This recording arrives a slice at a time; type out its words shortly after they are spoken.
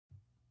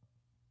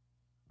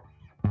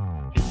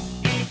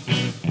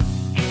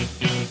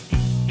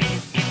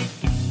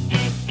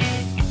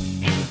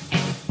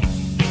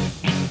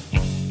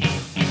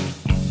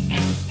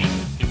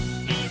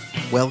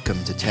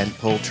Welcome to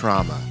Tentpole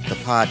Trauma, the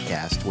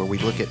podcast where we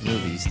look at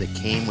movies that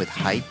came with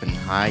hype and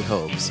high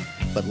hopes,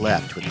 but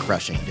left with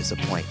crushing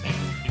disappointment,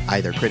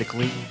 either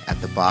critically, at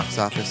the box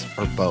office,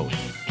 or both.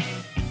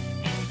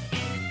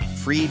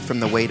 Freed from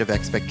the weight of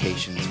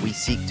expectations, we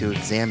seek to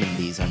examine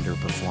these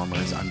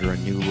underperformers under a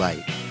new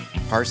light,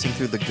 parsing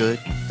through the good,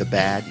 the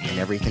bad, and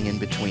everything in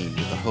between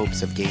with the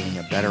hopes of gaining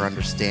a better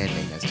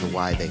understanding as to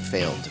why they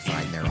failed to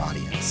find their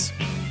audience.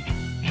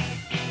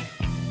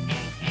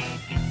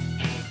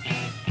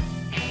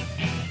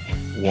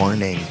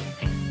 Warning,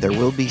 there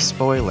will be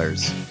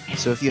spoilers,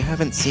 so if you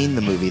haven't seen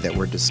the movie that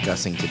we're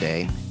discussing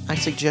today, I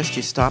suggest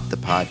you stop the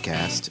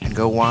podcast and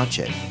go watch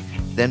it.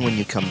 Then when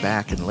you come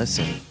back and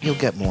listen, you'll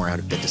get more out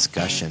of the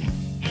discussion.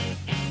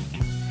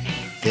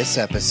 This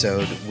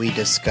episode, we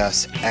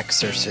discuss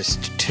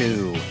Exorcist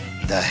II: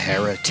 The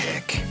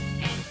Heretic.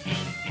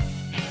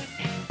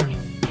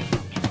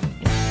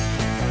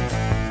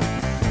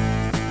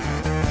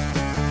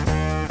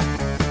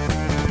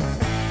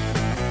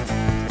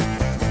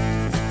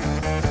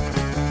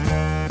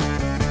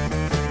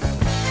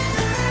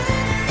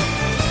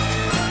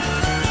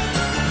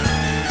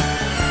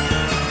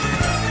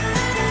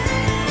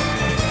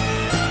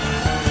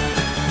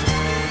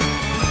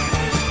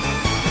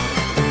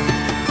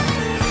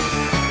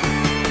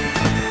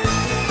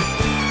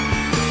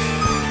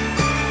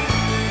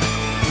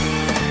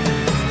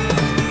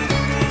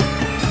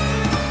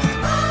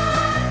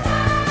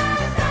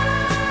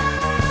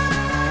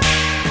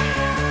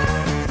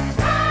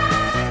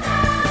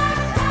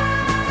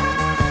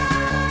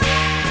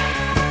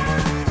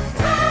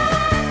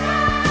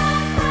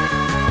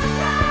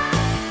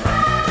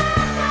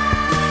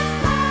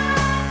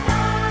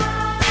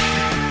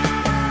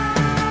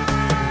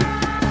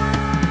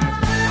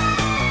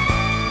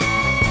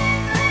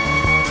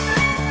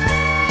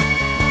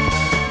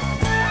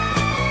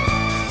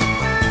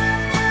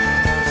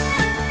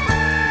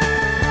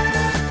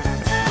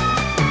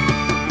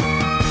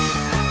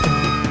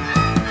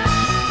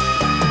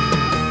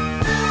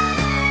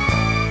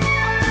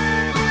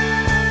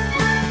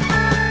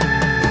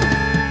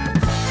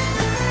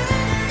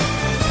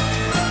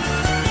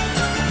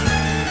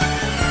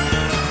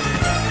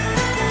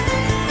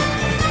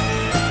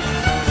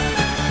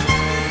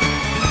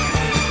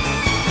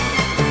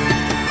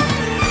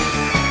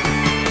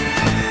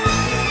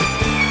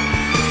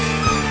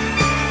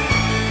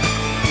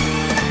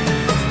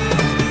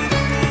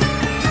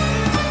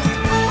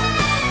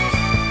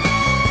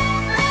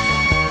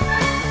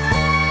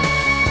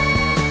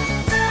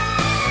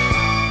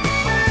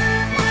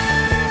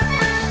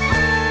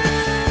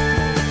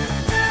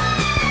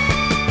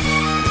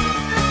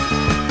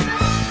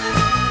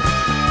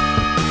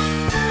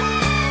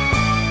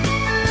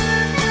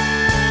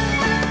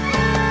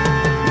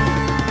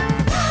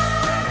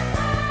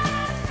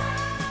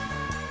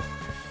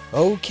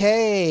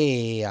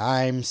 Okay,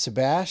 I'm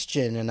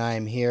Sebastian, and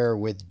I'm here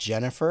with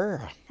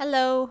Jennifer.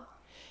 Hello.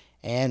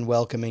 And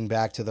welcoming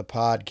back to the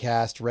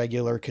podcast,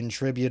 regular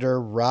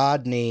contributor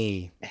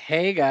Rodney.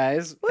 Hey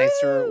guys, Woo! Thanks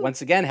for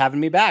once again having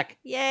me back.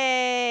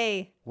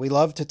 Yay. We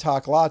love to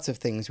talk lots of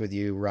things with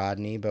you,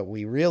 Rodney, but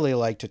we really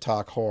like to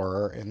talk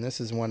horror, and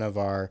this is one of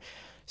our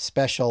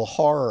special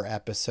horror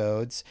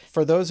episodes.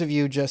 For those of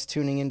you just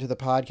tuning into the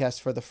podcast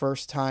for the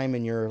first time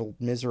in your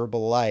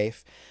miserable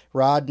life,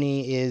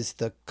 Rodney is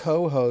the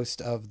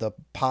co-host of the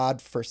Pod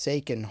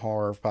Forsaken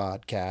Horror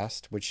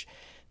podcast, which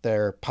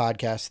their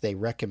podcast, they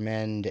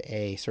recommend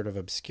a sort of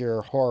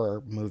obscure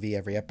horror movie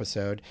every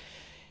episode.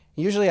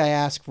 Usually I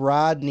ask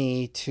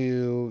Rodney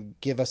to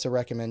give us a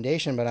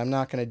recommendation, but I'm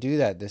not going to do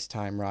that this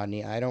time,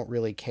 Rodney. I don't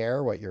really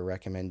care what your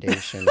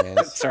recommendation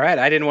is. It's all right.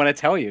 I didn't want to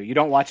tell you. You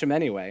don't watch them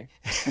anyway.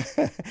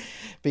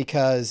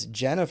 Because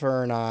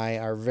Jennifer and I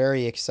are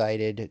very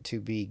excited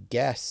to be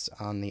guests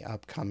on the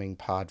upcoming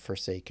Pod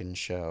Forsaken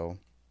show.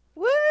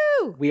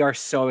 Woo! We are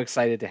so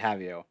excited to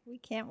have you. We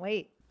can't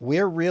wait.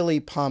 We're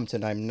really pumped,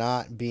 and I'm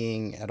not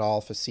being at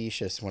all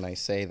facetious when I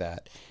say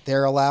that.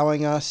 They're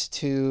allowing us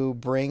to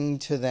bring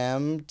to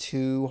them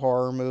two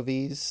horror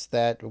movies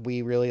that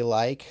we really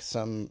like,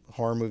 some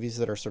horror movies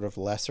that are sort of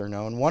lesser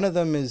known. One of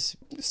them is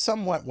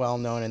somewhat well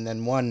known, and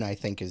then one I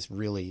think is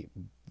really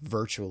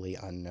virtually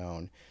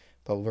unknown.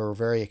 But we're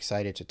very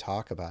excited to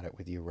talk about it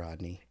with you,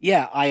 Rodney.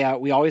 Yeah,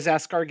 we always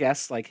ask our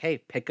guests, like, hey,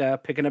 pick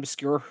an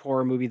obscure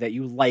horror movie that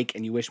you like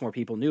and you wish more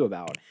people knew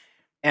about.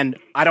 And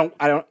I don't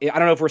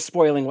know if we're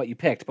spoiling what you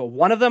picked, but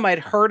one of them I'd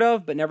heard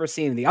of but never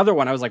seen. The other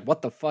one I was like,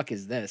 what the fuck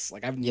is this?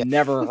 Like, I've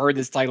never heard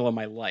this title in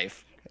my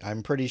life.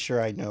 I'm pretty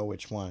sure I know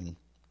which one.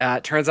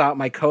 Turns out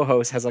my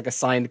co-host has like a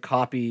signed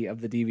copy of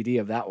the DVD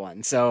of that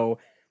one. So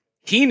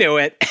he knew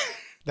it.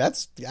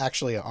 That's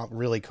actually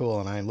really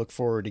cool, and I look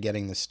forward to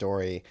getting the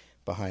story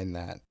behind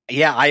that.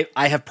 Yeah,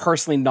 I have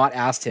personally not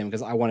asked him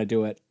because I want to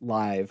do it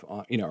live,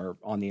 or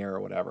on the air or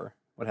whatever.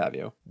 what have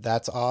you.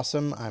 That's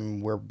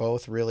awesome. We're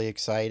both really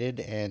excited,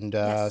 and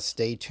Yes.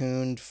 stay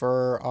tuned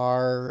for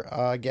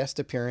our guest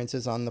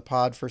appearances on the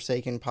Pod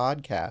Forsaken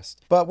podcast.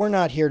 But we're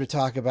not here to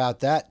talk about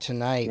that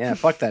tonight. Yeah,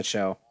 fuck that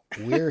show.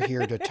 We're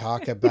here to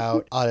talk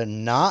about a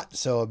not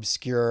so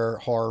obscure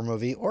horror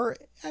movie, or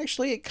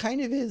actually it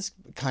kind of is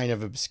kind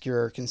of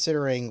obscure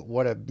considering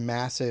what a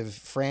massive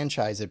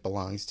franchise it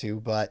belongs to,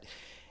 but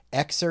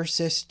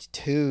Exorcist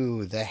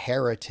II, The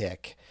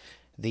Heretic,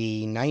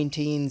 the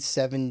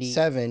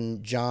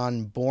 1977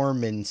 John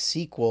Boorman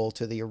sequel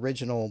to the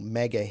original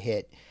mega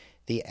hit,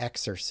 The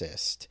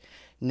Exorcist.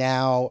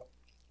 Now,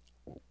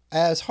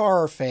 as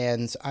horror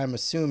fans, I'm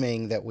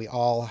assuming that we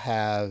all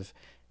have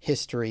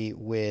history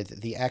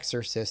with The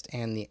Exorcist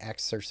and the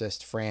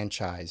Exorcist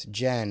franchise.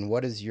 Jen,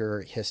 what is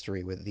your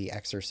history with The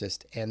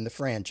Exorcist and the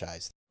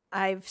franchise?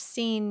 I've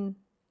seen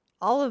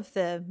all of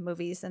the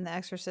movies in the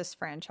Exorcist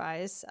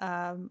franchise.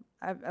 I've,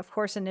 of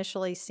course,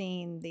 initially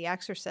seen The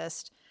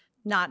Exorcist,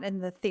 not in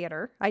the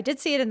theater. I did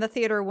see it in the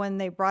theater when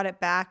they brought it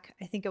back.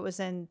 I think it was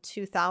in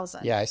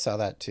 2000. Yeah, I saw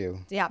that too.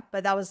 Yeah,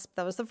 but that was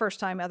the first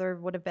time. Other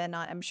would have been,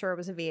 I'm sure it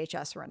was a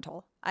VHS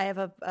rental. I have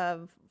a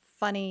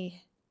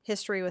funny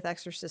history with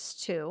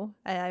Exorcist 2.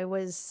 I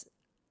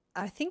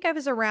think I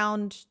was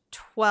around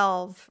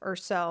 12 or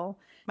so.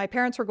 My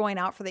parents were going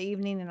out for the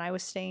evening and I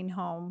was staying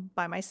home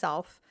by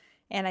myself.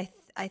 And I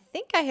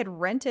think I had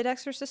rented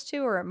Exorcist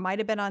 2, or it might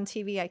have been on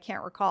TV. I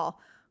can't recall.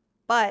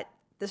 But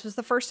this was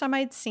the first time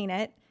I'd seen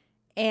it.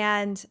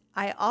 And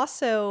I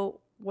also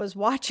was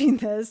watching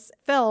this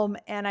film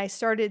and I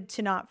started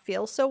to not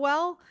feel so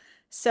well.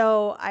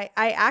 So I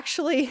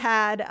actually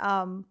had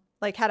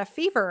had a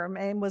fever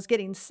and was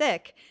getting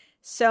sick.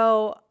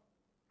 So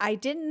I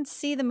didn't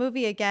see the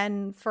movie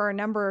again for a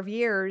number of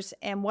years.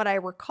 And what I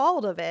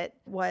recalled of it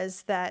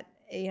was that,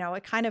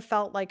 it kind of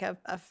felt like a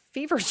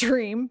fever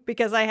dream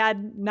because I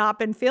had not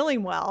been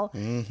feeling well.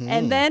 Mm-hmm.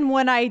 And then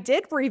when I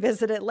did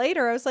revisit it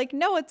later, I was like,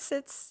 no, it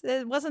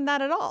wasn't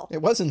that at all.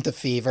 It wasn't the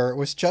fever. It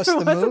was just It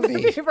the wasn't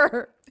movie. the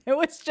fever. It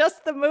was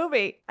just the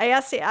movie.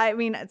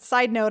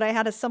 Side note, I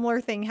had a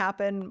similar thing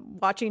happen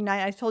watching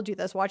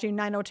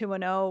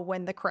 90210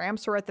 when the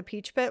Cramps were at the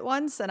Peach Pit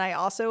once. And I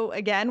also,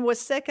 again, was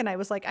sick. And I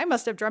was like, I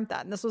must have dreamt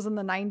that. And this was in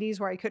the 90s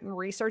where I couldn't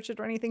research it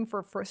or anything.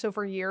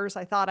 For years,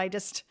 I thought I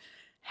just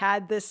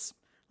had this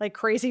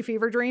crazy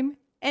fever dream.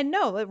 And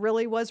no, it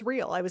really was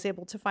real. I was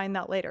able to find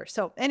that later.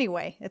 So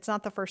anyway, it's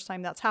not the first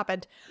time that's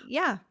happened.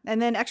 Yeah.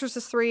 And then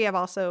Exorcist 3, I've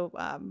also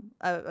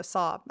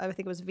saw, I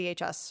think it was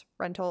VHS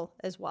rental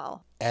as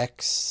well.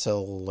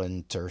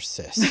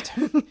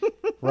 Excellent-ercist.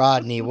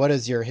 Rodney, what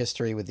is your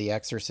history with The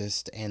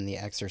Exorcist and the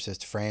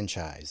Exorcist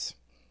franchise?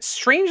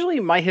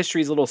 Strangely, my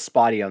history is a little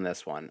spotty on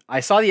this one.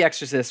 I saw The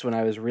Exorcist when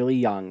I was really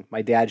young.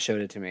 My dad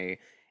showed it to me.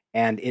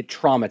 And it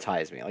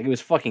traumatized me. It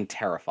was fucking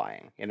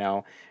terrifying,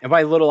 And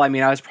by little, I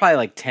mean, I was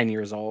probably 10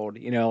 years old,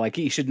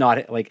 you should not,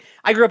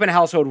 I grew up in a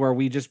household where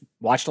we just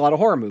watched a lot of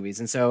horror movies.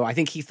 And so I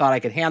think he thought I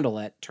could handle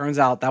it. Turns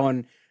out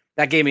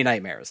that gave me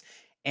nightmares.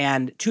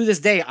 And to this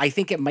day, I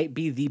think it might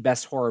be the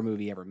best horror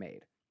movie ever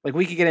made.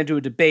 We could get into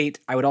a debate.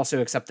 I would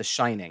also accept The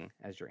Shining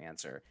as your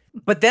answer.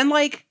 But then,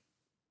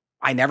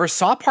 I never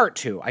saw part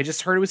 2. I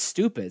just heard it was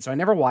stupid. So I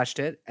never watched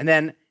it. And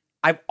then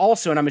and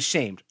I'm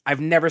ashamed, I've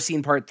never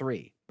seen part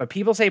 3. But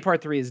people say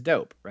part 3 is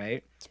dope,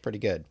 right? It's pretty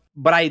good.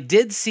 But I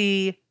did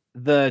see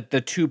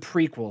the 2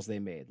 prequels they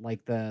made,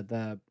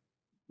 the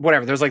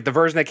whatever. There's the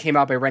version that came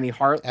out by Rennie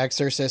Hart.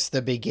 Exorcist,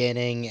 the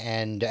beginning,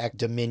 and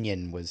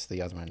Dominion was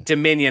the other one.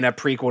 Dominion, a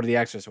prequel to The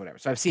Exorcist, whatever.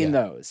 So I've seen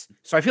those.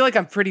 So I feel like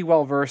I'm pretty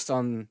well versed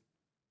on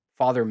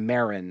Father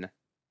Merrin,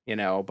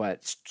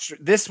 but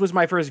this was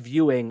my first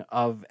viewing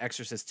of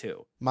Exorcist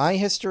 2. My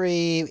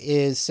history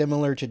is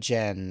similar to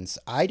Jen's.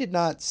 I did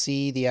not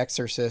see The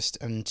Exorcist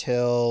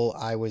until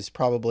I was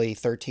probably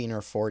 13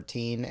 or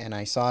 14, and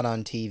I saw it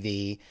on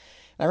TV.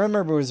 I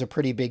remember it was a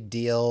pretty big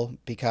deal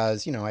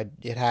because,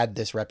 it had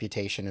this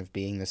reputation of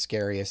being the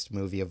scariest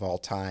movie of all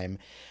time.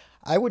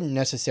 I wouldn't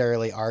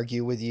necessarily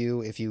argue with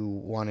you if you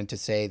wanted to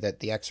say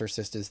that The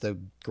Exorcist is the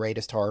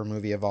greatest horror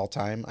movie of all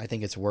time. I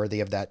think it's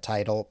worthy of that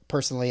title.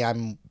 Personally,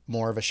 I'm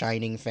more of a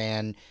Shining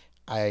fan.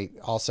 I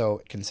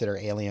also consider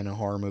Alien a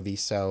horror movie,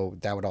 so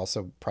that would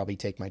also probably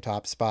take my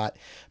top spot.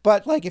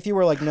 But if you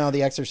were no,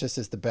 The Exorcist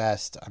is the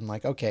best, I'm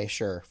okay,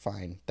 sure,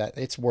 fine. That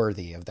it's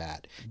worthy of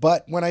that.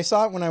 But when I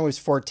saw it when I was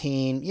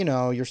 14,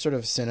 you're sort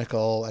of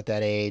cynical at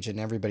that age, and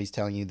everybody's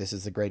telling you this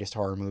is the greatest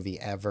horror movie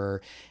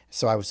ever.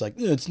 So I was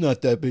it's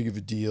not that big of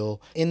a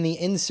deal. In the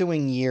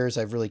ensuing years,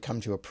 I've really come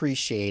to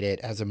appreciate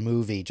it as a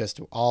movie, just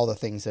all the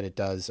things that it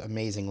does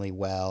amazingly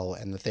well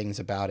and the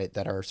things about it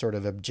that are sort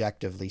of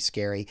objectively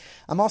scary.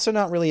 I'm also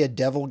not really a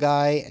devil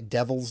guy.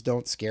 Devils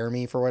don't scare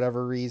me for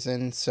whatever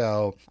reason.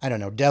 So I don't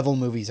know. Devil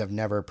movies have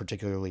never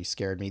particularly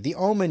scared me. The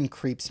Omen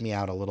creeps me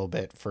out a little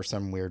bit for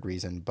some weird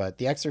reason, but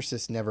The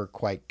Exorcist never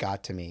quite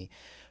got to me.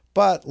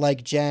 But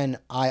like Jen,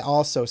 I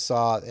also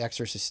saw The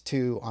Exorcist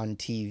 2 on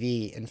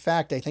TV. In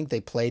fact, I think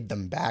they played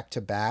them back to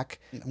back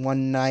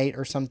one night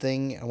or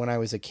something when I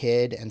was a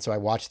kid. And so I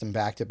watched them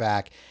back to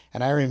back.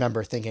 And I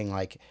remember thinking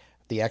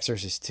The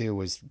Exorcist 2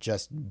 was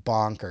just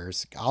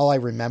bonkers. All I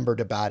remembered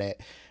about it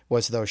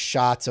was those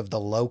shots of the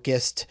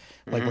locust,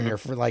 when you're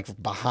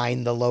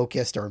behind the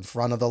locust or in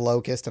front of the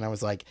locust. And I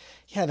was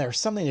yeah, there's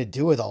something to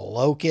do with a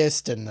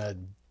locust and the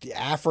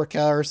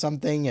Africa or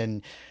something.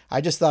 And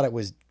I just thought it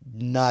was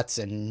nuts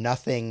and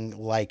nothing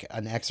like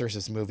an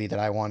Exorcist movie that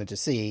I wanted to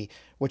see,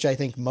 which I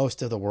think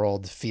most of the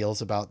world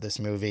feels about this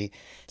movie.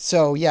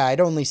 So yeah, I'd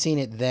only seen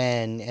it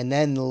then. And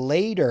then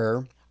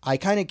later, I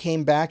kind of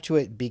came back to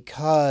it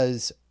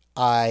because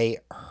I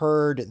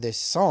heard this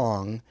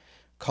song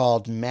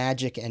called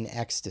Magic and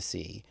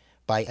Ecstasy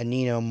by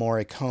Ennio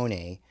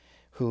Morricone,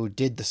 who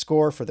did the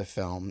score for the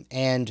film.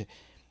 And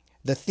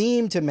the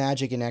theme to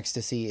Magic and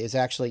Ecstasy is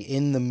actually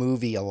in the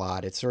movie a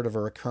lot. It's sort of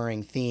a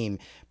recurring theme,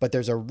 but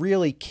there's a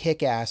really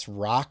kick-ass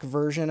rock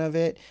version of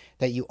it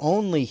that you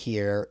only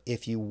hear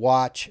if you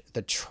watch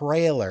the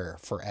trailer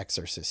for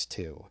Exorcist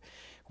 2,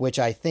 which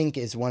I think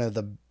is one of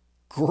the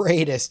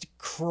greatest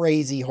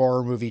crazy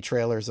horror movie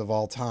trailers of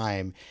all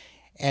time.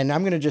 And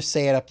I'm going to just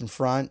say it up in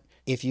front.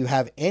 If you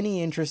have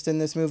any interest in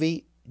this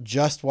movie,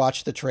 just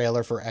watch the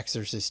trailer for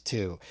Exorcist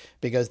 2,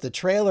 because the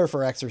trailer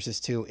for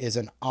Exorcist 2 is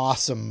an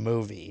awesome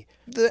movie.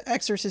 The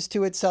Exorcist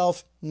 2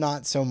 itself,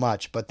 not so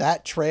much, but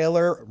that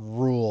trailer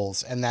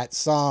rules and that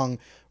song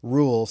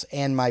rules.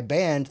 And my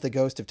band, The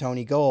Ghost of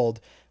Tony Gold,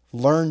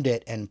 learned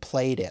it and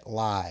played it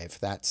live,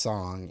 that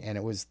song, and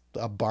it was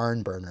a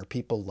barn burner.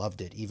 People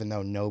loved it, even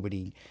though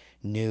nobody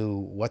knew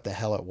what the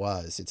hell it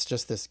was. It's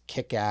just this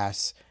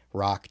kick-ass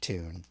rock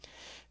tune.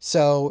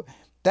 So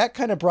that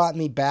kind of brought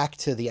me back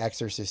to The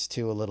Exorcist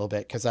 2 a little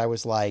bit, because I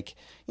was like,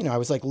 I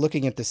was like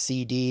looking at the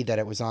CD that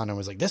it was on and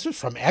was like, this was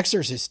from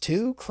Exorcist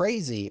 2?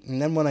 Crazy.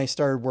 And then when I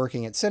started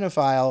working at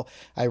Cinephile,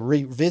 I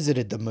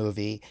revisited the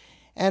movie,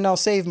 and I'll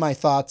save my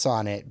thoughts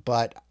on it,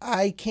 but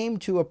I came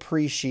to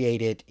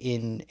appreciate it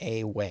in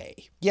a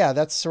way. Yeah,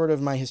 that's sort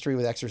of my history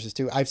with Exorcist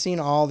 2. I've seen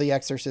all the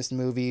Exorcist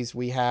movies.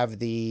 We have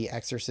the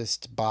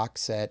Exorcist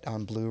box set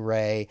on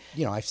Blu-ray.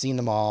 I've seen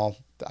them all.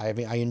 I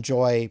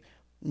enjoy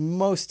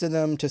most of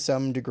them to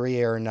some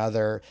degree or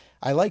another.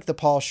 I like the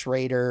Paul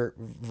Schrader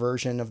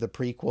version of the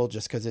prequel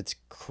just because it's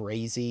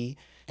crazy.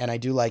 And I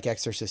do like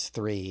Exorcist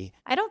 3.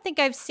 I don't think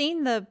I've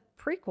seen the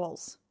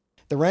prequels.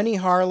 The Rennie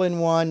Harlin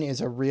one is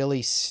a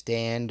really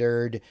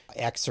standard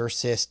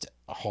Exorcist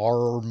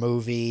horror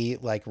movie,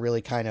 like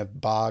really kind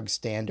of bog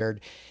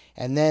standard.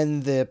 And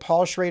then the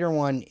Paul Schrader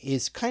one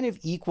is kind of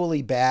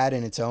equally bad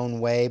in its own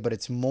way, but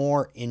it's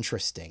more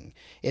interesting.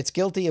 It's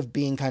guilty of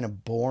being kind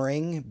of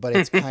boring, but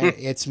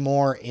it's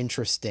more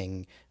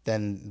interesting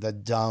than the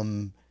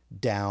dumb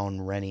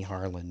down Rennie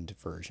Harlin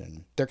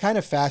version. They're kind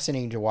of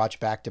fascinating to watch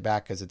back to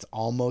back because it's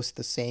almost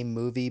the same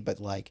movie, but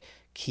like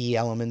key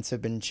elements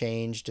have been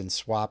changed and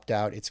swapped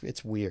out.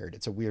 It's weird.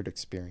 It's a weird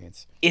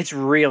experience. It's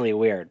really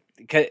weird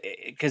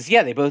because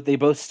yeah, they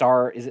both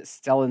star. Is it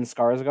Stellan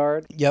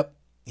Skarsgård? Yep.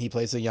 He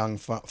plays a young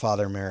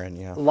Father Merrin,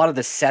 yeah. A lot of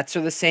the sets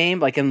are the same.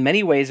 Like, in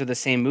many ways are the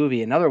same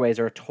movie. In other ways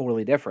are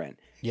totally different.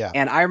 Yeah.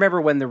 And I remember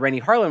when the Rennie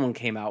Harlin one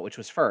came out, which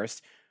was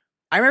first,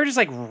 I remember just,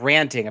 like,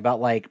 ranting about,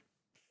 like,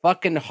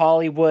 fucking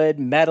Hollywood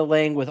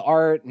meddling with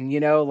art and,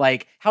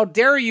 like, how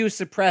dare you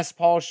suppress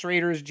Paul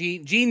Schrader's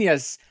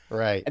genius?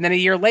 Right. And then a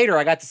year later,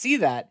 I got to see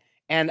that,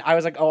 and I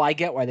was like, oh, I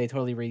get why they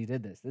totally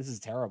redid this. This is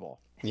terrible.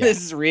 Yeah.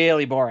 This is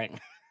really boring.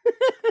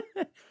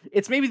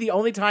 It's maybe the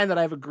only time that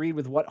I've agreed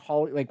with what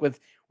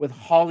with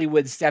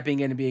Hollywood stepping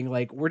in and being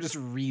like, we're just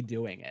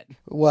redoing it.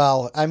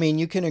 Well, I mean,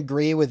 you can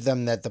agree with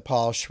them that the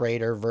Paul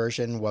Schrader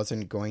version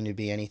wasn't going to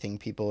be anything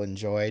people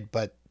enjoyed,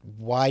 but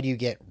why do you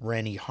get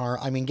Rennie Harlin?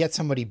 I mean, get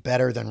somebody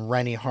better than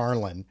Rennie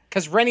Harlin.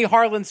 Because Rennie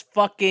Harlin's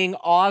fucking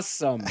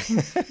awesome.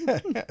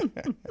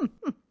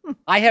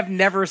 I have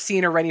never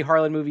seen a Rennie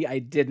Harlin movie I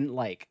didn't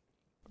like.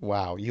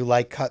 Wow, you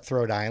like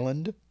Cutthroat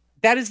Island?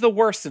 That is the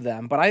worst of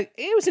them, but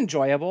it was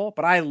enjoyable.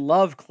 But I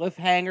love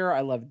Cliffhanger.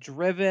 I love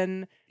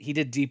Driven. He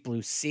did Deep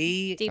Blue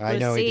Sea. I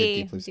know he did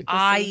Deep Blue Sea.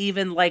 I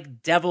even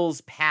like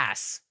Devil's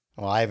Pass.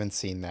 Well, I haven't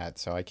seen that,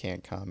 so I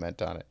can't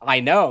comment on it. I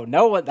know.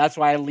 No one. That's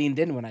why I leaned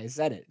in when I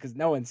said it, because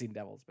no one's seen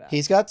Devil's Pass.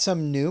 He's got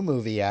some new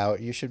movie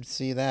out. You should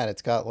see that.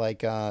 It's got like,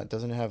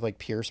 doesn't it have like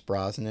Pierce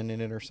Brosnan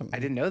in it or something? I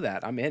didn't know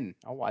that. I'm in.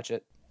 I'll watch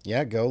it.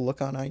 Yeah, go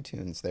look on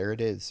iTunes. There it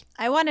is.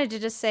 I wanted to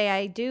just say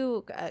I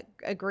do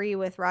agree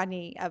with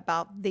Rodney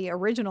about the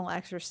original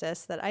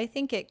Exorcist, that I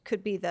think it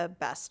could be the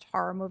best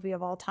horror movie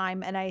of all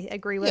time. And I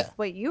agree with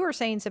what you were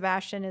saying,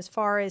 Sebastian, as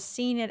far as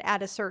seeing it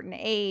at a certain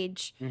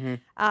age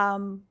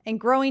and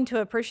growing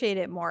to appreciate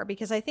it more.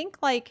 Because I think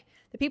like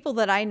the people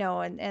that I know,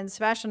 and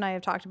Sebastian and I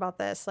have talked about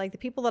this, like the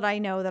people that I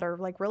know that are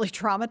like really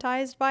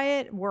traumatized by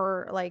it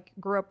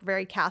grew up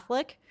very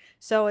Catholic.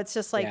 So it's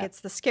just like, it's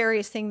the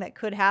scariest thing that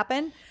could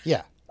happen.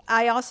 Yeah.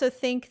 I also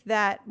think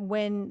that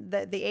when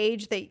the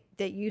age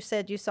that you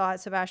said you saw it,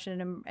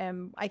 Sebastian,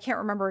 and I can't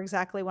remember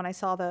exactly when I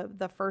saw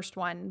the first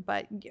one,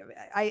 but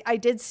I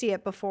did see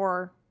it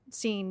before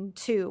seeing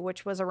 2,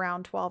 which was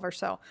around 12 or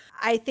so.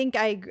 I think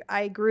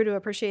I grew to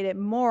appreciate it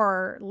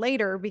more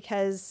later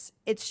because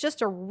it's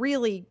just a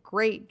really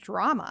great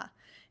drama.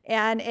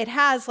 And it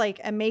has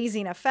like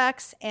amazing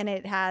effects, and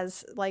it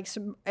has like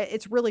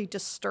it's really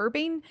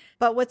disturbing.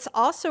 But what's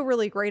also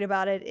really great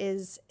about it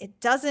is it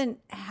doesn't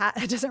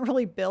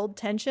really build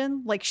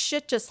tension. Like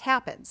shit just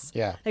happens.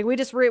 Yeah. Like we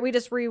just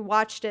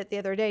rewatched it the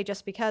other day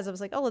just because I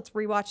was like, oh, let's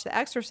rewatch The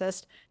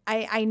Exorcist.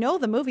 I know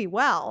the movie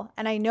well,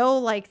 and I know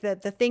like the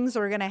things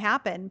that are going to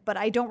happen, but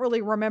I don't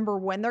really remember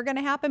when they're going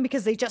to happen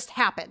because they just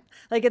happen.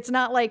 Like it's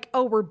not like,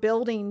 oh, we're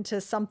building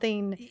to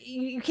something.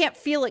 You can't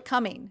feel it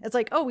coming. It's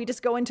like, oh, we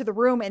just go into the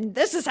room and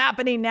this is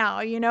happening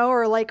now,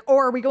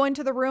 or we go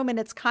into the room and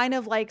it's kind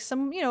of like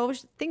some,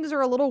 things are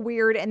a little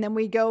weird, and then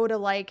we go to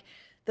like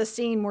the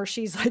scene where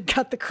she's like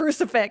got the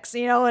crucifix,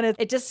 and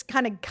it just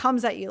kind of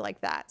comes at you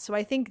like that. So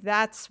I think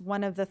that's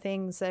one of the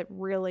things that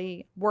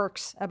really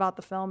works about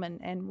the film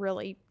and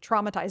really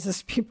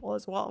traumatizes people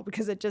as well,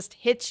 because it just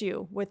hits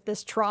you with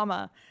this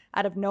trauma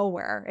out of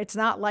nowhere. It's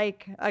not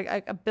like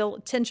a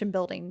tension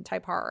building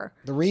type horror.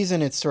 The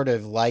reason it's sort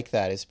of like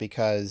that is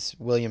because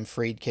William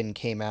Friedkin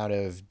came out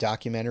of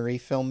documentary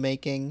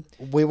filmmaking.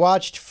 We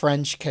watched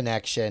French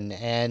Connection,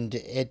 and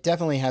it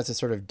definitely has a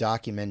sort of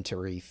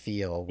documentary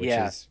feel, which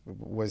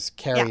was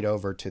carried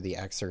over to The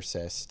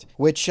Exorcist,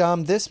 which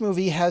this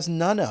movie has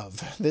none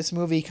of. This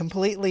movie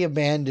completely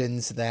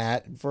abandons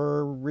that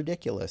for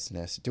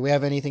ridiculousness. Do we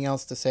have anything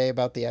else to say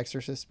about The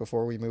Exorcist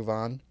before we move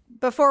on?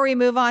 Before we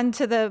move on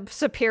to the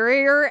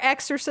superior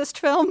Exorcist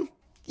film?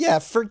 Yeah,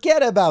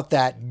 forget about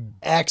that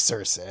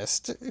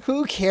Exorcist.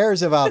 Who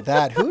cares about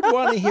that? Who'd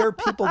want to hear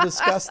people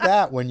discuss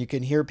that when you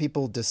can hear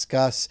people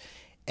discuss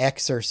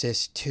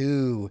Exorcist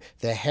 2,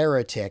 The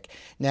Heretic?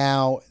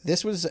 Now,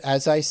 this was,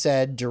 as I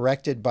said,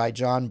 directed by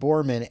John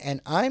Boorman,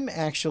 and I'm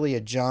actually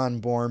a John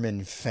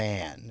Boorman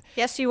fan.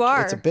 Yes, you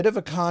are. It's a bit of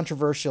a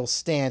controversial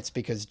stance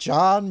because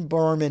John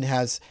Boorman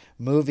has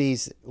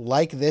movies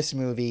like this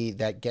movie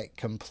that get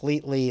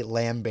completely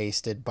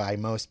lambasted by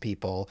most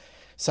people,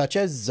 such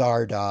as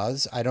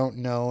Zardoz. I don't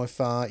know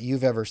if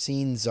you've ever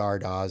seen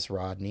Zardoz,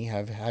 Rodney.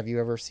 Have you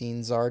ever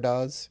seen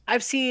Zardoz?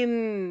 I've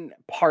seen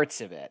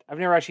parts of it. I've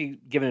never actually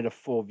given it a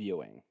full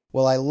viewing.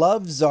 Well, I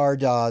love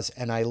Zardoz,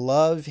 and I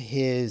love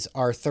his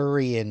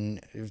Arthurian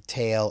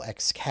tale,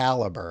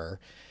 Excalibur.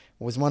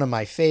 It was one of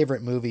my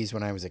favorite movies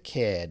when I was a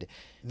kid.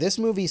 This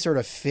movie sort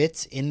of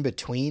fits in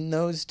between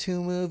those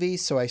two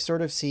movies, so I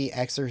sort of see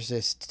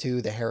Exorcist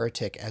 2, The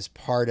Heretic, as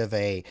part of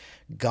a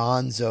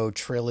gonzo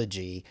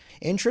trilogy.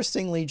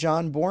 Interestingly,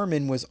 John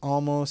Boorman was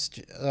almost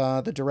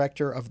the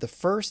director of the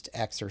first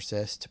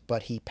Exorcist,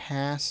 but he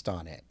passed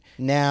on it.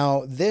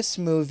 Now, this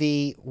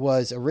movie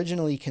was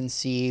originally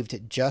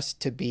conceived just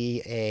to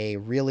be a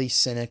really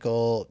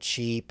cynical,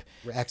 cheap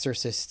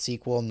Exorcist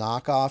sequel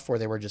knockoff where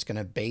they were just going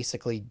to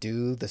basically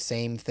do the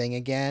same thing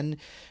again.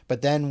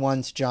 But then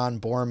once John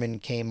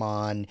Boorman came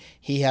on,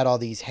 he had all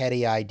these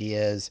heady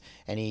ideas,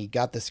 and he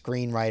got the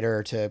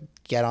screenwriter to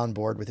get on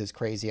board with his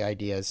crazy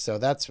ideas. So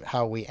that's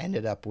how we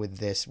ended up with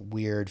this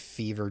weird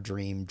fever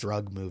dream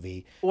drug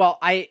movie. Well,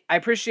 I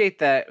appreciate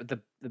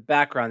the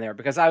background there,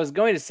 because I was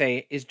going to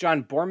say, is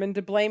John Boorman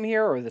to blame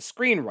here or the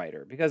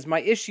screenwriter? Because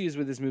my issues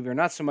with this movie are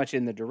not so much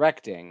in the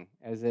directing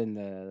as in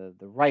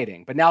the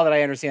writing. But now that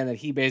I understand that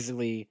he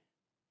basically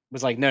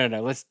was like, no,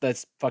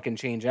 let's fucking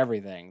change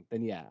everything,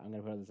 then yeah, I'm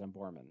gonna put this on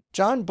Boorman.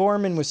 John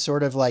Boorman was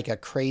sort of like a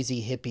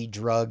crazy hippie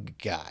drug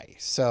guy.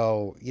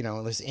 So,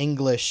 this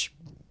English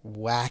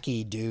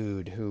wacky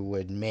dude who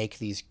would make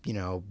these,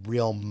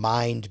 real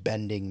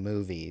mind-bending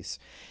movies.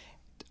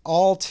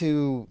 All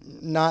to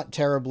not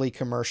terribly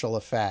commercial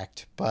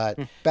effect, but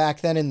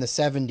back then in the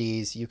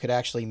 70s, you could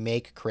actually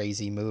make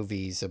crazy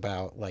movies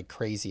about like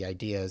crazy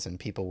ideas and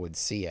people would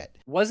see it.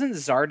 Wasn't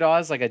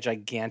Zardoz like a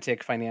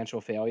gigantic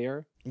financial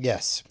failure?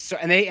 Yes. So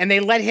and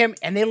they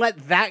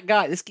let that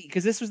guy,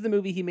 because this was the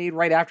movie he made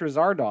right after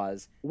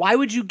Zardoz. Why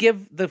would you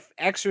give the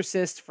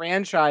Exorcist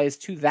franchise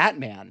to that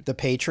man? The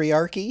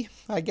patriarchy,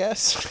 I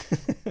guess.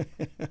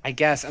 I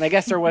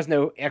guess there was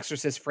no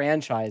Exorcist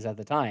franchise at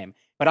the time.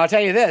 But I'll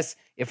tell you this,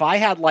 if I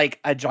had like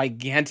a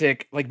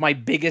gigantic, like my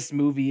biggest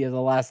movie of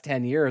the last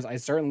 10 years, I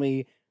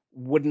certainly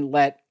wouldn't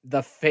let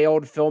the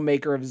failed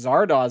filmmaker of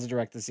Zardoz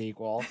direct the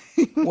sequel.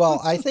 Well,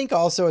 I think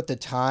also at the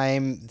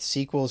time,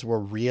 sequels were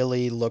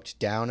really looked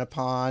down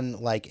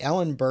upon. Like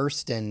Ellen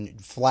Burstyn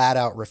flat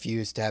out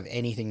refused to have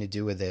anything to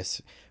do with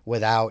this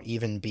without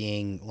even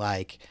being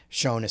like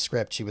shown a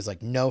script. She was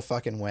like, no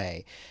fucking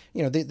way.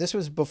 This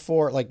was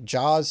before like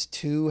Jaws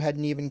 2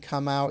 hadn't even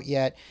come out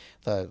yet.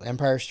 The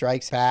Empire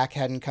Strikes Back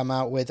hadn't come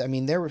out with. I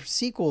mean, there were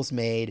sequels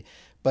made,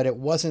 but it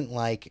wasn't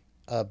like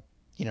a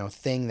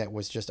thing that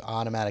was just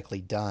automatically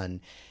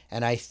done.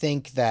 And I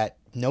think that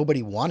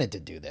nobody wanted to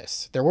do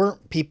this. There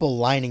weren't people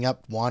lining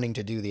up wanting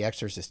to do The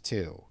Exorcist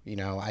 2.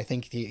 I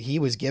think he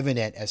was given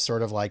it as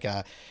sort of like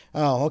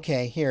oh,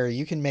 okay, here,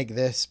 you can make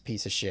this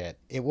piece of shit.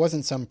 It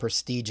wasn't some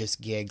prestigious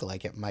gig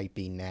like it might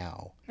be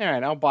now. All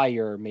right, I'll buy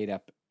your made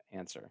up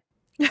answer.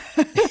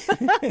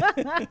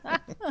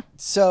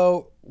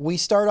 So we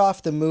start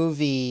off the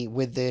movie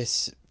with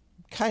this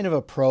kind of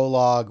a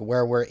prologue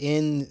where we're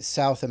in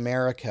South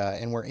America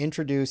and we're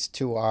introduced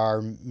to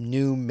our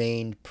new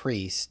main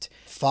priest,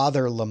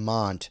 Father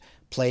Lamont,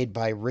 played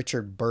by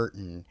Richard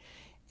Burton.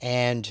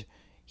 And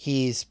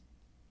he's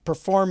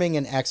performing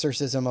an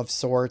exorcism of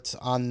sorts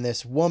on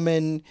this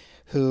woman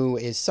who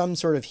is some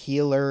sort of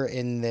healer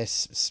in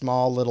this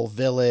small little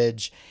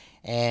village,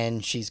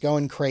 and she's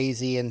going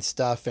crazy and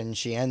stuff, and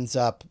she ends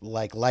up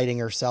like lighting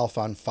herself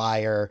on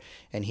fire,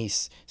 and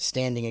he's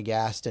standing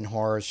aghast in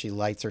horror as she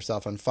lights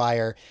herself on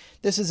fire.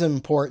 This is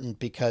important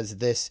because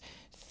this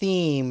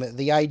theme,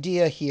 the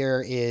idea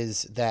here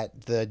is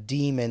that the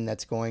demon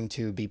that's going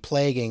to be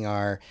plaguing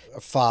our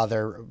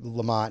father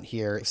Lamont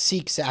here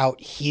seeks out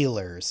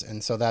healers,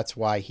 and so that's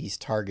why he's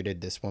targeted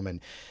this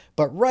woman.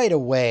 But right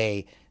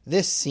away,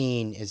 this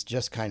scene is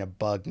just kind of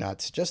bug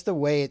nuts. Just the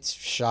way it's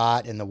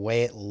shot and the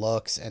way it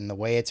looks and the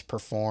way it's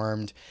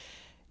performed.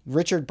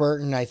 Richard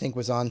Burton, I think,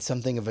 was on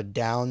something of a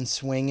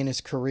downswing in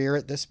his career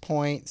at this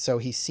point, so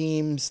he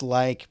seems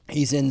like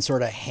he's in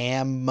sort of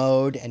ham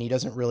mode and he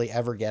doesn't really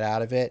ever get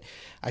out of it.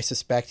 I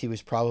suspect he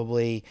was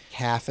probably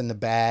half in the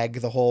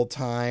bag the whole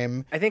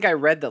time. I think I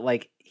read that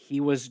like he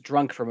was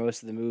drunk for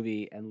most of the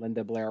movie and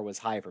Linda Blair was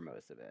high for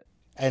most of it.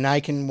 And I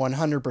can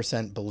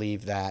 100%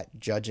 believe that,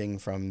 judging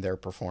from their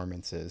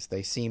performances.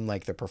 They seem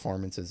like the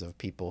performances of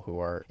people who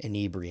are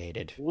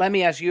inebriated. Let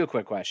me ask you a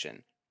quick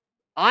question.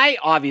 I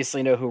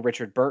obviously know who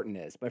Richard Burton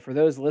is, but for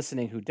those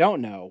listening who don't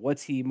know,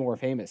 what's he more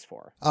famous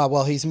for?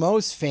 Well, he's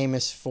most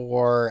famous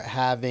for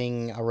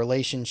having a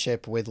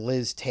relationship with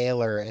Liz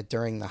Taylor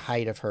during the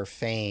height of her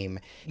fame.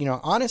 You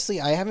know, honestly,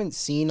 I haven't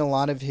seen a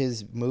lot of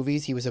his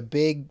movies. He was a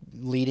big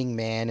leading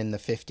man in the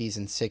 50s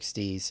and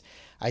 60s.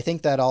 I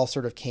think that all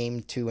sort of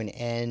came to an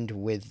end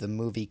with the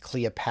movie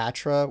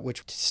Cleopatra,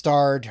 which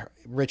starred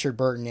Richard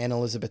Burton and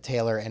Elizabeth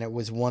Taylor, and it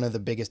was one of the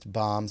biggest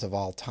bombs of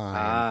all time.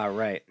 Ah,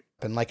 right.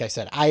 And like I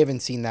said, I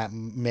haven't seen that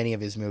many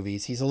of his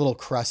movies. He's a little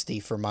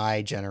crusty for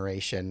my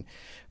generation.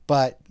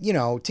 But, you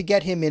know, to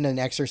get him in an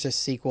Exorcist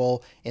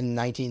sequel in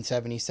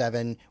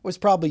 1977 was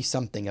probably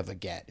something of a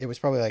get. It was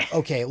probably like,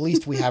 okay, at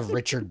least we have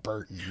Richard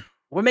Burton.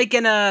 We're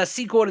making a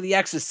sequel to The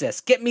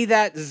Exorcist. Get me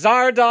that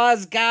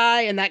Zardoz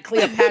guy and that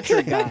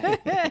Cleopatra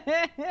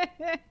guy.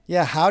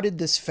 Yeah, how did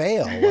this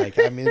fail? Like,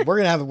 I mean, we're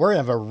gonna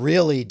have a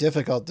really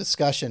difficult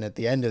discussion at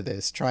the end of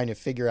this, trying to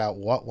figure out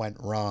what went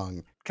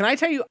wrong. Can I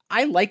tell you,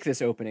 I like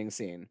this opening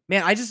scene.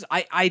 Man,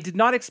 I did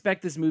not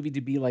expect this movie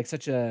to be like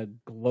such a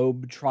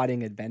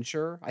globe-trotting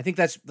adventure. I think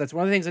that's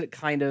one of the things that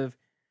kind of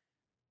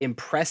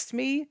impressed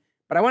me.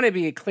 But I want to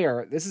be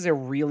clear, this is a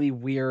really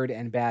weird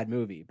and bad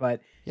movie.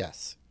 But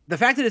yes, the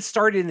fact that it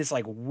started in this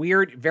like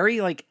weird, very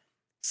like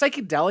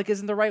psychedelic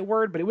isn't the right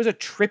word, but it was a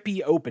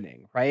trippy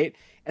opening, right?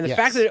 And the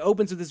fact that it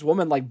opens with this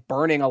woman like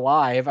burning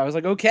alive, I was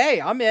like, okay,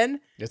 I'm in.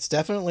 It's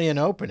definitely an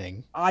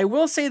opening. I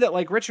will say that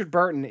like Richard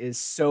Burton is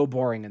so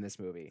boring in this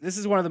movie. This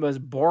is one of the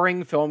most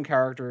boring film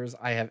characters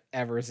I have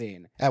ever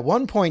seen. At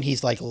one point,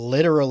 he's like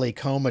literally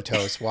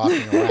comatose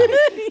walking around.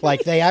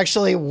 Like they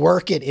actually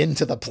work it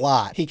into the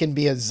plot. He can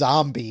be a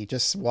zombie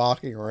just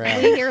walking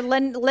around. You hear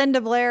Linda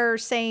Blair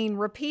saying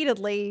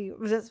repeatedly,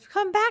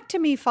 "Come back to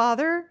me,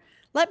 Father.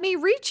 Let me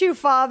reach you,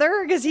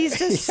 Father," because he's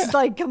just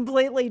like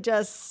completely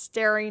just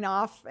staring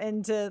off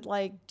into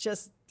like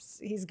just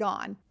he's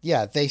gone.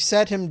 Yeah, they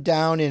set him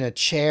down in a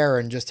chair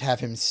and just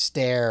have him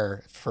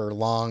stare for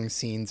long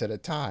scenes at a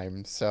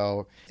time.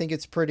 So I think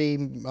it's pretty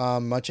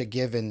much a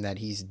given that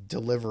he's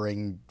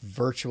delivering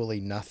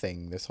virtually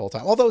nothing this whole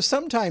time. Although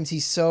sometimes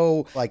he's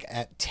so like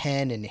at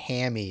 10 and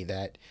hammy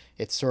that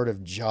it's sort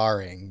of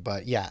jarring.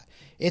 But yeah,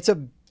 it's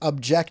a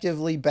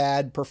objectively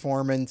bad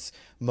performance.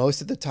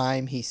 Most of the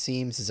time he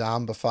seems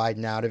zombified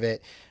and out of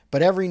it,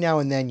 but every now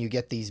and then you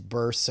get these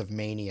bursts of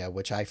mania,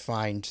 which I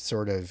find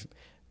sort of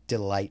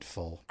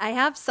delightful. I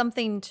have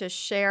something to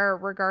share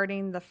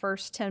regarding the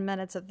first 10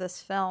 minutes of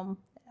this film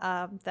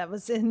that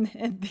was in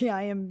the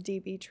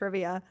IMDb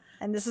trivia.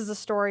 And this is a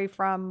story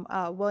from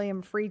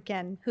William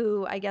Friedkin,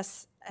 who I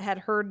guess had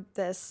heard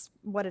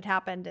what had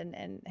happened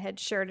and had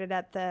shared it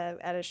at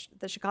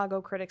the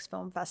Chicago Critics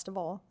Film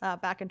Festival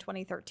back in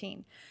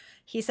 2013.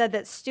 He said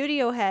that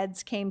studio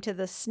heads came to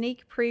the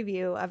sneak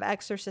preview of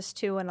Exorcist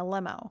 2 in a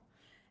limo,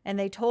 and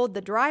they told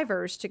the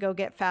drivers to go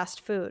get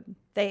fast food.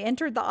 They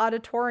entered the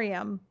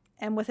auditorium,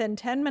 and within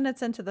 10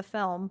 minutes into the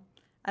film,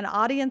 an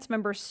audience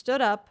member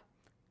stood up,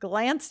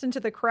 glanced into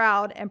the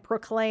crowd, and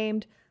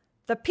proclaimed,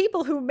 "The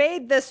people who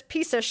made this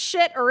piece of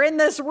shit are in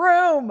this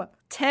room."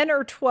 10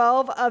 or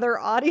 12 other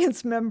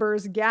audience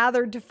members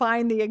gathered to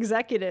find the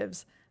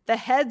executives. The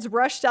heads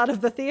rushed out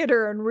of the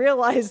theater and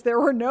realized there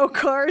were no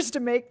cars to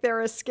make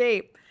their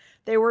escape.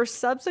 They were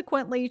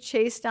subsequently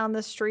chased down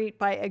the street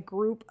by a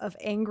group of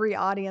angry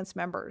audience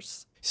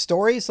members.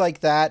 Stories like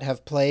that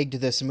have plagued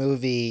this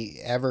movie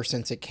ever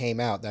since it came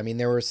out. I mean,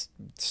 there were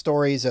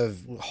stories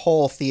of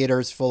whole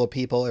theaters full of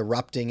people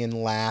erupting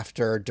in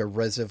laughter,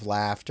 derisive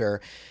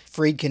laughter.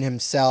 Friedkin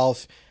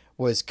himself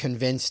was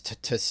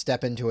convinced to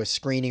step into a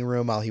screening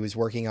room while he was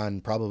working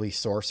on probably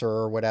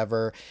Sorcerer or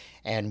whatever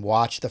and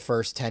watch the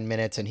first 10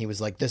 minutes, and he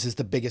was like, this is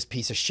the biggest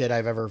piece of shit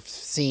I've ever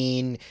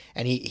seen.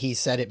 And he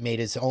said it made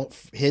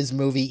his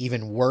movie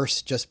even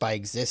worse just by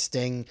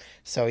existing.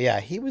 So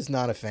yeah, he was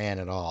not a fan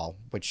at all,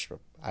 which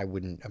I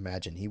wouldn't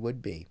imagine he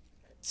would be.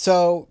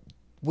 So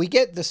we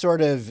get the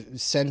sort of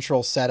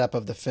central setup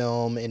of the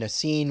film in a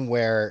scene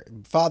where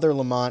Father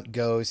Lamont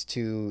goes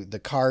to the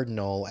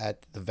cardinal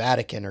at the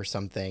Vatican or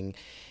something,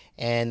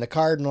 and the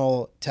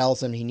cardinal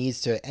tells him he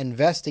needs to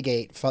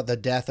investigate the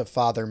death of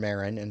Father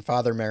Merrin, and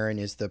Father Merrin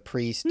is the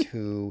priest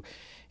who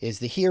is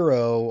the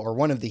hero, or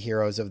one of the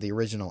heroes, of the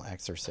original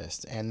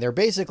Exorcist. And they're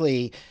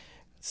basically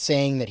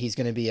saying that he's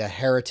going to be a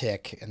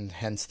heretic, and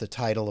hence the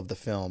title of the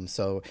film.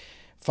 So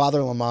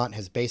Father Lamont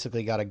has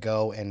basically got to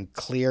go and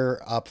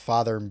clear up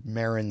Father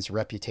Merrin's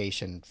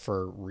reputation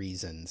for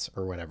reasons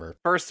or whatever.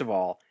 First of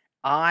all,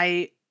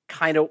 I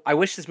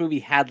wish this movie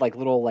had like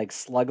little like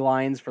slug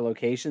lines for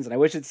locations, and I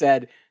wish it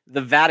said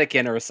the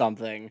Vatican or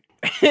something.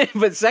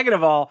 But second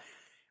of all,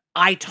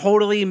 I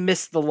totally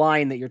missed the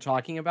line that you're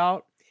talking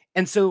about.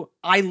 And so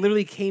I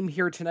literally came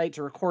here tonight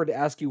to record to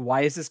ask you,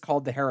 why is this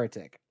called The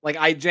Heretic? Like,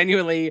 I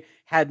genuinely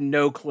had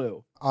no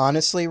clue.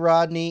 Honestly,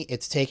 Rodney,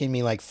 it's taken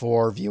me like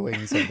 4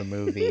 viewings of the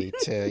movie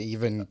to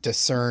even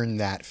discern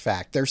that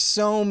fact. There's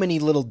so many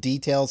little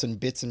details and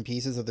bits and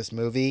pieces of this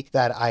movie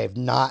that I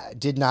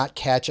did not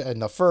catch in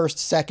the first,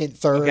 second,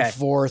 third,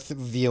 fourth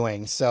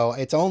viewing. So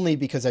it's only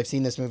because I've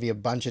seen this movie a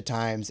bunch of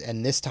times,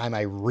 and this time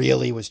I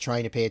really was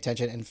trying to pay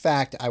attention. In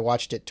fact, I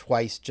watched it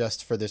twice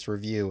just for this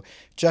review,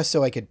 just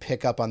so I could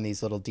pick up on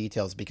these little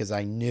details, because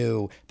I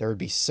knew there would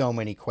be so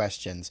many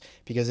questions,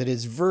 because it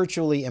is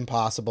virtually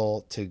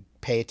impossible to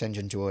pay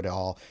attention to it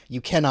all.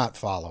 You cannot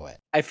follow it.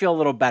 I feel a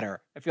little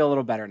better.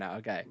 Now.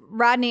 Okay.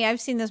 Rodney,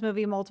 I've seen this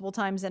movie multiple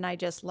times, and I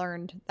just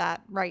learned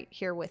that right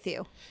here with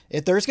you.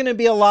 There's going to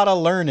be a lot of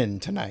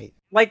learning tonight.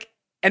 Like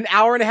an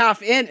hour and a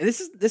half in, and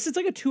this is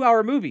like a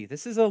 2-hour movie.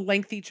 This is a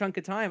lengthy chunk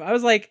of time. I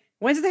was like,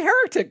 when's the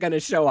heretic going to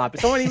show up?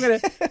 Is someone going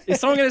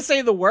to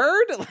say the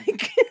word?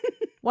 Like.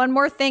 One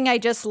more thing I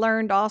just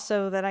learned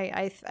also that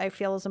I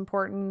feel is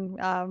important,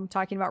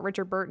 talking about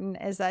Richard Burton,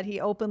 is that he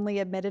openly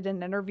admitted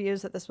in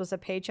interviews that this was a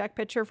paycheck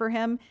picture for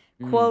him.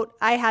 Quote,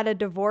 I had a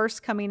divorce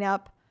coming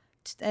up,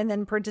 and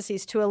then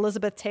parentheses, to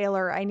Elizabeth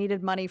Taylor. I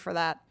needed money for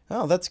that.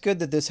 Oh, that's good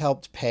that this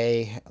helped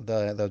pay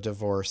the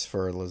divorce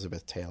for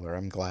Elizabeth Taylor.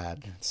 I'm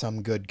glad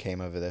some good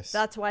came of this.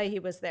 That's why he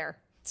was there.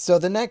 So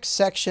the next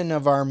section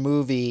of our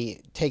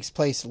movie takes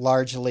place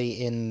largely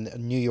in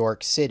New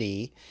York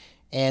City,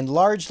 and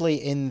largely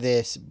in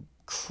this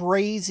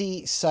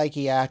crazy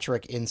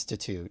psychiatric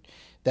institute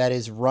that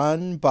is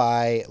run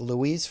by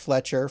Louise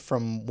Fletcher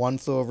from One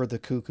Flew Over the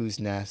Cuckoo's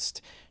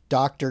Nest,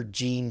 Dr.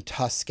 Jean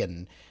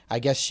Tuskin. I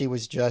guess she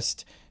was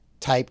just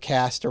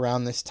typecast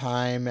around this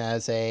time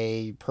as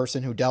a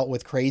person who dealt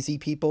with crazy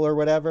people or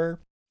whatever.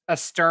 A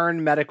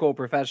stern medical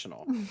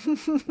professional.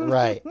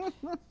 Right.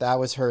 That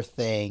was her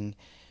thing.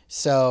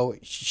 So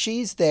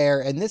she's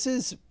there, and this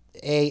is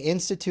a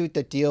institute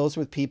that deals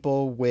with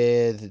people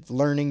with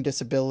learning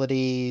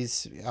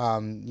disabilities,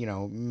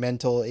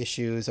 mental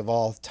issues of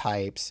all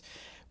types.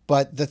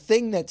 But the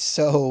thing that's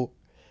so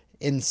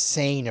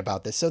insane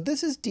about this, so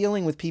this is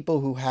dealing with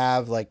people who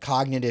have like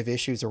cognitive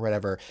issues or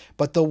whatever,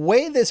 but the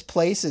way this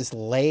place is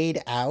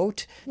laid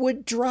out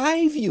would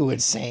drive you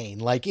insane.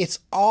 Like, it's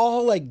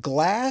all like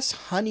glass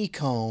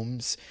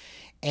honeycombs,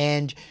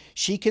 and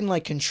she can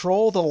like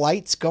control the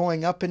lights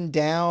going up and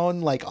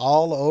down like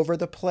all over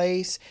the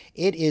place.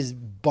 It is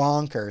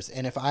bonkers.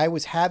 And if I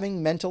was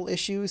having mental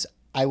issues,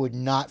 I would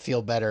not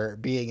feel better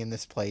being in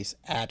this place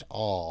at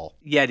all.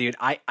 Yeah, dude.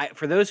 I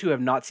for those who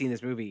have not seen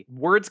this movie,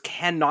 words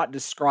cannot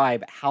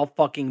describe how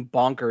fucking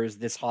bonkers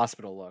this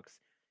hospital looks.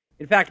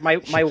 In fact,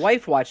 my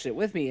wife watched it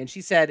with me, and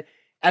she said,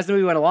 as the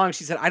movie went along,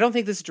 she said, I don't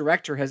think this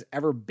director has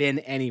ever been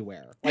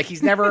anywhere. Like,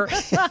 he's never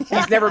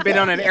been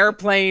on an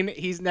airplane.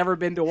 He's never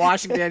been to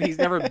Washington. He's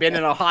never been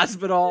in a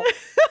hospital.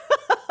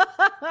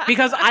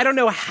 Because I don't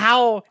know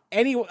how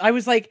I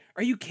was like,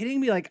 are you kidding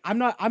me? Like,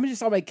 I'm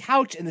just on my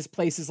couch and this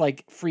place is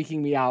like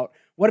freaking me out.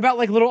 What about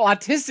like little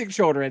autistic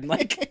children?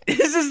 Like,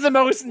 this is the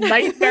most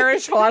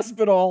nightmarish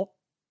hospital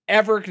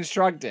ever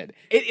constructed.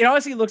 It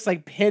honestly looks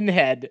like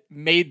Pinhead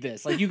made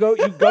this. Like, you go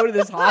to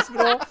this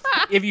hospital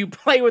if you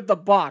play with the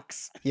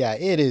box. Yeah,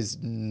 it is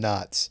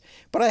nuts.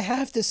 But I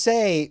have to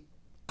say,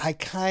 I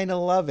kind of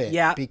love it.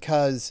 Yeah.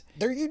 Because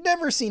you've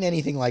never seen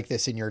anything like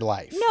this in your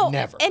life. No,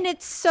 never. And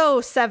it's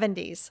so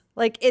 70s.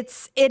 Like,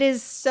 it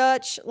is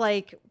such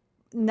like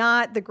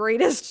not the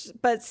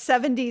greatest, but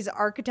 70s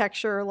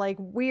architecture, like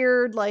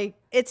weird, like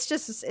it's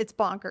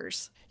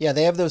bonkers. Yeah,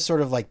 they have those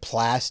sort of like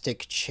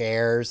plastic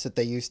chairs that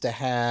they used to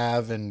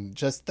have, and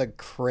just the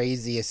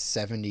craziest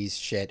 70s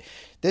shit.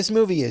 This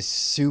movie is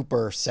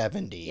super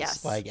 70s.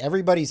 Yes. Like,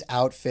 everybody's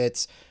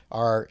outfits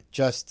are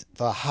just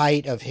the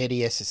height of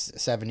hideous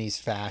 70s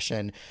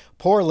fashion.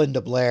 Poor Linda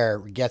Blair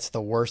gets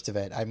the worst of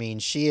it. I mean,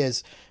 she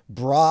is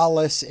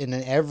braless in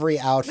every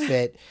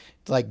outfit,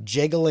 like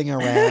jiggling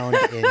around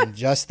in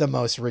just the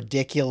most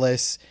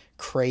ridiculous,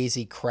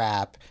 crazy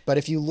crap. But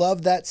if you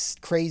love that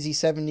crazy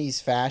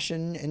 70s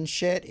fashion and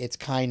shit, it's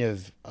kind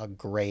of a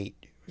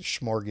great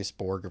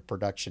smorgasbord of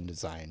production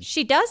design.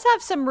 She does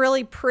have some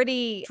really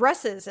pretty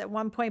dresses at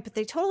one point, but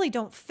they totally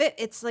don't fit.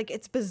 It's like,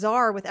 it's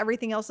bizarre with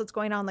everything else that's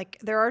going on. Like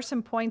there are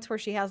some points where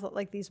she has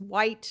like these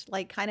white,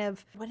 like kind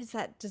of, what is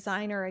that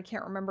designer? I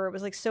can't remember. It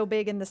was like so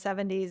big in the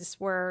 70s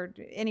where,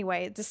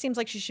 anyway, it just seems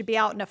like she should be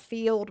out in a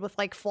field with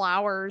like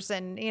flowers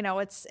and, you know,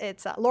 it's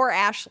Laura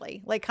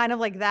Ashley, like kind of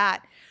like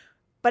that.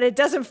 But it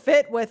doesn't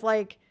fit with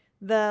like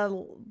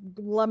the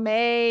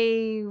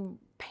lame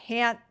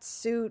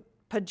pantsuit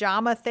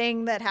pajama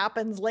thing that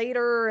happens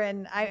later,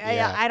 and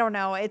I don't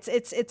know.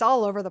 It's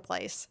all over the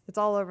place. It's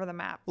all over the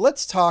map.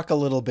 Let's talk a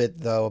little bit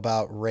though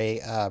about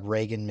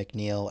Regan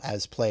MacNeil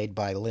as played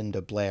by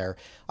Linda Blair.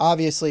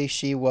 Obviously,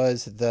 she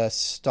was the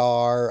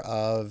star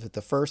of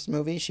the first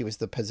movie. She was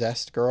the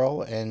possessed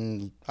girl,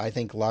 and I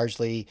think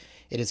largely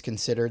it is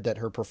considered that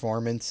her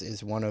performance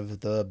is one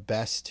of the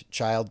best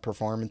child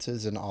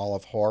performances in all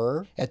of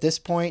horror. At this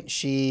point,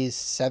 she's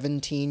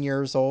 17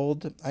 years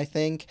old, I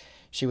think.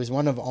 She was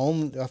one of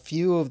only a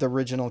few of the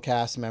original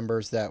cast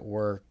members that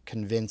were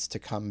convinced to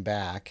come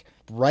back.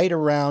 Right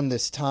around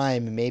this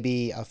time,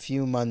 maybe a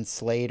few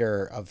months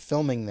later of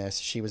filming this,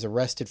 she was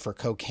arrested for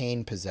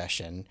cocaine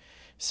possession.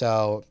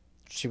 So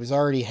she was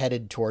already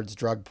headed towards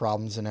drug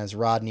problems, and as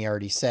Rodney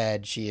already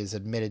said, she is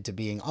admitted to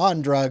being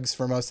on drugs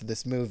for most of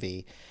this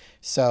movie.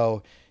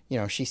 So, you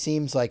know, she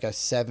seems like a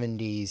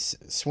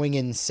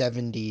swinging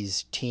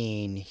 70s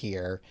teen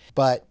here.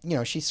 But, you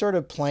know, she's sort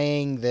of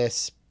playing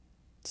this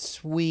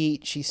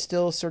sweet, she's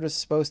still sort of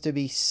supposed to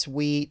be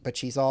sweet, but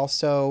she's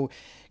also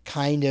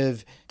kind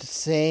of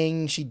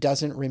saying she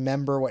doesn't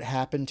remember what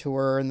happened to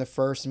her in the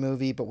first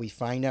movie, but we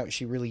find out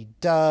she really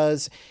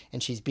does,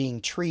 and she's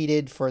being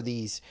treated for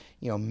these,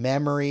 you know,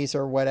 memories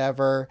or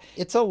whatever.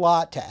 It's a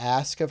lot to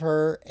ask of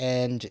her,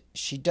 and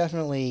she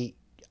definitely,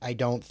 I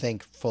don't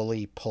think,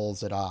 fully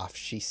pulls it off.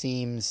 She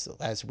seems,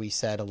 as we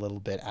said, a little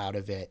bit out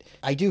of it.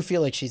 I do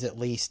feel like she's at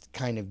least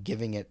kind of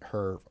giving it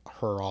her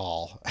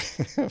all.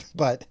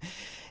 But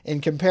in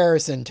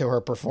comparison to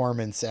her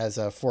performance as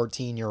a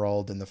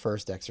 14-year-old in the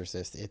first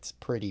Exorcist, it's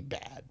pretty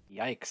bad.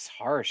 Yikes.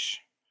 Harsh,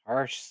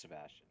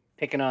 Sebastian.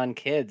 Picking on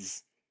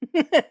kids.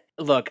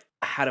 Look,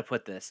 how to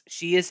put this.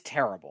 She is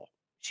terrible.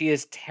 She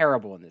is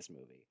terrible in this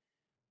movie.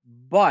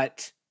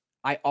 But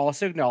I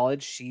also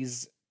acknowledge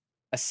she's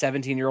a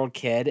 17-year-old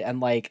kid, and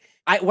like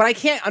what I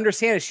can't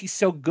understand is she's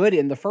so good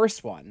in the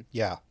first one.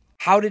 Yeah.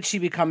 How did she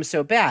become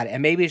so bad?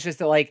 And maybe it's just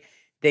that like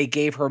they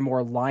gave her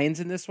more lines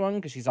in this one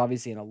because she's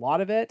obviously in a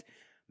lot of it.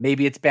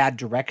 Maybe it's bad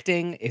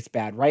directing, it's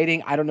bad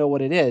writing. I don't know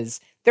what it is.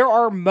 There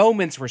are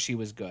moments where she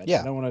was good.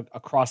 Yeah. I don't want to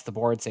across the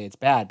board say it's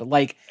bad, but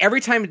like every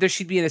time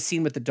she'd be in a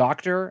scene with the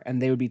doctor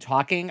and they would be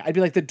talking, I'd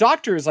be like, the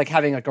doctor is like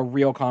having like a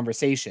real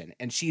conversation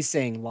and she's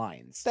saying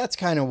lines. That's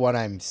kind of what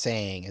I'm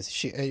saying, is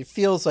it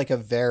feels like a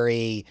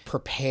very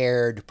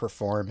prepared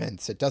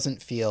performance. It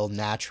doesn't feel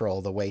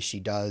natural the way she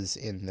does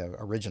in the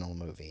original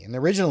movie. In the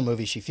original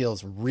movie, she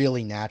feels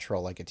really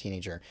natural like a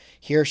teenager.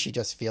 Here, she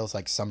just feels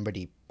like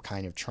somebody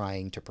kind of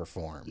trying to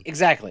perform.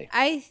 Exactly.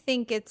 I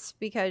think it's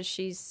because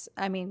she's,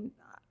 I mean,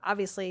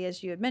 obviously,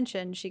 as you had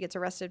mentioned, she gets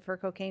arrested for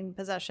cocaine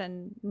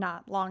possession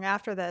not long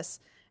after this.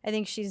 I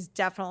think she's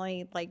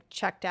definitely like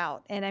checked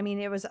out. And I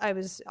mean, I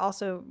was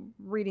also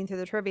reading through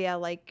the trivia,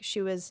 like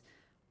she was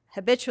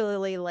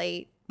habitually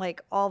late,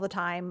 like all the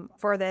time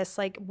for this.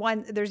 Like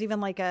there's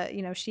even like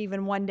she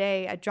even one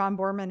day, John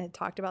Borman had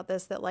talked about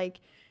this, that like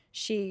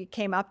she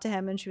came up to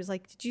him and she was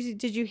like,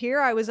 did you hear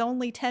I was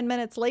only 10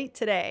 minutes late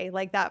today?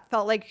 Like that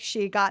felt like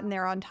she had gotten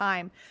there on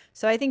time.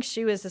 So I think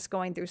she was just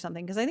going through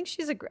something, because I think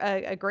she's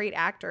a great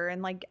actor,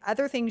 and like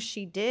other things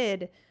she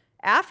did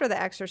after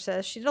The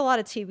Exorcist, she did a lot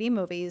of TV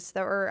movies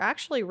that were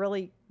actually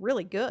really,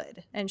 really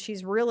good. And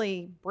she's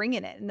really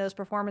bringing it in those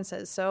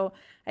performances. So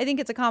I think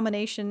it's a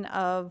combination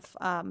of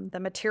the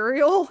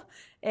material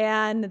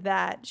and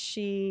that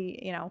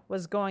she,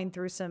 was going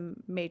through some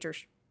major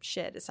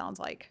shit, it sounds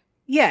like.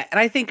 Yeah, and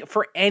I think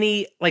for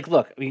any, like,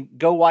 look, I mean,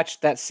 go watch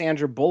that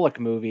Sandra Bullock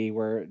movie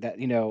where that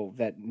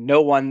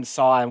no one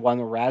saw and won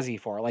a Razzie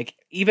for. Like,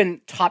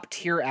 even top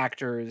tier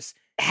actors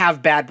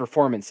have bad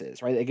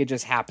performances, right? Like, it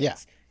just happens.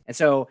 Yeah. And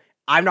so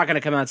I'm not going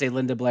to come out and say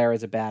Linda Blair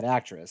is a bad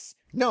actress.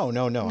 No,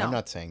 I'm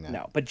not saying that.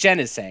 No, but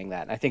Jen is saying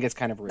that. I think it's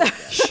kind of rude.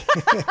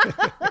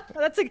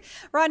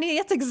 Rodney,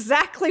 that's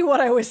exactly what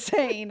I was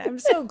saying. I'm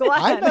so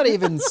glad. I'm not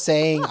even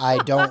saying I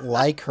don't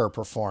like her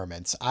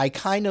performance. I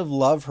kind of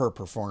love her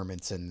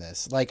performance in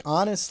this. Like,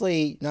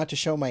 honestly, not to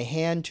show my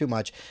hand too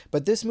much,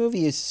 but this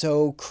movie is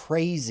so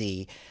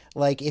crazy.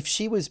 Like, if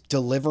she was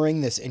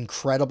delivering this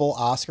incredible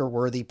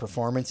Oscar-worthy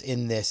performance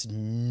in this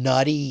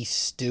nutty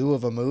stew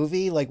of a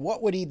movie, like,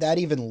 what would that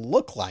even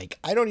look like?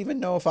 I don't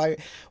even know if I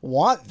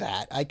want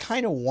that. I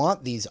kind of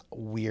want these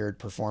weird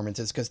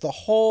performances because the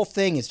whole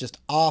thing is just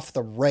off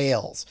the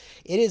rails.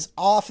 It is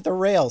off the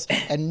rails,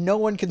 and no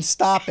one can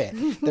stop it.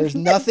 There's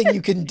nothing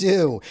you can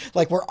do.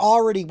 Like,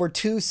 we're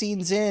 2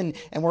 scenes in,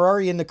 and we're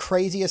already in the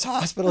craziest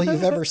hospital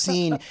you've ever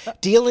seen,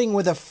 dealing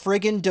with a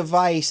friggin'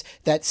 device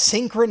that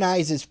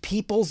synchronizes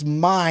people's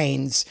people's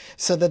minds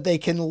so that they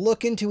can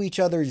look into each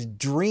other's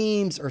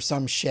dreams or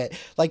some shit.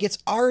 Like, it's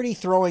already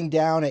throwing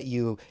down at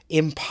you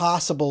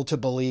impossible to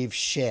believe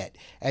shit.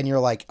 And you're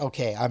like,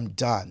 okay, I'm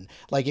done.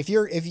 Like, if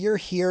you're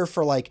here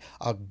for like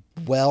a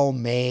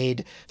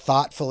well-made,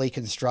 thoughtfully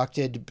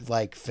constructed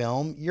like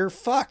film, you're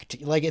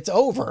fucked. Like, it's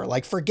over.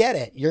 Like, forget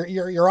it.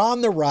 You're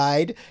on the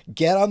ride.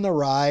 Get on the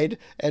ride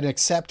and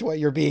accept what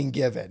you're being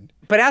given.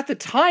 But at the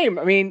time,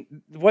 I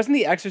mean, wasn't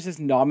The Exorcist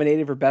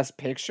nominated for Best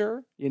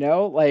Picture? You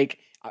know, like,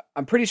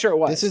 I'm pretty sure it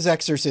was. This is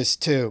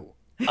Exorcist 2.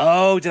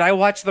 Oh, did I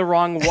watch the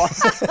wrong one?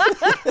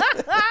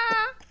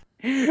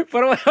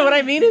 But what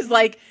I mean is,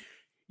 like,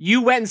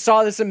 you went and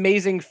saw this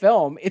amazing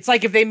film. It's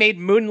like if they made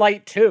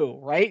Moonlight 2,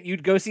 right?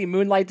 You'd go see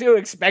Moonlight 2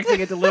 expecting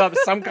it to live up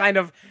some kind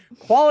of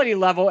quality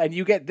level, and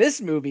you get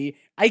this movie.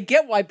 I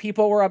get why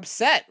people were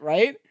upset,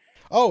 right?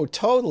 Oh,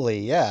 totally.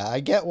 Yeah,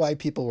 I get why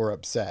people were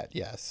upset.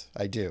 Yes,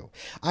 I do.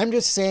 I'm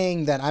just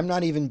saying that I'm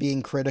not even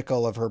being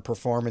critical of her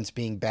performance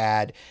being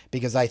bad,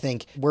 because I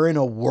think we're in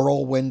a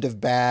whirlwind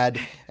of bad.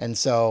 And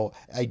so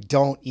I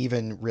don't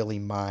even really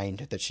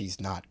mind that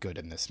she's not good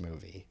in this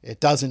movie.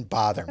 It doesn't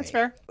bother me. That's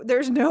fair.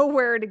 There's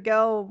nowhere to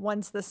go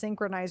once the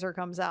synchronizer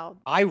comes out.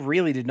 I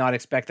really did not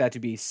expect that to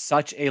be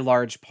such a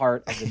large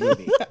part of the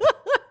movie.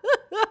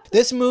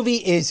 This movie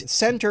is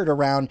centered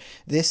around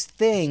this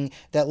thing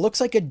that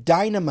looks like a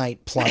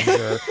dynamite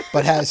plunger,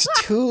 but has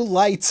two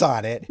lights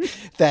on it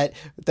that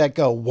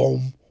go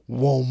whoom,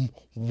 whoom,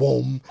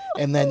 whoom.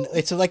 And then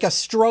it's like a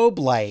strobe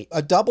light,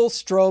 a double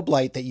strobe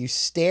light that you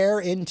stare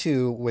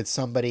into with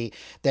somebody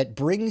that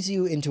brings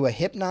you into a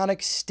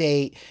hypnotic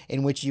state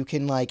in which you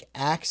can like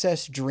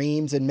access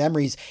dreams and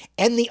memories.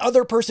 And the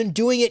other person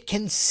doing it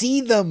can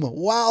see them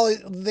while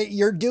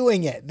you're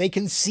doing it. They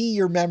can see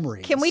your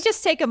memories. Can we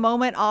just take a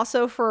moment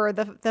also for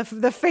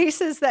the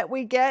faces that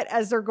we get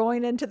as they're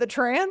going into the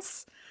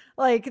trance?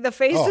 Like the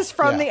faces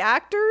from the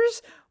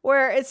actors,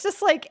 where it's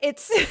just like,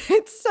 it's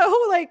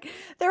so like,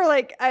 they're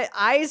like,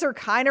 eyes are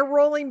kind of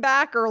rolling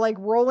back or like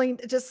rolling,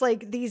 just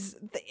like these,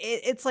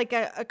 it's like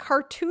a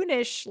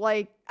cartoonish,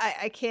 like,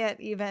 I can't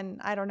even,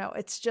 I don't know.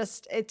 It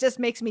just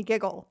makes me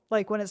giggle.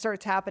 Like when it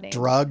starts happening.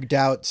 Drugged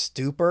out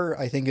stupor,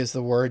 I think is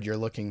the word you're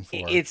looking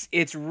for.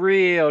 It's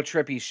real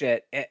trippy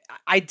shit.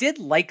 I did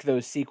like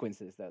those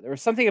sequences though. There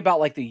was something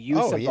about like the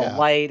use of the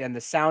light and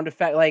the sound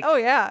effect. Like, oh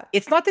yeah,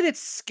 it's not that it's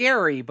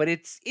scary, but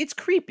it's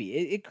creepy.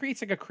 It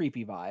creates like a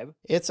creepy vibe.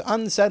 It's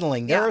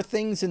unsettling. There are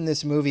things in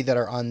this movie that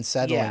are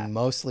unsettling,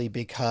 mostly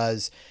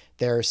because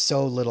there's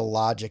so little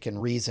logic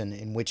and reason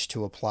in which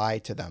to apply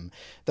to them.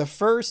 The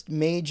first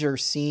major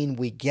scene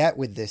we get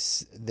with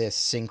this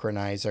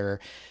synchronizer,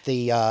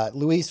 the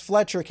Louise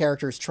Fletcher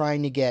character is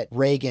trying to get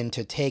Regan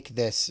to take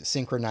this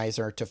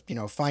synchronizer to, you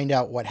know, find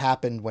out what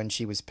happened when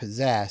she was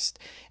possessed,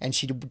 and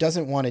she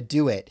doesn't want to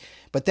do it.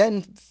 But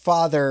then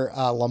Father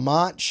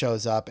Lamont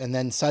shows up, and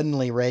then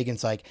suddenly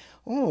Regan's like,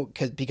 oh,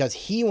 because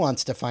he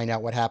wants to find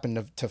out what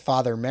happened to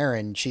Father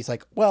Merrin. She's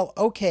like, well,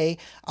 okay,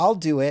 I'll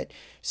do it.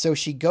 So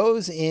she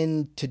goes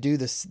in to do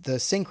the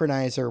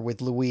synchronizer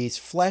with Louise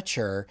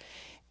Fletcher.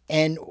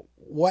 And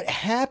what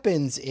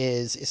happens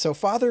is, so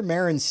Father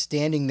Merrin's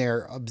standing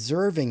there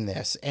observing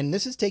this. And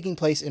this is taking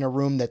place in a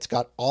room that's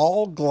got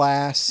all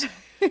glass,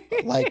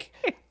 like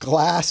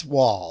glass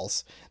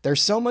walls.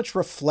 There's so much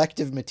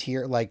reflective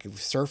material, like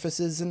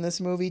surfaces in this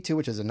movie too,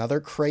 which is another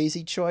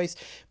crazy choice.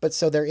 But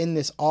so they're in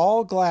this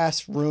all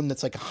glass room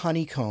that's like a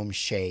honeycomb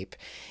shape.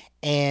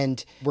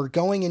 And we're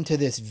going into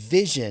this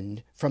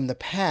vision from the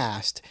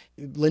past.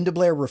 Linda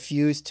Blair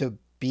refused to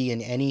be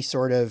in any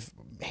sort of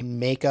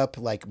makeup,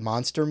 like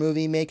monster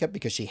movie makeup,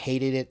 because she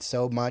hated it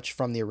so much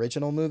from the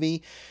original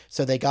movie.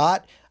 So they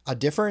got a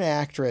different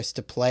actress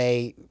to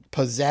play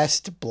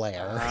possessed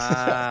Blair.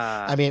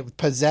 I mean,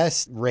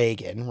 possessed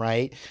Regan,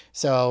 right?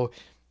 So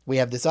we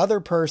have this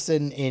other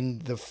person in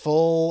the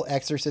full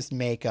Exorcist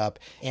makeup,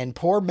 and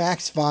poor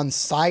Max von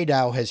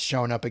Sydow has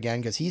shown up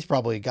again because he's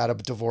probably got a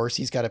divorce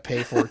he's got to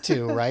pay for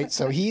too, right?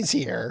 So he's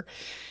here.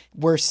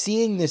 We're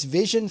seeing this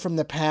vision from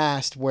the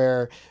past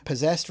where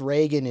possessed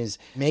Regan is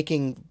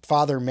making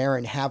Father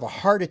Merrin have a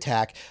heart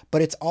attack,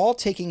 but it's all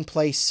taking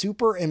place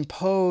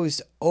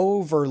superimposed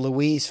over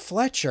Louise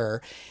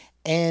Fletcher,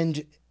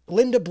 and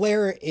Linda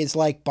Blair is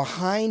like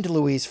behind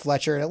Louise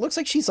Fletcher, and it looks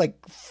like she's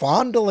like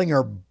fondling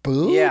her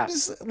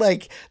boobs. Yeah.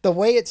 Like the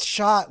way it's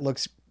shot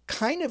looks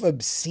kind of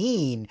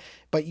obscene,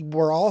 but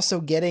we're also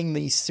getting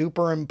the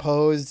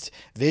superimposed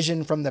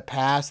vision from the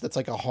past that's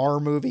like a horror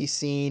movie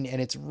scene,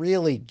 and it's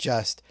really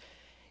just,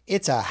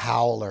 it's a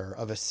howler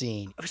of a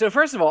scene. So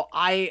first of all,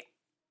 I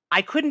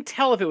couldn't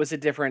tell if it was a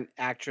different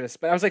actress,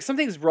 but I was like,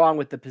 something's wrong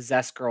with the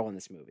possessed girl in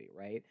this movie,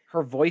 right?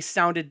 Her voice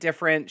sounded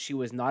different. She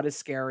was not as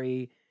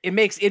scary.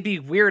 It'd be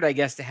weird, I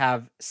guess, to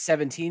have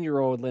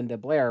 17-year-old Linda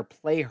Blair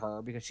play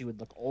her because she would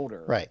look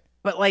older. Right.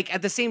 But like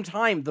at the same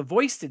time, the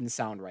voice didn't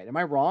sound right. Am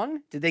I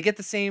wrong? Did they get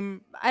the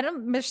same?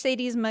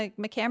 Mercedes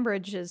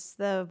McCambridge is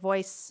the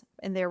voice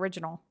in the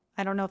original.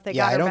 I don't know if they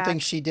got her I don't back.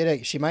 think she did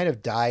it. She might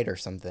have died or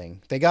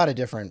something. They got a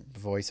different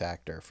voice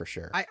actor for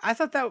sure. I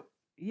thought that,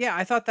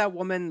 I thought that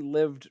woman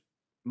lived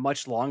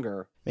much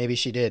longer. Maybe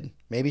she did.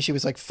 Maybe she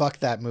was like, fuck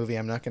that movie.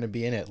 I'm not going to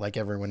be in it like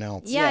everyone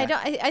else. Yeah,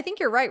 Yeah. I think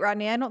you're right,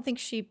 Rodney. I don't think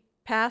she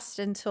passed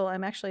until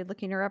I'm actually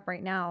looking her up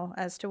right now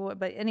as to what.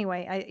 But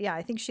anyway,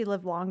 I think she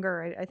lived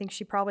longer. I think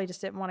she probably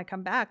just didn't want to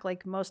come back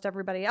like most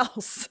everybody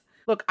else.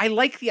 Look, I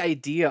like the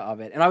idea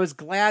of it, and I was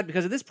glad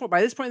because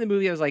by this point in the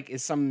movie, I was like,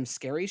 is some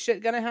scary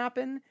shit gonna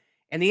happen?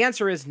 And the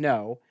answer is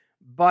no.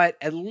 But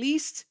at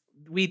least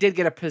we did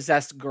get a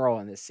possessed girl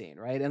in this scene,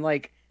 right? And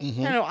like, I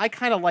don't know, I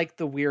kind of like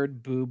the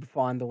weird boob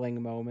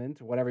fondling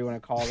moment, whatever you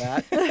want to call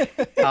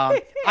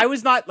that. I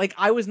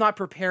was not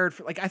prepared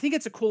for, like, I think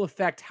it's a cool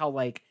effect how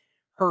like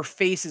her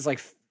face is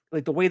like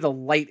the way the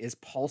light is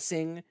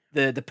pulsing,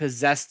 the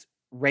possessed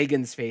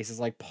Reagan's face is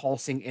like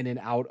pulsing in and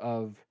out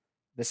of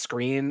the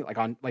screen, like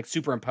on like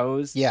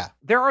superimposed. Yeah.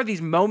 There are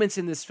these moments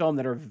in this film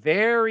that are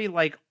very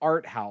like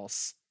art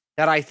house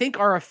that I think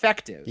are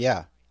effective.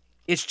 Yeah.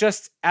 It's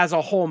just as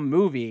a whole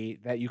movie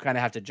that you kind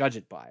of have to judge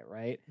it by,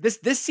 right?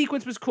 This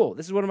sequence was cool.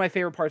 This is one of my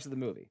favorite parts of the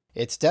movie.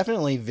 It's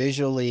definitely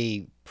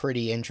visually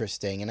pretty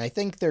interesting. And I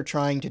think they're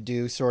trying to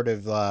do sort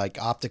of like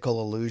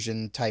optical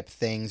illusion type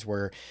things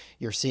where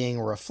you're seeing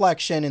a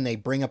reflection and they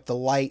bring up the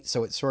light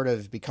so it sort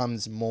of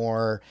becomes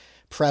more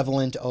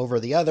prevalent over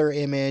the other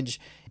image.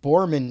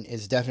 Boorman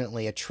is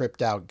definitely a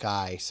tripped out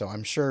guy, so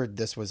I'm sure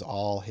this was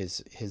all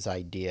his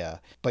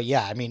idea. But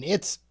yeah, I mean,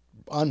 it's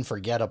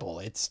unforgettable.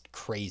 It's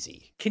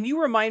crazy. Can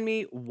you remind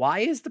me, why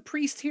is the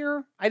priest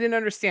here? I didn't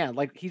understand.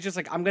 Like, he's just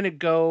like,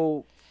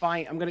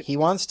 He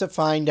wants to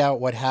find out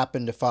what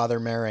happened to Father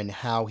Merrin,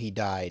 how he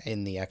died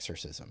in the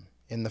exorcism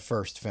in the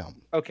first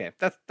film. Okay,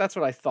 that's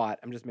what I thought.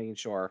 I'm just making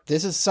sure.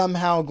 This is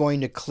somehow going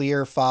to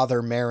clear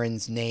Father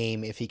Merrin's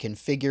name if he can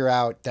figure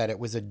out that it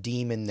was a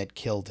demon that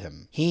killed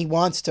him. He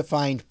wants to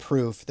find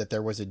proof that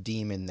there was a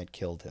demon that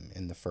killed him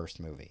in the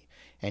first movie,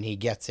 and he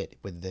gets it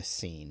with this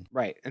scene.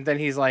 Right, and then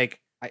he's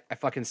like, I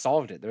fucking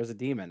solved it. There's a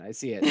demon. I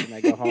see it. Can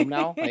I go home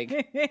now?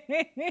 Like,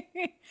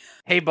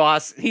 hey,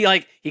 boss.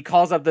 He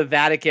calls up the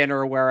Vatican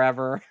or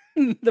wherever.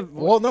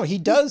 Well, no, he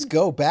does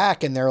go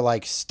back and they're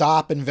like,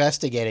 stop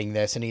investigating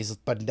this.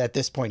 But at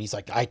this point, he's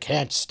like, I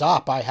can't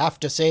stop. I have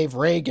to save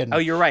Reagan. Oh,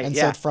 you're right. And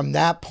yeah. so from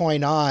that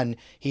point on,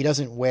 he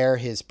doesn't wear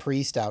his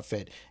priest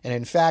outfit. And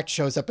in fact,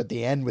 shows up at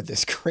the end with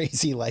this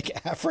crazy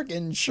like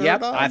African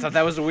shirt on. I thought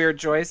that was a weird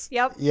choice.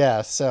 Yep.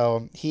 Yeah.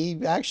 So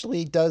he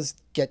actually does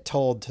get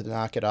told to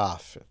knock it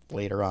off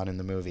later on in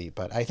the movie.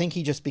 But I think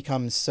he just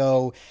becomes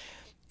so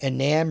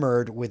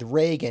enamored with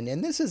Reagan.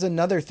 And this is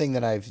another thing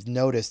that I've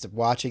noticed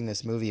watching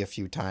this movie a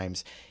few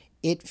times.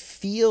 It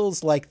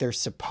feels like there's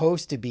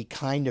supposed to be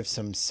kind of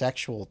some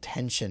sexual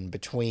tension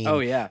between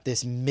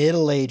this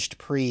middle-aged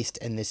priest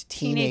and this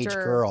teenage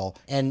girl.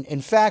 And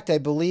in fact, I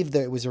believe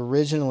that it was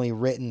originally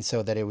written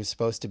so that it was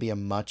supposed to be a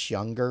much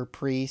younger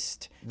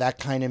priest. That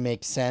kind of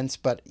makes sense,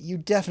 but you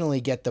definitely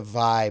get the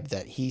vibe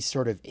that he's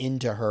sort of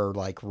into her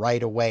like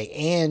right away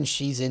and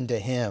she's into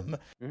him.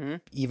 Mm-hmm.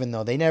 Even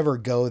though they never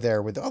go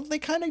there they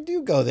kind of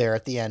do go there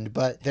at the end,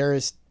 but there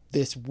is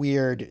this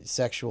weird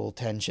sexual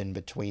tension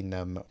between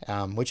them,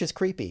 which is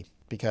creepy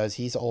because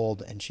he's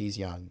old and she's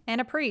young. And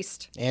a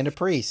priest.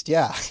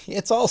 Yeah.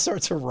 It's all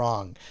sorts of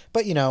wrong.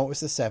 But, it was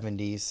the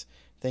 70s.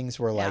 Things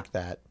were like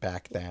that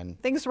back then.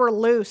 Things were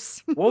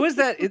loose. What was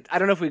that? I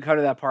don't know if we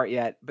covered that part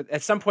yet, but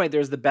at some point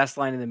there's the best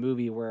line in the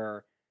movie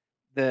where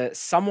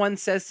someone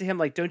says to him,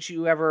 like, don't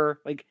you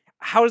ever, like,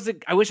 how is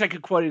it? I wish I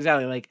could quote it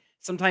exactly. Like,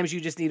 sometimes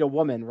you just need a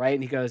woman, right?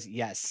 And he goes,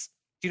 yes.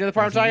 Do you know the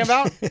part I'm talking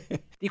about?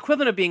 The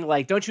equivalent of being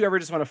like, don't you ever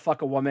just want to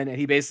fuck a woman? And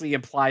he basically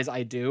implies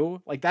I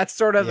do. Like, that's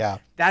sort of,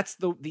 that's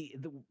the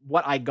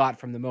what I got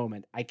from the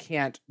moment. I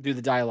can't do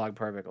the dialogue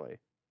perfectly.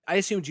 I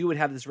assumed you would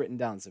have this written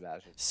down,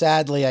 Sebastian.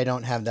 Sadly, I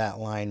don't have that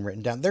line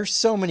written down. There's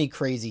so many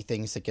crazy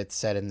things that get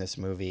said in this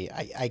movie.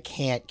 I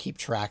can't keep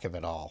track of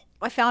it all.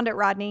 I found it,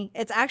 Rodney.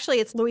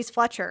 It's Louise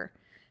Fletcher.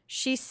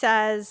 She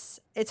says,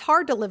 it's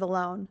hard to live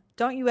alone.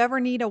 Don't you ever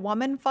need a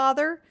woman,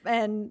 Father?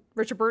 And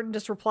Richard Burton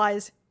just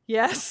replies,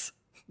 yes.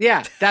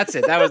 Yeah, that's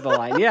it. That was the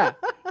line. Yeah.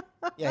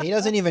 Yeah, he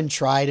doesn't even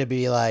try to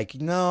be like,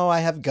 no, I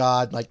have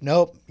God. Like,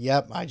 nope,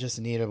 yep, I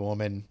just need a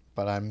woman,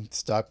 but I'm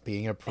stuck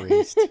being a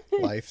priest.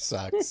 Life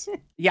sucks.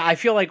 Yeah, I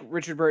feel like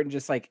Richard Burton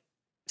just like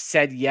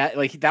said,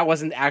 like that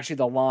wasn't actually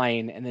the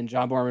line. And then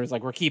John Boorman was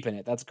like, we're keeping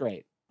it. That's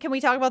great. Can we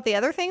talk about the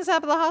other things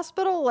up at the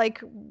hospital?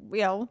 Like,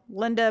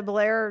 Linda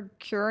Blair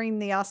curing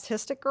the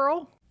autistic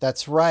girl?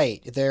 That's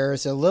right.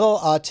 There's a little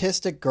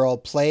autistic girl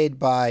played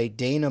by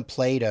Dana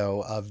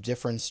Plato of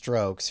Different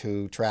Strokes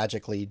who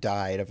tragically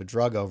died of a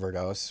drug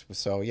overdose.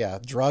 So yeah,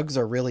 drugs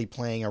are really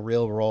playing a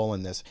real role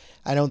in this.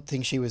 I don't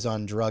think she was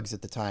on drugs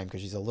at the time because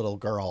she's a little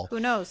girl.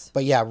 Who knows?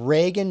 But yeah,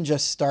 Reagan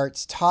just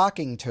starts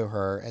talking to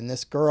her, and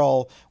this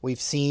girl,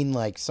 we've seen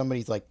like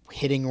somebody's like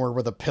hitting her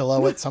with a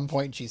pillow at some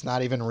point. She's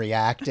not even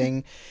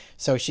reacting.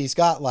 So she's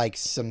got like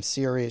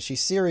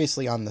she's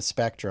seriously on the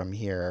spectrum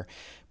here.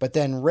 But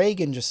then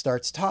Reagan just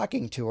starts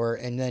talking to her,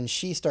 and then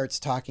she starts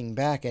talking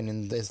back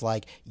and is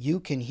like, you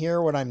can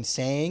hear what I'm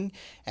saying?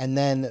 And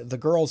then the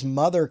girl's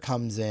mother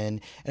comes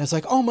in, and it's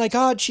like, oh my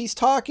God, she's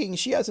talking.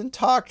 She hasn't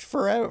talked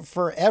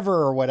forever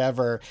or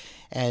whatever.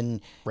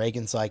 And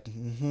Reagan's like,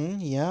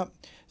 yep.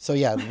 So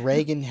yeah,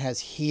 Reagan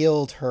has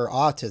healed her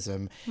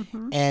autism.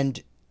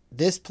 And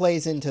this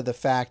plays into the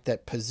fact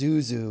that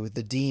Pazuzu,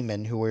 the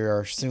demon, who we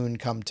are soon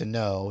come to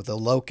know, the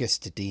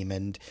locust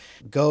demon,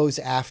 goes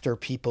after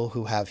people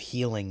who have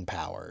healing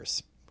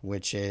powers,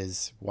 which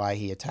is why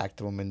he attacked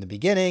the woman in the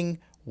beginning,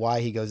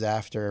 why he goes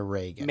after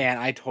Reagan. Man,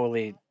 I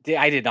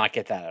did not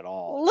get that at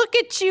all. Look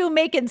at you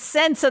making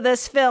sense of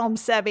this film,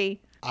 Sebi.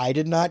 I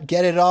did not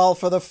get it all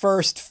for the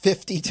first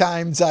 50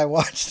 times I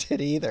watched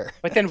it either.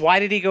 But then why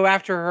did he go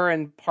after her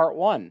in part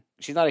 1?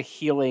 She's not a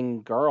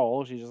healing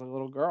girl. She's just a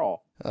little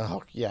girl.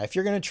 Oh, yeah. If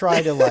you're going to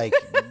try to, like,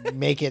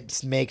 make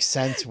it make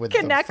sense with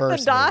Connect the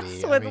first the dots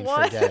movie, with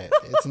one. forget it.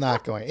 It's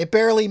not going. It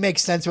barely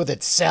makes sense with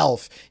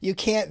itself. You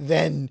can't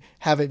then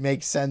have it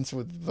make sense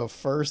with the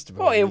first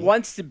movie. Well, it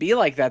wants to be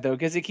like that, though,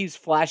 because it keeps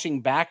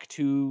flashing back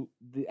to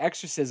the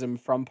exorcism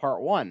from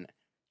part 1,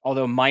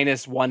 although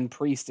minus one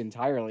priest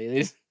entirely.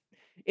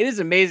 It is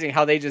amazing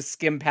how they just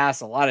skim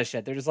past a lot of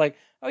shit. They're just like,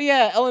 oh,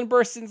 yeah, Ellen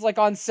Burstyn's, like,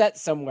 on set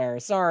somewhere.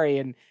 Sorry.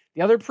 And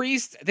the other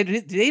priest,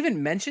 did they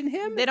even mention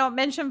him? They don't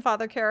mention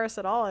Father Karras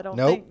at all, I don't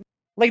Nope. think.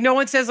 Like, no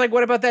one says, like,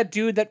 what about that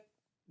dude that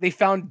they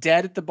found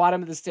dead at the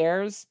bottom of the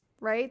stairs?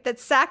 Right? That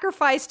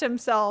sacrificed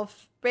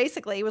himself.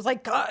 Basically, he was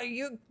like,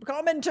 you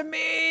coming to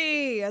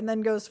me, and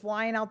then goes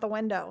flying out the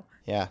window.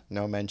 Yeah,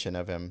 no mention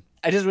of him.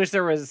 I just wish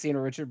there was a scene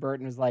where Richard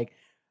Burton was like,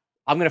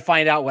 I'm going to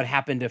find out what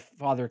happened to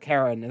Father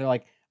Karen. And they're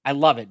like, I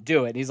love it.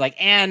 Do it. And he's like,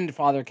 and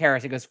Father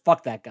Karras. He goes,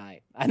 fuck that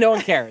guy. No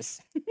one cares.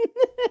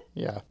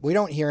 Yeah. We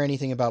don't hear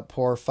anything about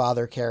poor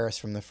Father Karras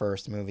from the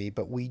first movie,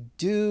 but we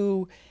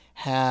do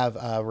have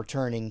a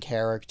returning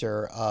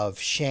character of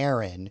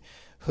Sharon,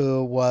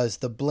 who was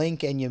the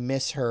blink and you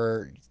miss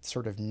her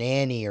sort of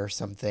nanny or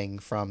something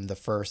from the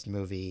first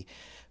movie,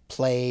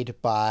 played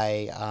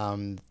by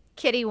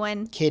Kitty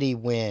Wynn. Kitty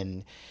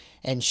Wynn.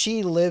 And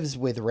she lives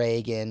with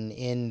Reagan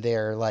in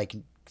their, like,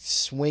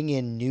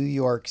 swinging New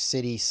York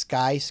City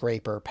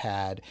skyscraper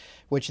pad,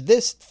 which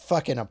this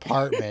fucking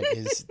apartment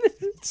is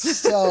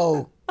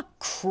so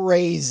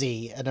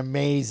crazy and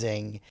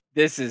amazing.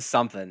 This is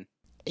something.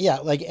 Yeah,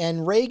 like,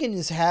 and Reagan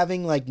is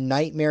having, like,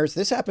 nightmares.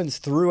 This happens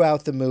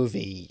throughout the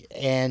movie,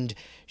 and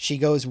she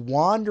goes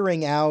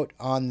wandering out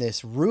on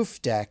this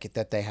roof deck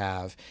that they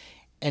have,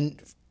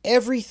 and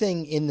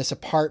everything in this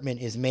apartment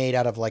is made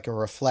out of, like, a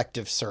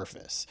reflective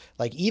surface.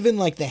 Like, even,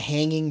 like, the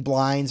hanging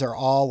blinds are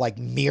all, like,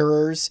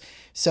 mirrors.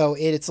 So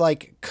it's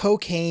like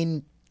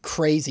cocaine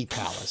crazy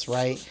palace,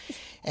 right?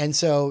 And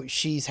so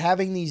she's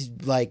having these,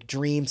 like,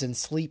 dreams and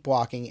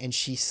sleepwalking, and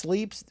she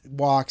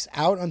walks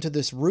out onto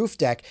this roof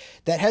deck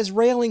that has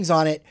railings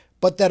on it,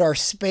 but that are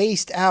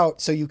spaced out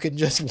so you can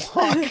just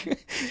walk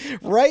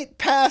right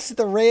past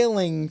the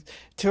railing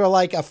to,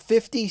 like, a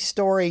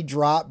 50-story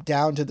drop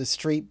down to the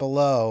street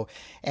below.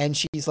 And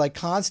she's, like,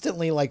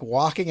 constantly, like,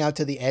 walking out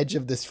to the edge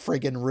of this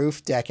friggin'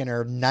 roof deck in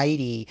her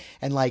nightie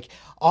and, like,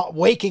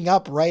 waking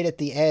up right at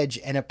the edge.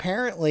 And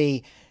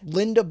apparently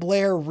Linda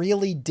Blair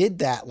really did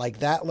that. Like,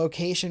 that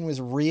location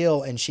was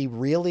real, and she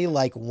really,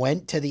 like,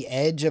 went to the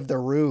edge of the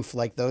roof.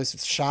 Like,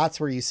 those shots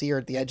where you see her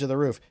at the edge of the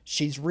roof,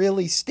 she's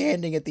really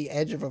standing at the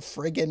edge of a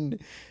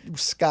friggin'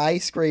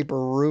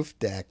 skyscraper roof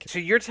deck. So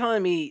you're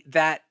telling me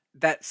that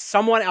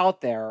someone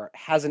out there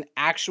has an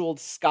actual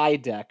sky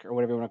deck, or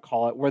whatever you want to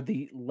call it, where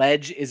the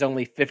ledge is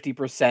only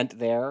 50%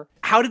 there?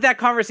 How did that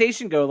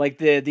conversation go? Like,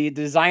 the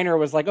designer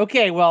was like,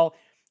 okay, well,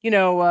 you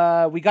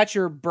know, we got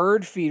your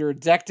bird feeder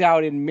decked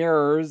out in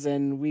mirrors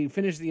and we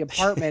finished the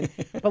apartment,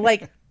 but,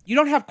 like, you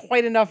don't have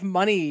quite enough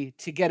money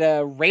to get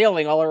a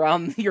railing all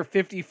around your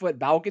 50-foot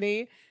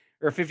balcony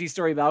or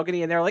 50-story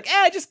balcony. And they're like,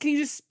 can you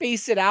just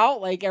space it out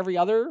like every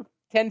other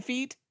 10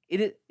 feet?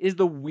 It is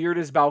the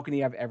weirdest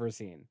balcony I've ever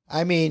seen.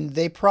 I mean,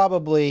 they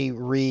probably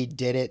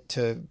redid it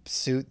to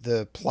suit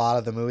the plot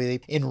of the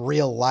movie. In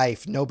real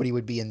life, nobody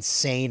would be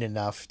insane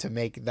enough to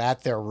make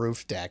that their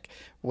roof deck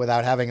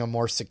without having a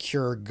more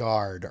secure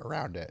guard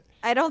around it.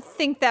 I don't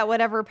think that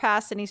would ever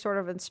pass any sort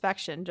of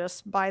inspection,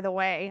 just by the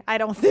way. I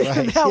don't think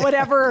Right. that would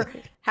ever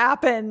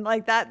happen.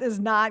 Like, that is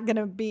not going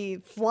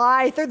to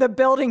fly through the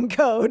building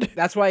code.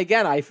 That's why,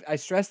 again, I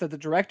stress that the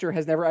director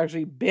has never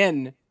actually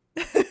been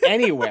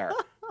anywhere.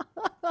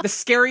 The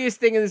scariest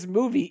thing in this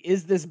movie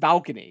is this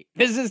balcony.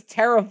 This is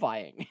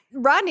terrifying.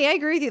 Rodney, I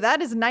agree with you.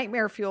 That is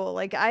nightmare fuel.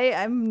 Like,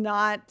 I'm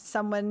not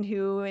someone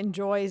who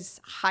enjoys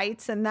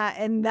heights in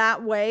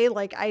that way.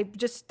 Like,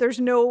 there's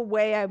no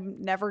way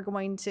I'm never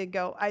going to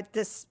go.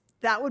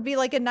 That would be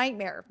like a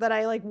nightmare that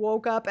I, like,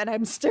 woke up and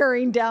I'm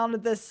staring down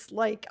at this,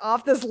 like,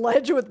 off this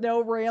ledge with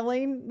no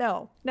railing.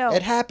 No.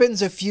 It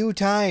happens a few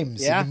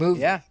times in the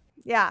movie. Yeah.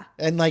 Yeah.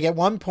 And like at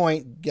one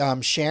point,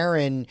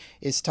 Sharon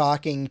is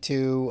talking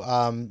to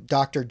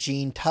Dr.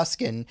 Jean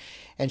Tuskin,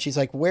 and she's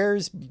like,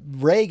 "Where's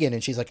Reagan?"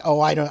 And she's like, "Oh,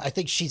 I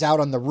think she's out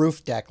on the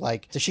roof deck."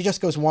 Like, so she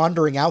just goes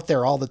wandering out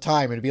there all the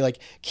time, and it'd be like,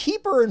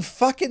 keep her in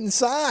fucking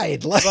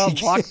side. Like, Well,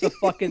 lock the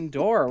fucking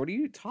door. What are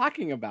you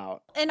talking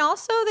about? And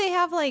also, they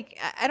have like,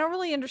 I don't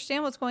really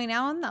understand what's going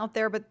on out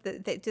there, but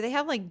do they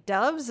have like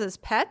doves as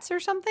pets or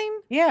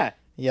something? Yeah.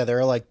 yeah, there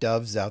are like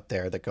doves out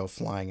there that go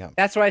flying up.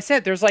 That's what I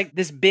said. There's like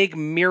this big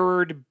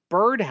mirrored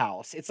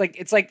birdhouse. It's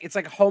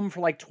like home for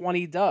like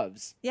 20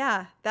 doves.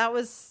 Yeah, that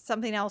was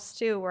something else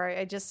too, where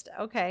I just,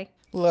 okay.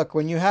 Look,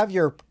 when you have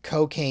your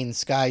cocaine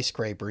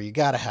skyscraper, you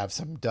got to have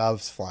some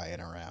doves flying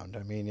around.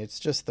 I mean, it's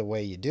just the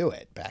way you do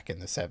it back in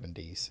the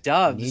 70s.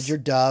 Doves. You need your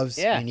doves.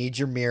 Yeah. You need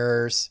your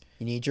mirrors.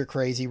 You need your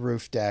crazy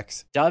roof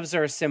decks. Doves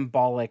are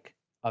symbolic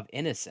of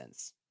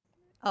innocence.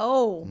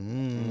 Oh.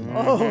 Mm.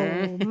 Oh.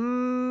 Mhm.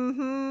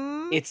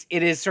 Mm-hmm.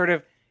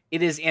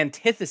 It is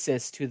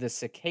antithesis to the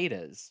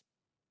cicadas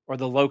or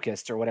the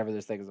locusts or whatever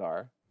those things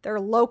are. They're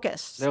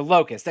locusts. They're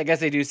locusts. I guess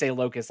they do say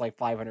locusts like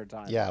 500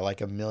 times. Yeah, like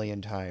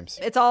 1,000,000 times.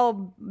 It's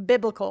all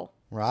biblical.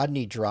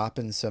 Rodney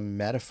dropping some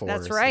metaphors.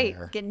 That's right.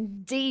 there.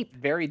 Getting deep.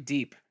 Very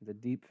deep. The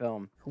deep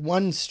film.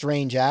 One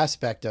strange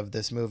aspect of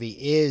this movie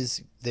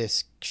is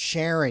this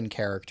Sharon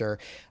character.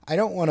 I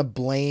don't want to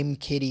blame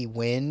Kitty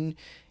Wynn,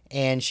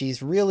 and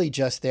she's really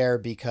just there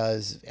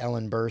because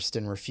Ellen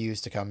Burstyn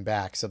refused to come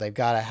back. So they've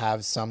got to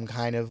have some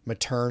kind of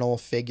maternal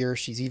figure.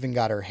 She's even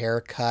got her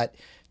hair cut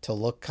to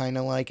look kind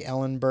of like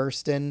Ellen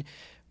Burstyn.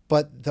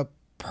 But the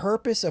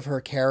purpose of her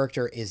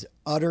character is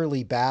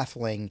utterly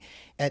baffling.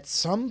 At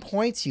some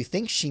points, you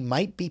think she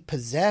might be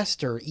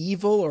possessed or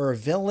evil or a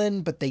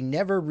villain, but they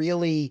never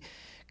really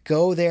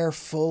go there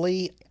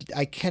fully.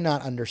 I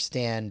cannot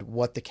understand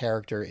what the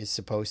character is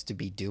supposed to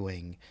be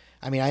doing.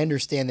 I mean, I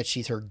understand that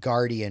she's her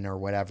guardian or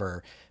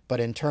whatever, but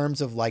in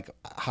terms of like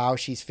how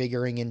she's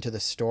figuring into the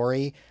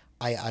story,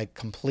 I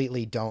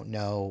completely don't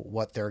know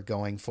what they're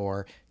going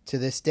for to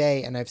this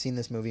day, and I've seen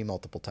this movie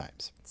multiple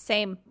times.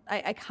 Same.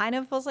 I kind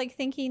of was like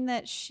thinking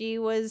that she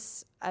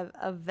was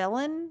a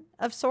villain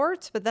of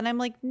sorts, but then I'm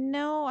like,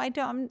 no, I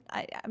don't.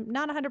 I'm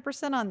not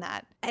 100% on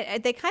that.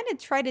 They kind of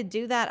try to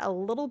do that a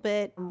little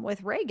bit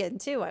with Reagan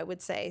too, I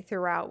would say,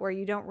 throughout, where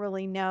you don't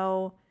really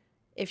know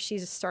if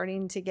she's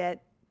starting to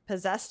get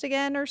possessed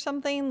again or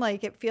something.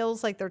 Like it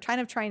feels like they're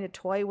kind of trying to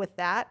toy with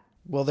that.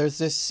 Well, there's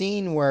this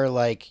scene where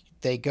like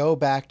they go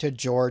back to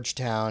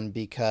Georgetown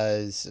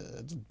because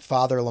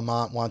Father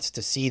Lamont wants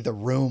to see the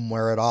room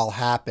where it all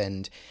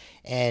happened.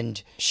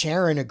 And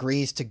Sharon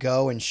agrees to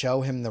go and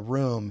show him the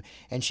room.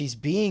 And she's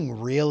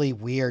being really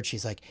weird.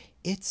 She's like,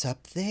 it's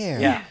up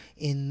there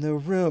in the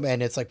room.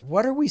 And it's like,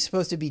 what are we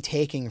supposed to be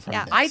taking from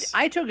this?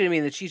 I took it to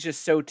mean that she's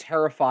just so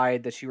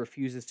terrified that she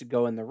refuses to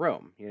go in the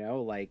room, you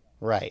know, like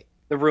Right.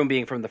 the room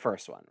being from the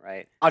first one,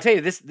 right? I'll tell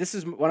you, this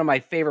is one of my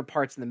favorite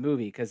parts in the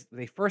movie because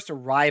they first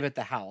arrive at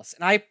the house,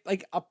 and I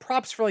like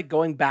props for like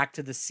going back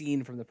to the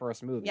scene from the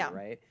first movie,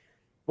 right?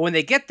 But when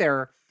they get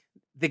there,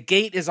 the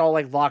gate is all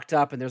like locked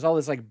up, and there's all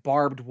this like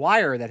barbed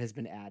wire that has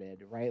been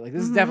added, right? Like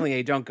this is definitely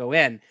a don't go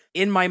in.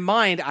 In my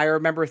mind, I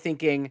remember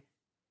thinking,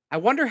 I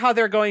wonder how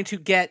they're going to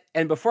get,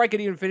 and before I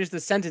could even finish the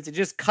sentence, it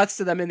just cuts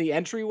to them in the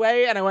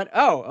entryway, and I went,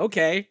 oh,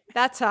 okay.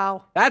 That's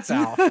how. That's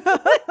how.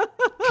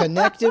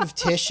 Connective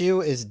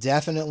tissue is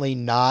definitely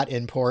not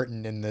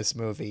important in this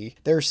movie.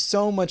 There's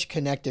so much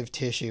connective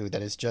tissue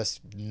that is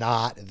just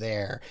not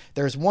there.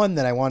 There's one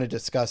that I want to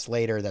discuss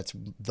later that's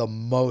the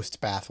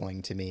most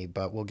baffling to me,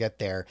 but we'll get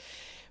there.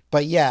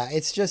 But yeah,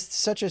 it's just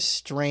such a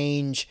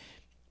strange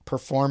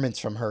performance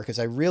from her because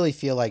I really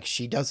feel like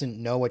she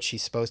doesn't know what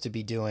she's supposed to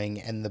be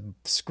doing, and the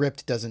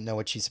script doesn't know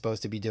what she's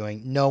supposed to be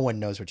doing. No one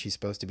knows what she's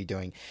supposed to be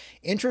doing.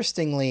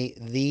 Interestingly,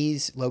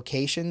 these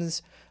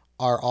locations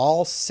are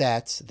all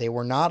sets. They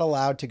were not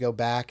allowed to go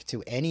back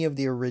to any of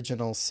the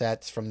original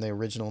sets from the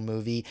original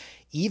movie.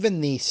 Even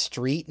the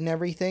street and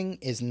everything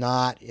is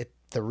not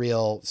the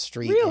real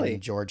street in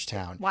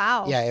Georgetown.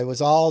 Wow. Yeah, it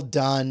was all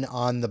done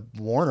on the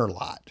Warner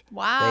lot.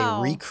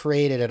 Wow. They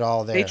recreated it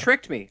all there. They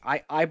tricked me.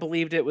 I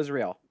believed it was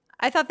real.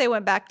 I thought they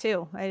went back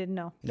too. I didn't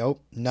know.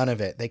 Nope, none of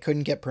it. They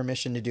couldn't get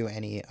permission to do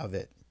any of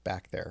it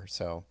back there.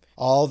 So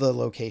all the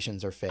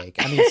locations are fake.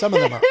 I mean, some of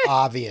them are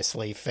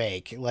obviously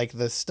fake, like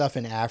the stuff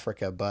in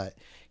Africa, but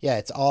yeah,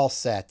 it's all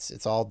sets.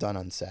 It's all done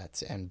on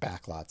sets and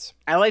backlots.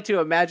 I like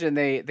to imagine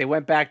they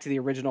went back to the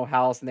original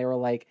house and they were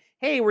like,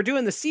 hey, we're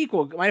doing the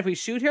sequel. Mind if we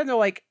shoot here? And they're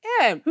like,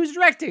 who's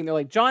directing? They're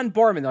like, John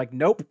Borman. They're like,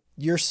 nope.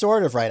 You're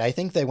sort of right. I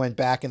think they went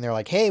back and they're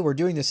like, hey, we're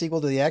doing the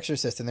sequel to The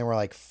Exorcist. And they were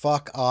like,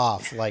 fuck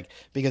off. Like,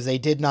 because they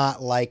did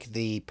not like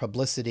the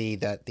publicity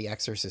that The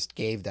Exorcist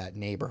gave that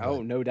neighborhood.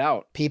 Oh, no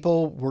doubt.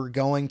 People were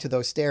going to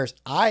those stairs.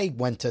 I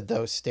went to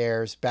those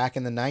stairs back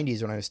in the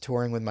 90s when I was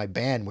touring with my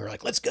band. We were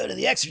like, let's go to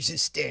The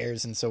Exorcist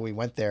stairs. And so we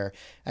went there.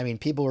 I mean,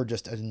 people were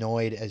just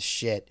annoyed as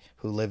shit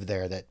who lived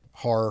there that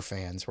horror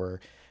fans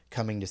were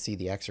coming to see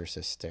The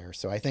Exorcist stairs.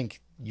 So I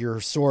think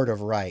you're sort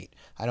of right.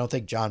 I don't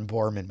think John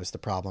Borman was the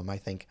problem. I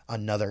think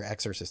another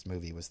Exorcist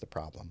movie was the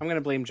problem. I'm going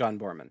to blame John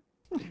Borman.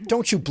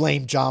 Don't you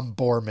blame John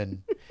Borman.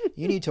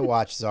 You need to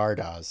watch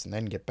Zardoz and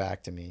then get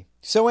back to me.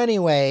 So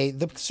anyway,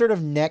 the sort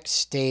of next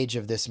stage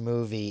of this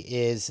movie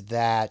is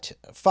that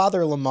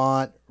Father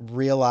Lamont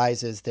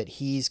realizes that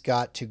he's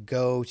got to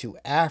go to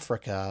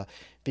Africa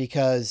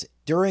because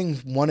during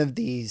one of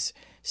these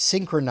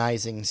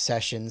synchronizing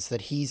sessions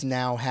that he's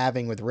now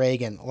having with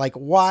Reagan, like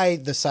why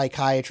the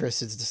psychiatrist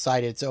has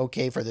decided it's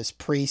okay for this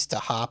priest to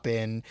hop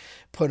in,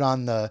 put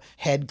on the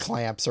head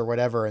clamps or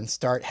whatever and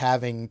start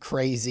having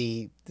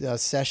crazy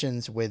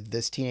sessions with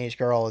this teenage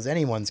girl is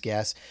anyone's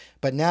guess.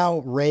 But now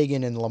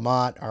Reagan and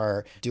Lamont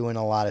are doing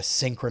a lot of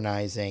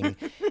synchronizing.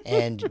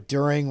 And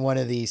during one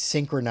of these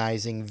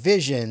synchronizing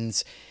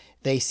visions,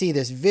 they see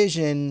this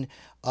vision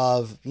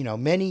of,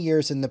 many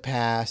years in the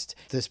past,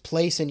 this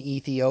place in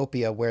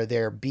Ethiopia where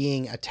they're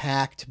being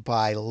attacked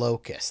by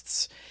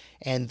locusts.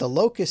 And the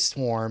locust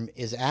swarm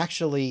is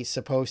actually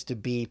supposed to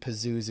be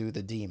Pazuzu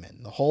the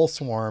demon. The whole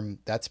swarm,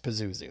 that's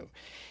Pazuzu.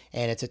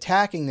 And it's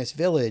attacking this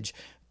village,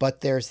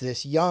 but there's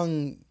this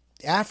young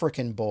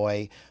African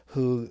boy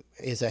who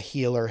is a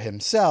healer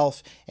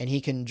himself, and he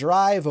can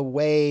drive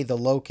away the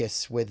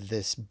locusts with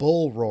this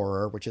bull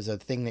roarer, which is a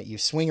thing that you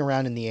swing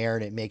around in the air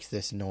and it makes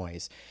this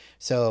noise.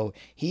 So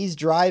he's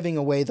driving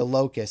away the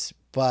locusts,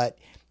 but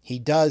he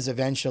does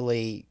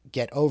eventually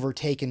get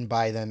overtaken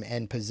by them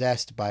and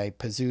possessed by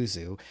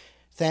Pazuzu.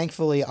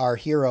 Thankfully, our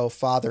hero,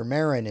 Father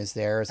Merrin, is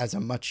there as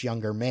a much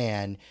younger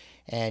man,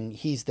 and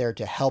he's there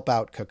to help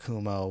out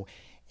Kakumo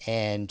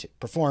and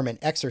perform an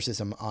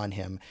exorcism on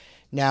him.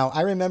 Now,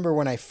 I remember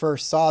when I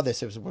first saw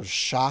this, it was a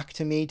shock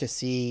to me to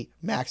see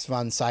Max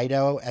von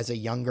Sydow as a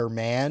younger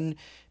man,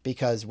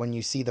 because when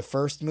you see the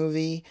first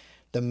movie,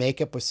 the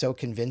makeup was so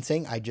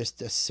convincing, I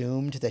just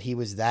assumed that he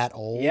was that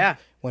old. Yeah.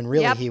 When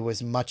really he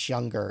was much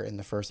younger in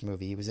the first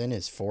movie. He was in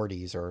his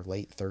 40s or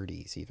late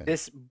 30s even.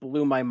 This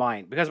blew my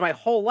mind because my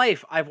whole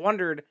life I've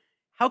wondered,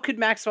 how could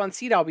Max von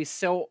Sydow be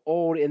so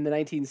old in the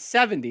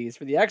 1970s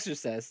for The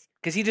Exorcist?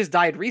 Because he just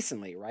died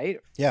recently, right?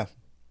 Yeah.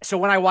 So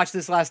when I watched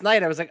this last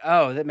night, I was like,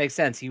 oh, that makes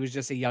sense. He was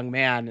just a young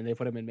man and they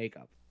put him in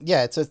makeup.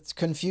 Yeah, it's a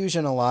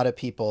confusion a lot of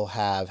people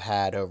have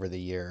had over the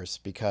years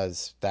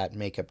because that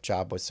makeup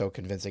job was so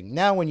convincing.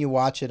 Now when you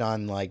watch it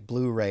on like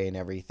Blu-ray and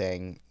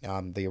everything,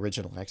 the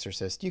original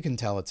Exorcist, you can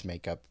tell it's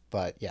makeup.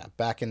 But yeah,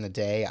 back in the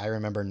day, I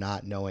remember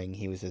not knowing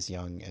he was as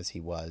young as he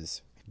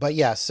was. But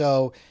yeah,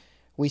 so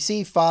we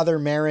see Father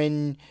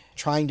Merrin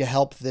trying to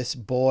help this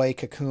boy,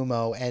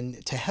 Kakumo,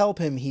 and to help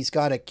him, he's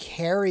got to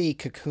carry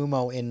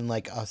Kakumo in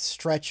like a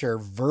stretcher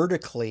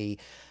vertically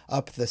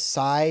up the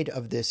side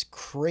of this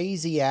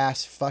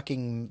crazy-ass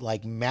fucking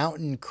like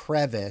mountain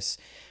crevice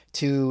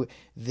to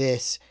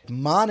this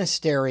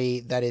monastery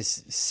that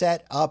is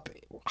set up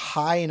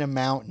high in a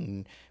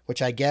mountain,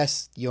 which I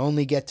guess you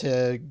only get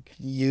to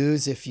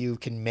use if you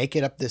can make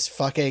it up this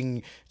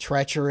fucking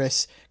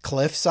treacherous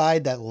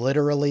cliffside that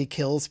literally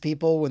kills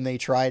people when they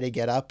try to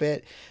get up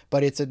it.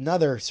 But it's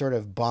another sort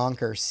of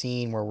bonker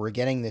scene where we're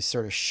getting this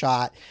sort of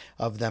shot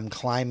of them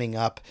climbing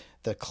up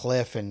the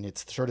cliff, and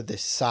it's sort of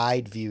this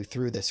side view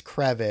through this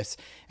crevice,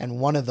 and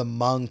one of the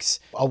monks,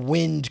 a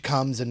wind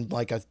comes and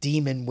like a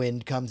demon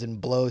wind comes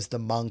and blows the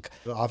monk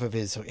off of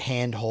his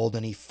handhold,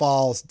 and he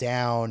falls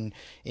down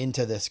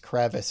into this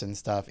crevice and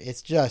stuff.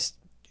 It's just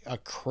a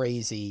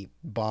crazy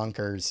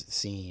bonkers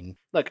scene.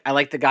 Look, I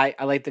like the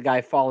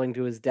guy falling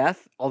to his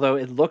death, although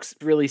it looks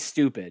really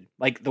stupid.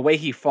 Like the way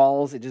he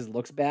falls, it just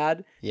looks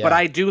bad. Yeah. But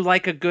I do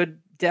like a good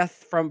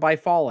death by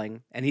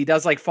falling, and he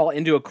does like fall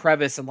into a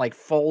crevice and like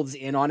folds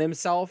in on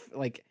himself,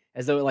 like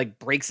as though it like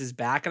breaks his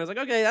back. And I was like,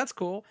 okay, that's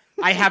cool.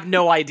 I have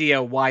no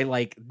idea why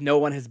like no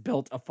one has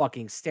built a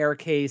fucking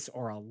staircase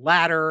or a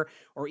ladder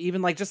or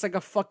even like just like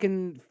a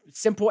fucking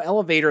simple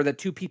elevator that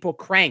two people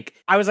crank.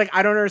 I was like,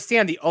 I don't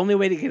understand. The only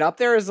way to get up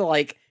there is to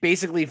like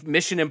basically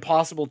Mission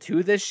Impossible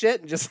 2 this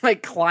shit and just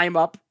like climb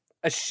up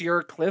a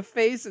sheer cliff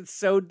face. It's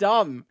so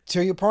dumb.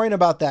 To your point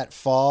about that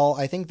fall,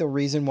 I think the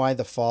reason why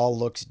the fall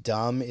looks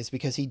dumb is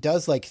because he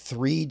does like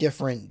 3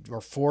 different or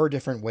 4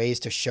 different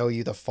ways to show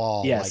you the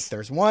fall. Yes. Like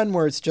there's one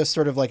where it's just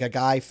sort of like a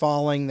guy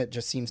falling that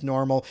just seems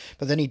normal,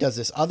 but then he does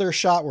this other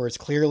shot where it's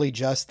clearly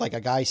just like a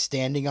guy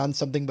standing on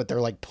something, but they're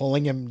like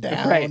pulling him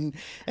down, right, and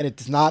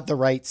it's not the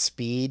right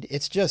speed.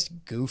 It's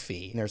just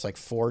goofy. And there's like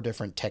 4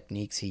 different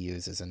techniques he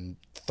uses, and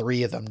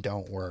 3 of them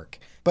don't work.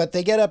 But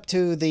they get up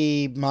to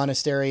the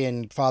monastery,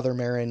 and Father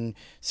Merrin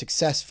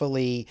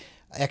successfully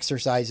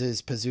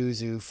exorcises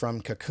Pazuzu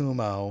from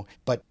Kakumo.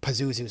 But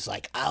Pazuzu's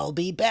like, I'll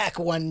be back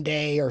one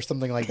day, or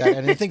something like that.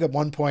 And I think at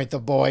one point the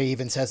boy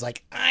even says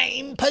like,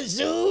 I'm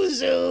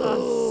Pazuzu.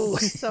 Oh,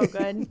 so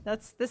good.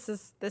 This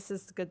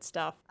is good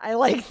stuff. I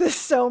like this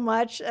so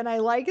much, and I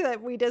like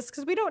that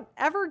because we don't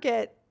ever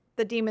get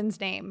the demon's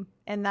name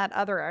in that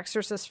other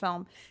Exorcist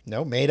film.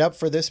 No, made up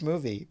for this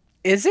movie.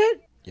 Is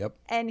it? Yep.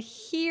 And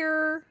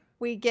here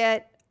we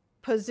get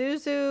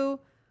Pazuzu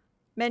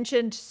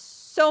mentioned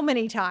so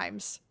many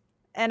times.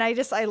 And I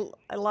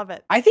love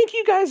it. I think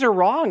you guys are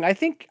wrong. I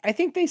think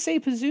they say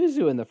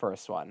Pazuzu in the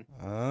first one.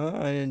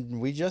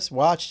 And we just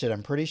watched it.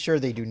 I'm pretty sure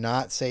they do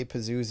not say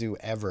Pazuzu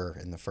ever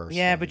in the first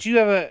Yeah, one. but you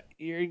have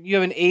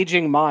an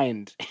aging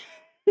mind.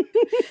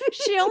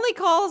 She only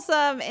calls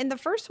in the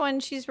first one.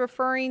 She's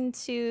referring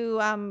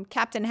to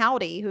Captain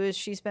Howdy, who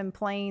she's been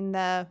playing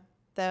the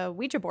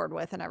Ouija board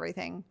with and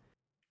everything.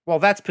 Well,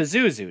 that's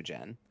Pazuzu,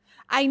 Jen.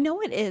 I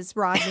know it is,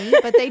 Rodney,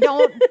 but they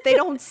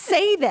don't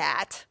say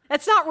that.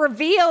 It's not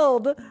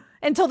revealed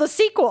until the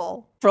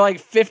sequel. For like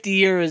 50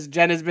 years,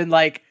 Jen has been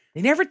like,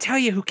 they never tell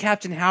you who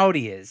Captain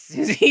Howdy is.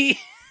 He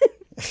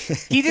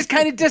just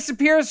kind of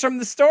disappears from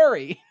the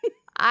story.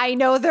 I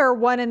know they're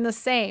one and the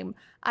same.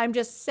 I'm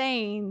just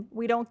saying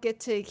we don't get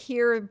to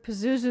hear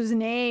Pazuzu's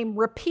name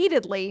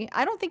repeatedly.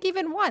 I don't think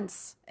even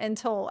once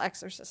until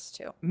Exorcist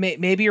 2.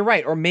 Maybe you're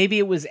right. Or maybe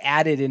it was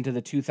added into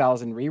the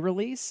 2000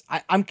 re-release.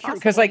 I'm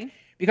curious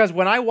because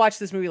when I watched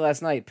this movie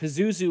last night,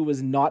 Pazuzu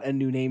was not a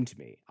new name to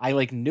me. I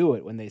knew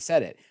it when they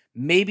said it.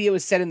 Maybe it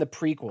was said in the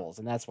prequels,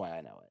 and that's why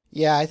I know it.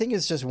 Yeah, I think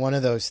it's just one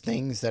of those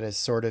things that has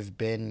sort of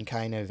been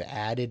kind of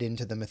added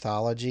into the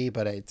mythology,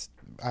 but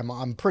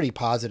I'm pretty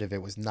positive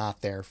it was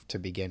not there to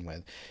begin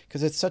with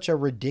because it's such a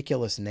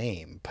ridiculous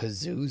name,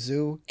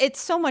 Pazuzu. It's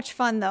so much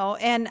fun though,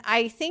 and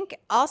I think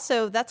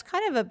also that's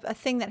kind of a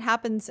thing that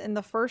happens in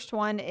the first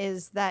one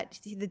is that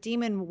the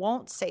demon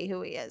won't say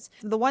who he is.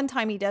 The one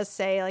time he does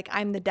say like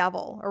I'm the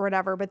devil or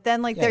whatever, but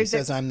then he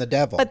says I'm the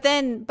devil. But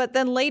then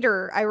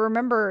later I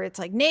remember it's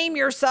like name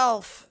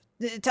yourself.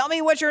 Tell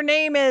me what your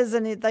name is,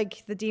 and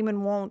the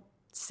demon won't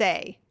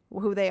say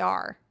who they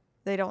are.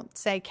 They don't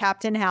say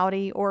Captain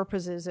Howdy or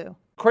Pazuzu.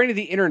 According to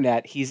the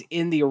internet, he's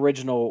in the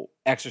original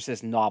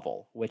Exorcist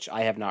novel, which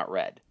I have not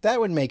read. That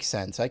would make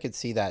sense. I could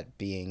see that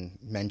being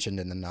mentioned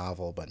in the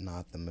novel, but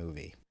not the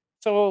movie.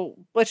 So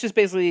let's just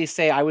basically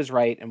say I was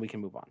right, and we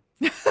can move on.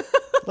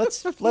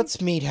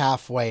 Let's meet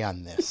halfway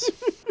on this.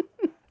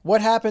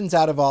 What happens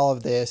out of all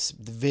of this,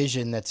 the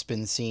vision that's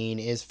been seen,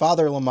 is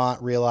Father Lamont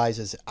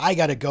realizes, I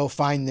gotta go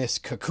find this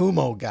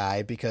Kakumo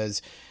guy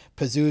because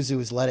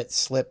Pazuzu's let it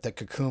slip that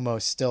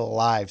Kakumo's still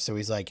alive. So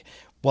he's like,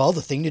 well,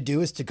 the thing to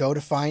do is to go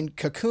to find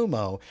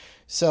Kakumo.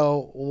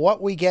 So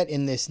what we get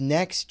in this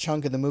next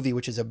chunk of the movie,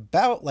 which is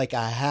about like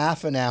a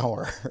half an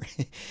hour,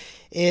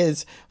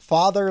 is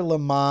Father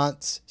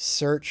Lamont's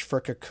search for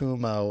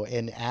Kakumo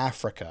in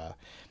Africa,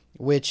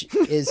 which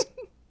is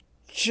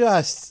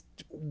just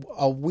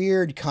a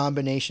weird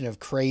combination of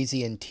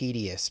crazy and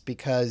tedious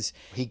because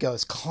he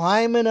goes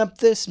climbing up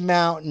this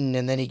mountain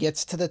and then he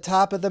gets to the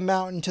top of the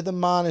mountain to the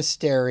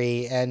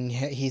monastery and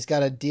he's got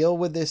to deal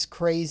with this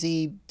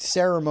crazy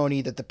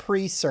ceremony that the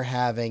priests are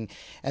having.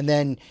 And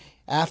then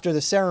after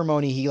the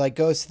ceremony, he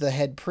goes to the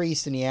head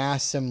priest and he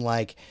asks him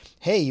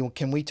hey,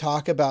 can we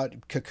talk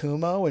about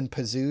Kakumo and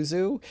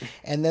Pazuzu?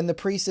 And then the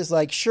priest is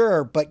like,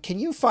 sure, but can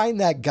you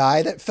find that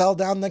guy that fell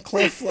down the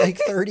cliff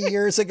 30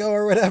 years ago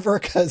or whatever?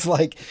 Because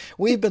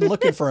we've been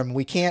looking for him.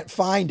 We can't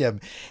find him.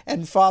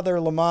 And Father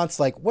Lamont's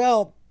like,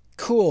 well,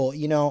 cool.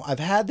 I've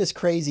had this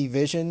crazy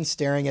vision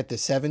staring at the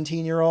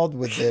 17-year-old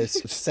with this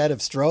set of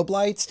strobe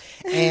lights.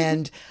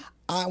 And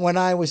when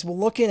I was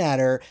looking at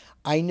her,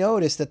 I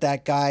noticed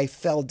that guy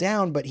fell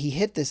down, but he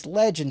hit this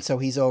ledge, and so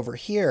he's over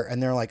here.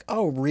 And they're like,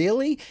 oh,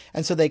 really?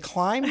 And so they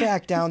climb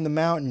back down the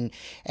mountain,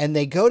 and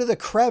they go to the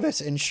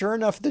crevice, and sure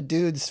enough, the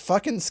dude's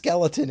fucking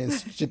skeleton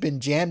has been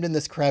jammed in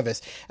this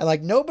crevice.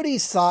 And,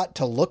 nobody's thought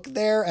to look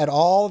there at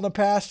all in the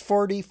past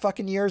 40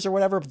 fucking years or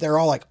whatever, but they're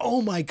all like,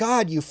 oh, my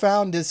God, you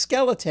found his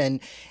skeleton.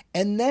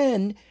 And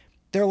then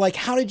they're like,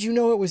 how did you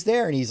know it was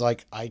there? And he's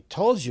like, I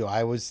told you,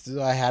 I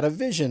had a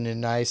vision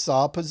and I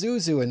saw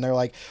Pazuzu. And they're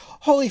like,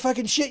 holy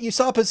fucking shit, you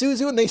saw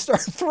Pazuzu? And they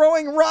start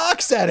throwing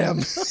rocks at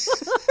him.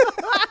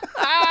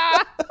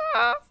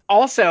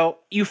 Also,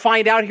 you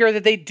find out here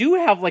that they do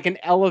have an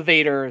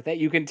elevator that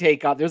you can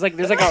take up. There's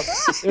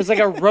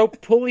a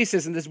rope pulley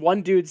system this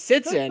one dude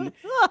sits in.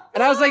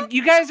 And I was like,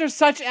 you guys are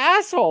such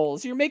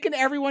assholes. You're making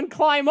everyone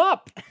climb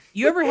up.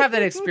 You ever have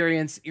that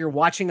experience? You're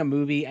watching a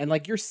movie and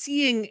you're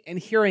seeing and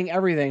hearing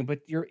everything,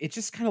 but it's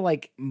just kind of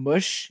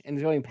mush and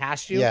going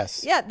past you.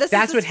 Yes. Yeah.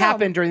 That's what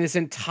happened during this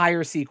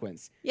entire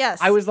sequence. Yes.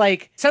 I was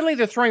suddenly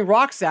they're throwing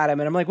rocks at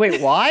him and I'm like,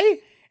 wait, why?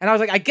 And I was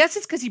like, I guess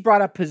it's because he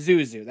brought up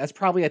Pazuzu. That's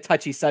probably a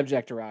touchy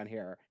subject around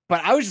here.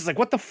 But I was just like,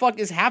 what the fuck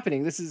is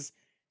happening? This is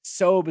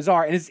so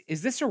bizarre. And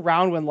is this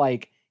around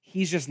when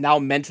he's just now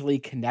mentally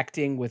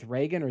connecting with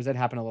Regan, or does that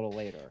happen a little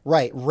later?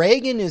 Right.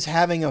 Regan is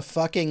having a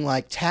fucking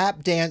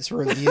tap dance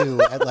review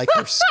at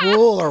her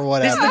school or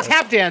whatever. This is the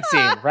tap dance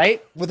scene,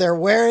 right? Where they're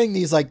wearing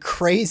these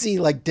crazy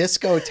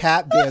disco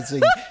tap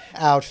dancing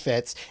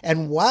outfits.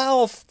 And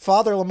while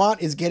Father Lamont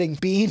is getting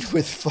beamed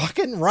with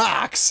fucking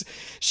rocks,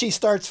 she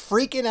starts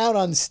freaking out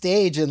on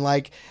stage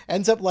and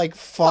ends up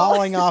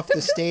falling off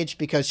the stage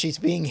because she's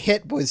being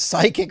hit with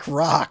psychic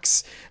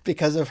rocks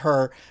because of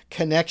her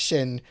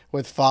connection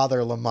with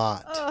Father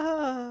Lamont.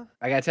 I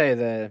gotta tell you,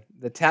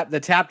 the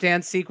tap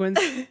dance sequence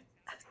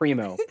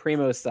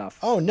Primo stuff.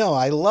 Oh no,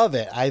 I love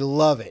it. I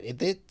love it.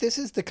 This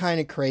is the kind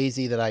of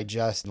crazy that I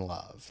just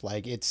love.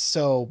 Like, it's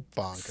so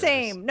bonkers.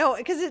 Same. No,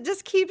 because it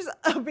just keeps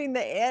upping the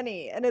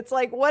ante. And it's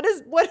like, what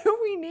do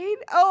we need?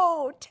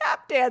 Oh,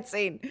 tap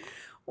dancing.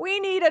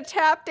 We need a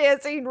tap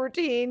dancing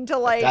routine to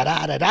like da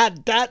da da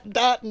da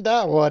da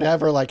da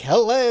whatever, like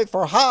hooray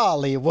for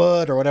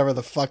Hollywood or whatever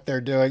the fuck they're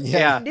doing.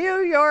 Yeah. New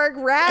York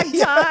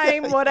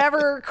ragtime,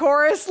 whatever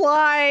chorus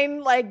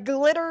line, like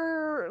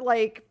glitter,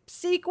 like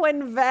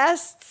sequin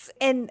vests.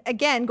 And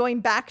again,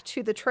 going back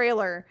to the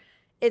trailer,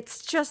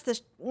 it's just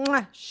this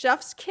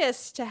chef's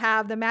kiss to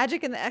have the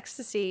magic and the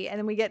ecstasy. And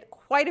then we get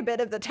quite a bit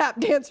of the tap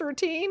dance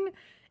routine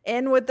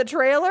in with the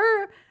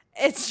trailer.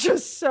 It's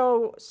just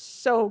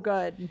so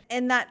good.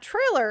 And that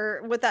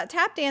trailer with that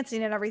tap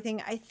dancing and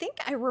everything, I think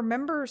I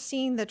remember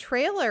seeing the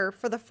trailer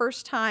for the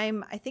first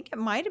time. I think it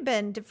might have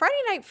been, did Friday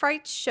Night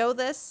Frights show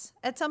this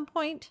at some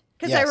point?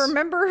 Because Yes. I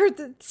remember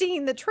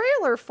seeing the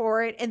trailer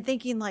for it and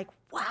thinking like,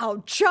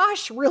 wow,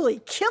 Josh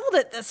really killed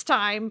it this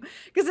time.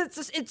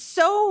 Because it's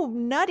so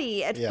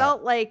nutty. It Yeah.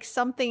 felt like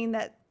something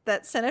that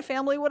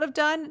Cinefamily would have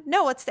done.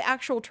 No, it's the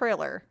actual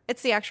trailer.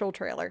 It's the actual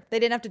trailer. They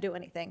didn't have to do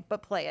anything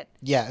but play it.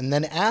 Yeah, and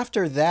then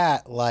after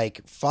that,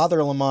 like,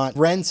 Father Lamont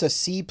rents a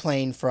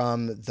seaplane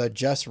from the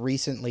just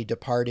recently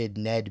departed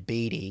Ned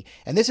Beatty.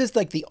 And this is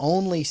like the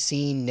only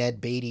scene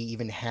Ned Beatty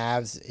even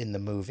has in the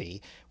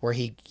movie, where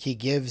he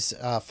gives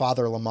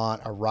Father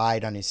Lamont a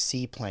ride on his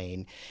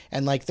seaplane.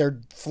 And like, they're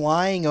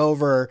flying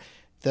over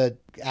the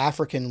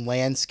African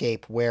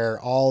landscape where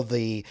all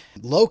the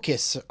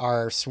locusts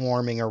are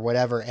swarming or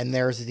whatever, and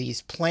there's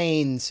these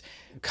planes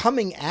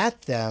coming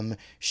at them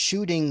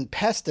shooting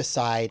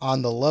pesticide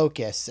on the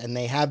locusts, and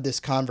they have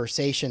this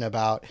conversation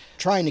about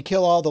trying to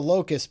kill all the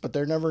locusts, but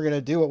they're never going to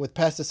do it with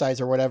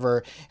pesticides or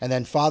whatever. And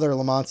then Father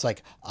Lamont's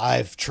like,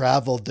 I've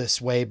traveled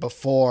this way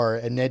before.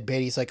 And Ned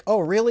Beatty's like, oh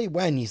really,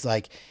 when? He's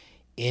like,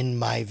 in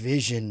my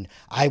vision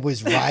I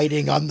was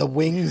riding on the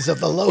wings of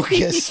the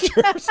locust.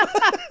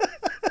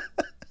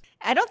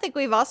 I don't think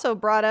we've also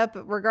brought up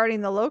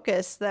regarding the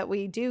locust that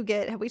we do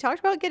get. Have we talked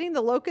about getting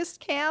the locust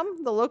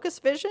cam, the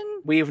locust vision?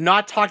 We have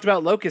not talked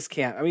about Locust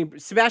Camp. I mean,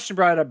 Sebastian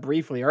brought it up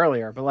briefly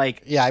earlier, but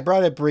like, Yeah, I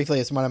brought it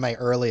briefly as one of my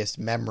earliest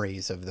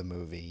memories of the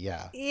movie.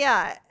 Yeah.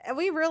 Yeah,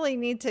 we really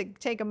need to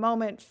take a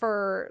moment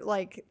for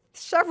like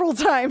several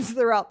times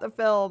throughout the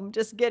film,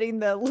 just getting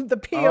the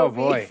POV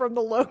boy. from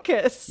the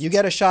locust. You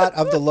get a shot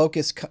of the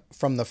locust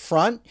from the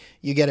front.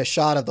 You get a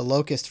shot of the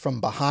locust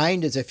from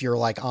behind, as if you're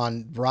like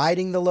on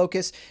riding the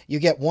locust. You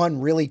get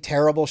one really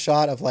terrible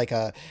shot of like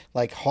a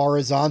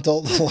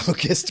horizontal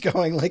locust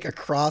going like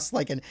across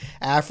like an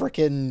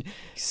African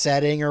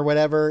setting or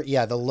whatever.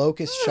 Yeah, the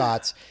locust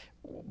shots.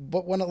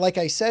 But when, like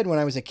I said, when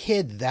I was a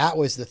kid, that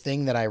was the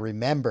thing that I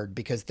remembered,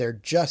 because they're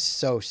just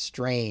so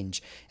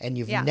strange, and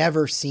you've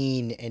never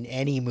seen in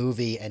any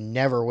movie and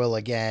never will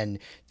again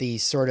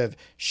these sort of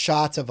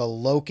shots of a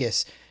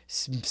locust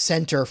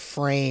center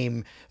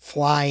frame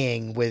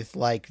flying with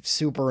like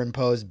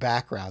superimposed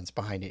backgrounds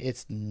behind it.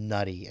 It's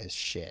nutty as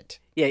shit.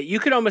 yeah, you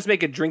could almost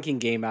make a drinking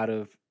game out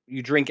of,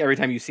 you drink every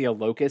time you see a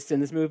locust in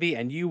this movie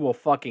and you will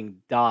fucking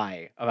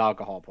die of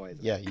alcohol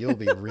poisoning. Yeah, you'll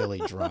be really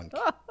drunk.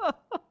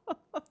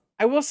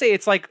 I will say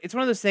it's one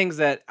of those things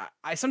that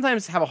I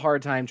sometimes have a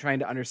hard time trying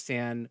to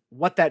understand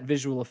what that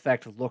visual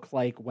effect looked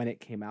like when it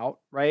came out,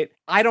 right?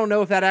 I don't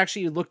know if that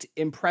actually looked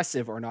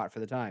impressive or not for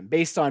the time.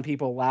 Based on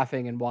people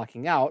laughing and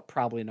walking out,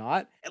 probably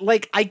not.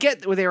 Like, I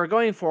get what they were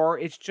going for.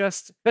 It's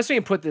just, best way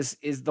to put this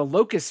is the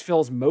locust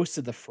fills most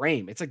of the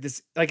frame. It's like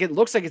this, like, it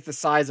looks like it's the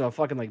size of a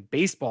fucking like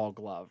baseball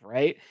glove,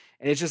 right?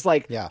 And it's just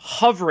like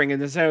hovering in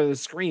the center of the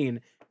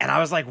screen. And I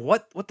was like,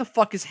 what the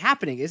fuck is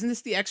happening? Isn't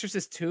this The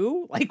Exorcist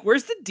 2? Like,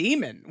 where's the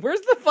demon?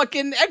 Where's the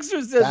fucking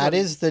exorcism? That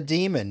is the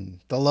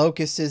demon. The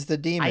locust is the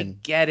demon. I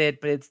get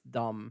it, but it's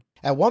dumb.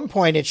 At one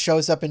point, it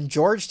shows up in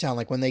Georgetown.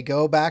 Like, when they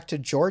go back to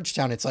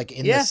Georgetown, it's like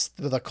in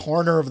the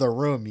corner of the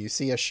room. You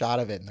see a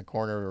shot of it in the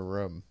corner of the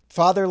room.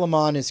 Father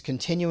Lamont is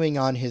continuing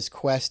on his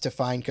quest to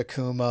find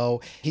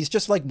Kakumo. He's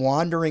just like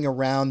wandering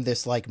around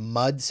this like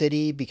mud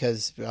city,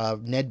 because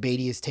Ned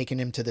Beatty has taken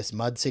him to this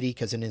mud city,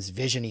 because in his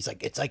vision, he's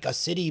like, it's like a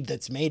city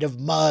that's made of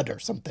mud or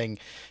something.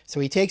 So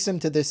he takes him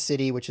to this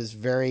city, which is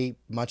very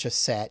much a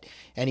set,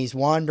 and he's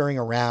wandering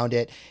around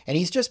it. And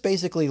he's just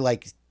basically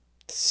like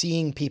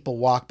seeing people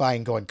walk by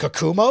and going,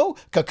 Kakumo?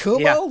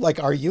 Kakumo? Yeah.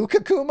 Like, are you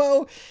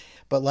Kakumo?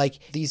 But like,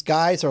 these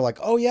guys are like,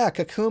 oh yeah,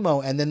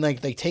 Kakumo. And then like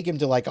they take him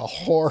to like a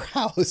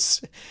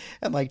whorehouse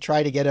and like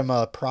try to get him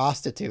a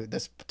prostitute.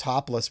 This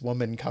topless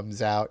woman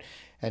comes out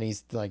and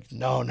he's like,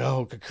 no,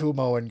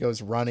 Kakumo, and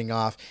goes running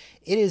off.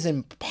 It is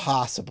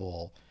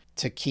impossible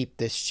to keep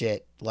this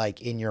shit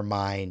like in your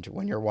mind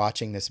when you're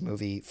watching this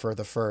movie for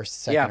the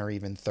first, second, or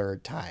even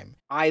third time.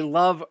 I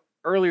love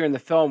earlier in the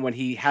film when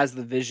he has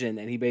the vision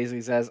and he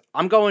basically says,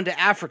 I'm going to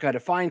Africa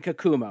to find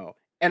Kakumo.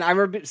 And I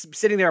remember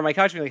sitting there on my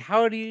couch being like,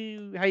 how are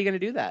you going to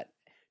do that?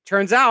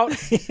 Turns out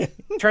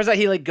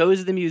he like goes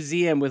to the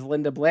museum with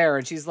Linda Blair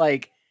and she's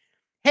like,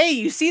 hey,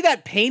 you see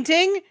that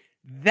painting?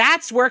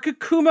 That's where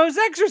Kakumo's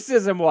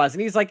exorcism was.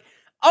 And he's like,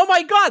 oh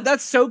my God,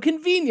 that's so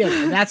convenient.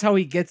 And that's how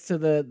he gets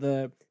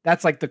to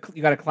that's like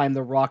you got to climb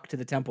the rock to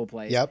the temple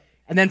place. Yep.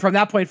 And then from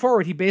that point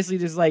forward, he basically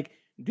just like,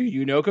 do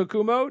you know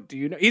Kokumo? Do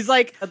you know? He's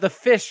like the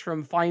fish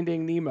from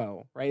Finding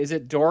Nemo, right? Is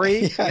it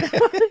Dory? Yeah.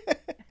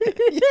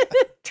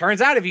 Turns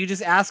out if you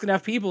just ask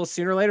enough people,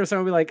 sooner or later,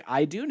 someone will be like,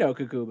 I do know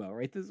Kokumo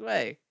right this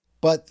way.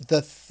 But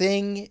the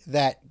thing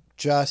that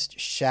just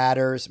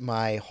shatters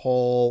my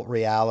whole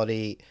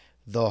reality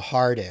the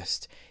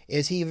hardest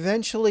is he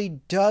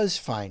eventually does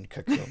find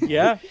Kokumo.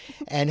 Yeah.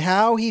 And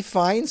how he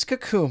finds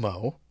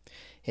Kokumo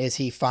is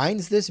he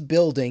finds this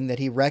building that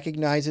he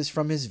recognizes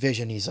from his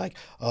vision. He's like,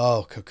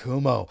 oh,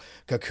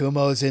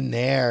 Kokumo's in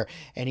there.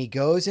 And he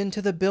goes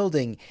into the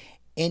building,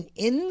 and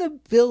in the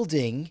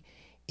building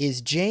is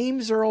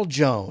James Earl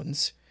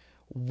Jones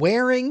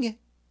wearing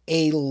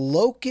a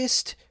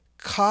locust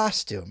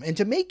costume. And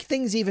to make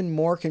things even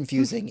more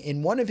confusing,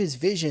 in one of his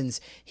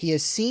visions, he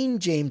has seen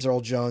James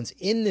Earl Jones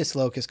in this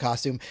locust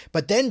costume,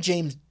 but then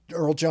James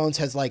Earl Jones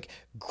has like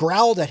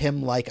growled at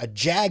him like a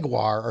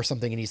jaguar or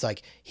something, and he's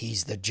like,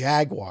 he's the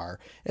jaguar.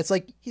 It's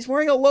like he's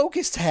wearing a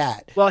locust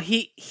hat. Well,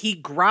 he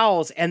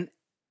growls and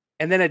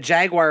then a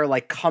jaguar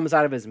like comes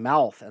out of his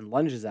mouth and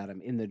lunges at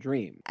him in the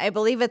dream. I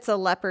believe it's a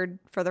leopard,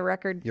 for the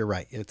record. You're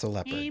right. It's a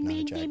leopard, not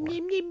a jaguar.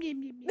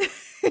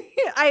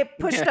 I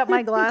pushed up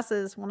my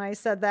glasses when I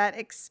said that.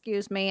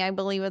 Excuse me. I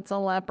believe it's a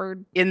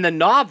leopard. In the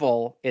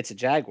novel, it's a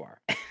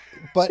jaguar.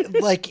 But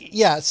like,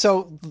 yeah,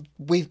 so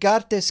we've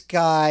got this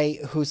guy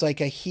who's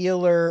like a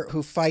healer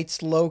who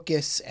fights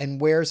locusts and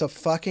wears a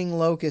fucking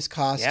locust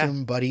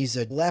costume, but he's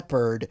a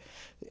leopard.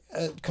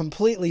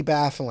 Completely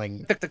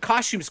baffling. The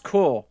costume's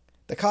cool.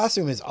 The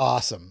costume is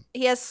awesome.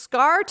 He has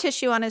scar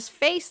tissue on his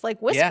face like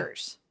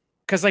whiskers.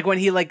 Because like when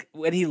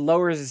he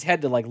lowers his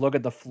head to like look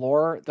at the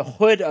floor, the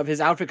hood of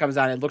his outfit comes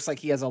down and it looks like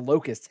he has a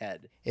locust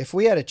head. If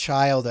we had a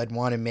child, I'd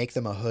want to make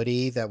them a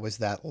hoodie that was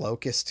that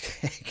locust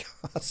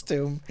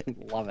costume.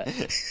 Love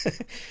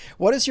it.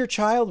 What is your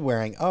child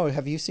wearing? Oh,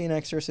 have you seen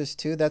Exorcist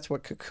 2? That's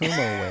what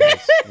Kokumo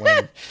wears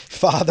when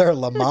Father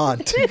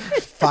Lamont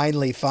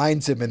finally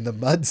finds him in the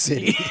Mud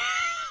City.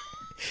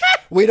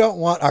 We don't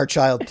want our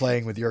child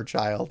playing with your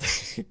child.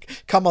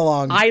 Come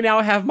along. I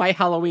now have my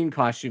Halloween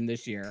costume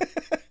this year.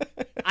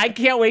 I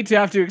can't wait to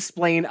have to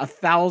explain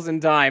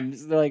 1,000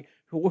 times. They're like,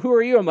 who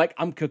are you? I'm like,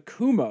 I'm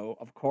Kokumo,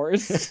 of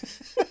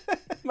course.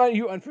 Are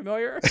you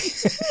unfamiliar?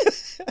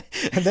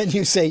 And then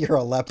you say you're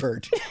a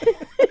leopard. I'm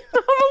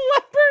a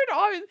leopard.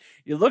 Oh,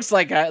 it looks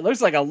like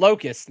a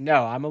locust.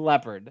 No, I'm a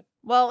leopard.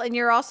 Well, and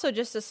you're also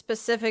just a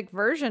specific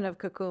version of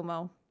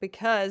Kokumo,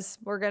 because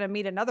we're going to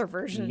meet another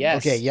version.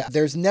 Yes. Okay, yeah.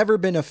 There's never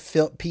been a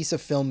piece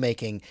of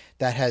filmmaking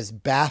that has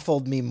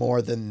baffled me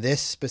more than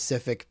this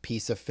specific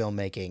piece of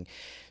filmmaking.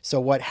 So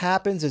what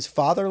happens is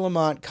Father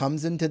Lamont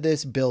comes into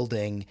this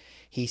building.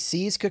 He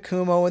sees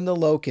Kokumo in the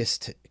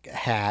locust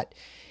hat.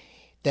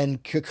 Then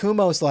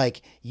Kokumo's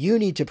like, you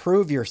need to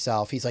prove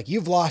yourself. He's like,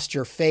 you've lost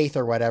your faith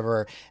or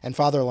whatever. And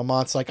Father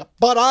Lamont's like,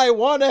 but I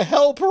want to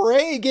help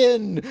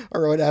Reagan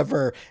or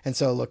whatever. And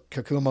so look,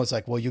 Kokumo's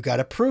like, well, you got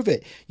to prove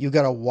it. You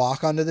got to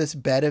walk onto this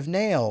bed of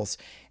nails.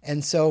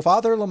 And so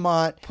Father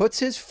Lamont puts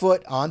his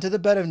foot onto the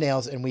bed of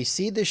nails, and we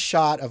see this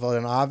shot of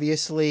an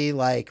obviously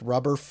like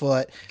rubber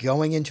foot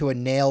going into a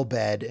nail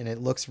bed, and it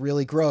looks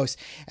really gross.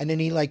 And then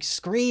he like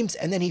screams,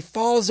 and then he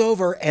falls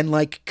over and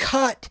like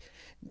cut.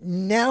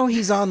 Now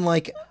he's on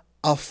like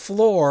a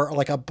floor,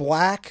 like a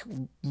black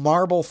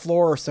marble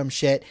floor or some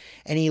shit.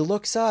 And he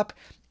looks up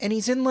and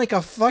he's in like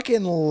a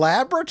fucking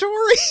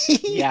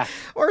laboratory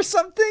or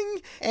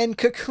something. And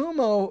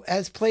Kokumo,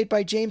 as played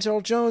by James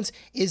Earl Jones,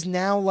 is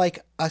now like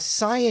a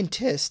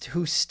scientist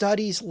who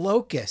studies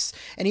locusts.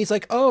 And he's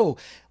like, oh,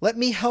 let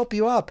me help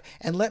you up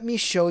and let me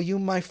show you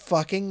my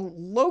fucking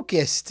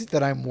locust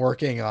that I'm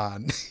working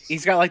on.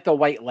 He's got like the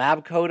white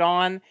lab coat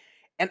on.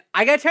 And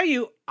I gotta tell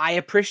you, I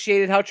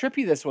appreciated how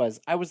trippy this was.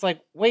 I was like,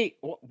 wait,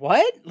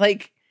 what?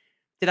 Like,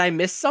 did I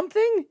miss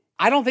something?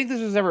 I don't think this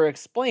was ever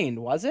explained,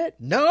 was it?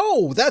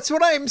 No, that's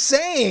what I'm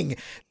saying.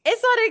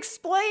 It's not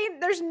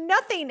explained. There's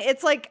nothing.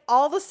 It's like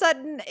all of a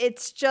sudden,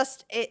 it's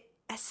just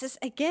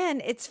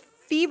it's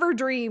fever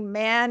dream,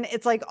 man.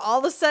 It's like all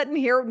of a sudden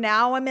here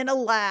now I'm in a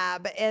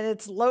lab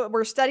and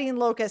we're studying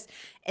locusts.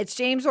 It's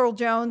James Earl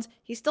Jones.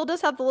 He still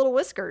does have the little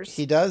whiskers.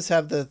 He does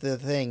have the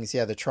things,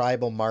 the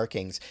tribal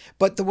markings.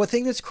 But the one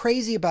thing that's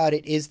crazy about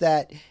it is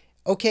that,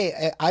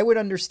 okay, I would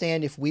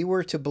understand if we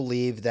were to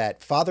believe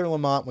that Father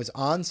Lamont was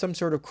on some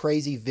sort of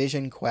crazy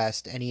vision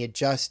quest and he had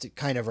just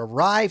kind of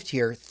arrived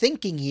here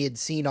thinking he had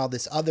seen all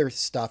this other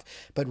stuff,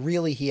 but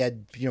really he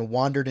had,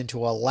 wandered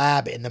into a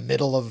lab in the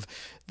middle of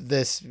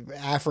this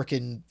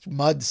African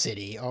mud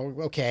city. Oh,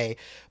 okay.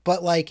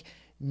 But like,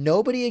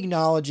 nobody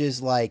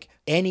acknowledges like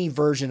any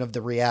version of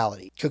the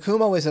reality.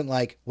 Kokumo isn't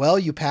like, well,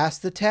 you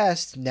passed the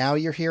test. Now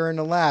you're here in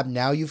a lab.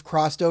 Now you've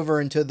crossed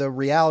over into the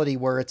reality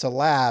where it's a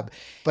lab.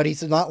 But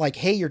he's not like,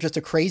 hey, you're just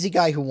a crazy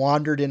guy who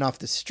wandered in off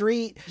the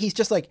street. He's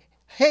just like,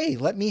 hey,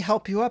 let me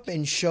help you up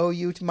and show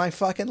you my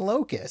fucking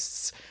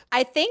locusts.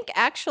 I think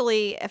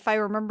actually, if I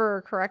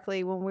remember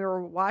correctly, when we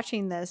were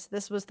watching this,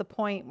 this was the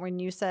point when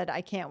you said,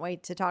 I can't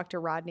wait to talk to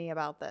Rodney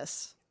about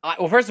this.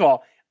 Well, first of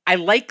all, I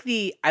like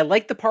the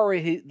part where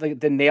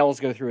the nails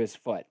go through his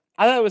foot.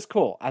 I thought it was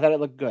cool. I thought it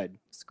looked good.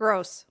 It's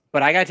gross.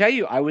 But I gotta tell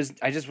you,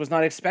 I just was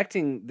not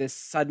expecting this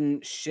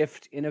sudden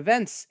shift in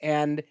events.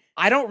 And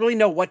I don't really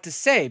know what to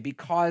say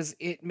because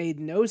it made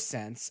no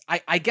sense.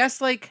 I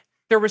guess like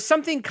there was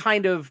something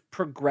kind of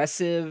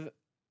progressive,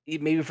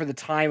 maybe for the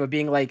time, of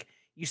being like,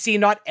 you see,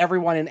 not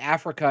everyone in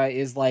Africa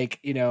is like,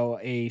 you know,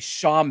 a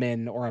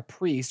shaman or a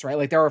priest, right?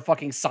 Like there are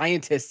fucking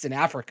scientists in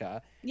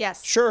Africa.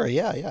 Yes. Sure,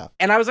 yeah.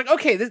 And I was like,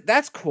 okay,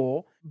 that's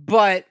cool.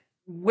 But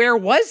where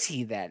was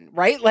he then?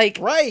 Right? Like,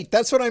 Right,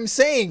 that's what I'm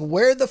saying.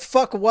 Where the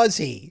fuck was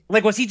he?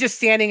 like, was he just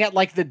standing at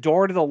like the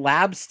door to the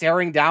lab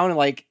staring down and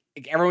like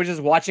everyone's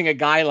just watching a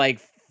guy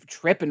like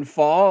trip and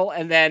fall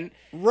and then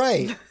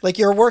Right. Like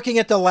you're working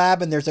at the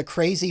lab and there's a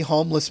crazy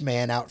homeless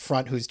man out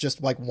front who's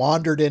just like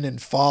wandered in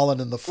and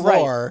fallen on the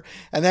floor. Right.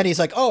 And then he's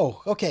like,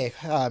 oh, okay,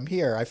 I'm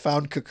here. I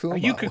found Kakumo. Are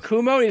you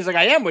Kakumo? And he's like,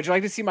 I am. Would you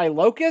like to see my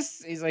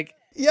locusts? He's like,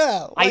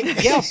 yeah.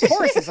 Like... yeah, of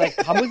course. He's like,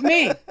 come with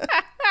me.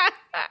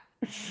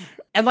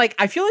 And like,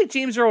 I feel like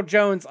James Earl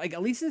Jones, like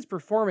at least in his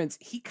performance,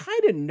 he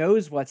kind of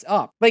knows what's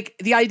up. Like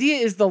the idea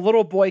is the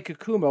little boy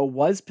Kakumo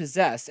was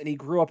possessed and he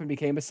grew up and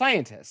became a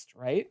scientist,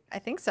 right? I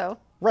think so.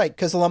 Right,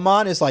 because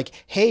Lamont is like,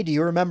 hey, do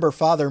you remember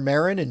Father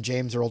Merrin? And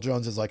James Earl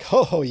Jones is like,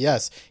 oh,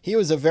 yes, he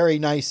was a very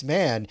nice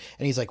man.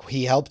 And he's like,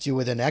 he helped you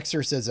with an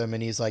exorcism.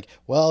 And he's like,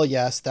 well,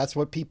 yes, that's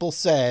what people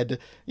said.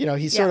 You know,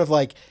 he's sort of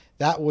like,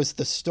 that was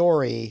the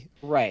story.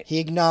 Right. He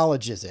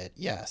acknowledges it,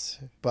 yes.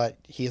 But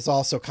he's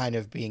also kind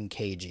of being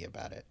cagey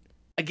about it.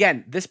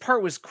 Again, this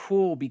part was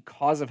cool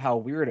because of how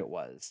weird it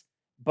was.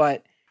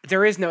 But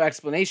there is no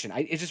explanation.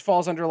 It just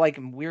falls under like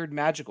weird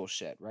magical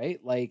shit, right?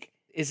 Like,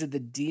 is it the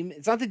demon?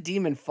 It's not the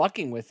demon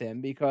fucking with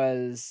him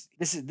because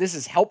this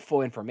is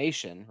helpful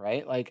information,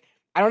 right? Like,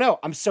 I don't know.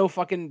 I'm so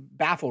fucking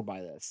baffled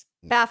by this.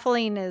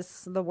 Baffling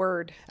is the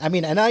word. I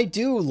mean, and I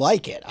do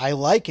like it. I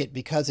like it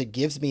because it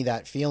gives me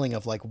that feeling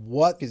of like,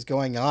 what is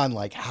going on?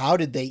 Like, how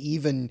did they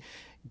even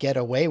get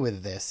away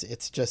with this?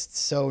 It's just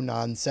so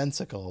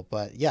nonsensical.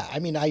 But yeah, I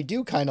mean, I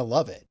do kind of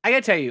love it. I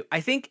gotta tell you, I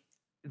think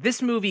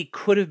this movie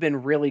could have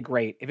been really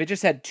great if it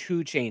just had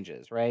two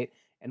changes, right?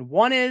 And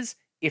one is,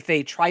 if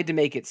they tried to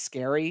make it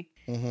scary,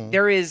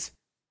 there is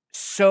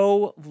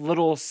so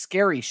little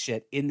scary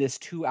shit in this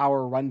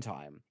 2-hour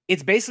runtime.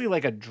 It's basically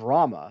like a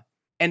drama.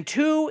 And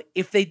two,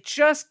 if they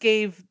just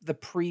gave the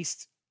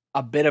priest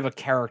a bit of a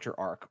character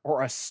arc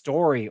or a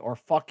story or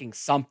fucking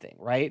something,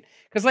 right?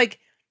 Because like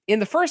in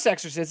the first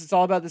Exorcist, it's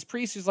all about this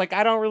priest who's like,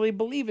 I don't really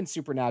believe in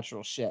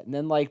supernatural shit. And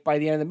then like by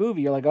the end of the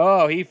movie, you're like,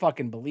 oh, he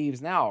fucking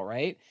believes now,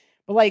 right?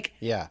 But like,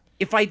 yeah,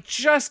 if I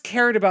just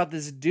cared about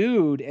this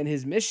dude and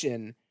his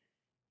mission,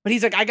 but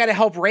he's like, I gotta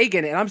help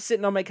Regan, and I'm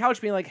sitting on my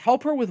couch being like,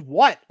 help her with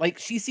what? Like,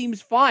 she seems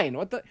fine.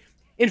 What the?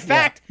 In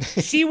fact,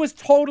 she was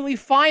totally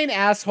fine,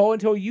 asshole,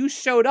 until you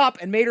showed up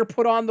and made her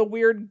put on the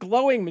weird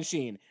glowing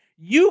machine.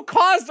 You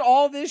caused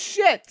all this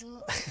shit.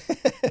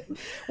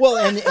 Well,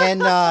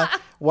 and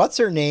what's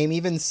her name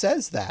even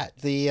says that,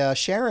 the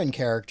Sharon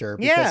character,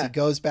 because he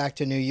goes back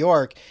to New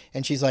York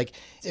and she's like,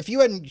 if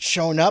you hadn't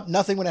shown up,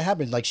 nothing would have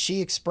happened. Like, she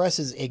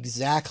expresses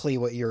exactly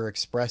what you're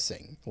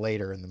expressing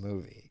later in the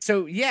movie.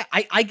 So yeah,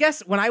 I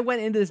guess when I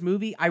went into this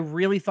movie, I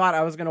really thought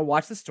I was going to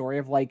watch the story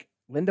of like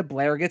Linda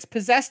Blair gets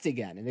possessed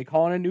again and they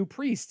call in a new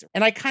priest.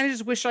 And I kind of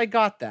just wish I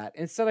got that.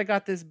 Instead, I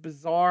got this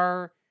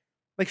bizarre,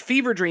 like,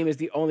 fever dream is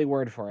the only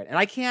word for it. And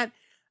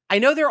I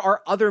know there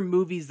are other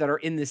movies that are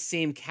in the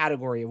same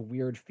category of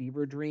weird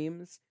fever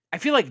dreams. I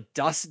feel like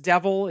Dust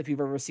Devil, if you've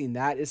ever seen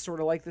that, is sort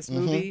of like this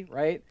movie,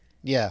 right?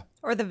 Yeah.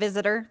 Or The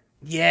Visitor.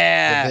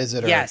 Yeah. The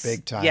Visitor, yes.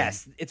 Big time.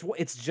 Yes.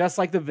 It's just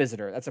like The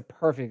Visitor. That's a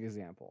perfect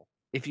example.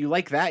 If you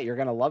like that, you're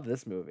going to love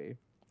this movie.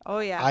 Oh,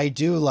 yeah. I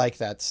do like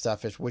that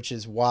stuff, which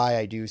is why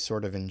I do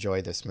sort of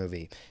enjoy this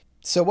movie.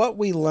 So what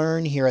we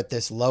learn here at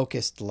this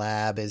locust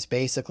lab is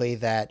basically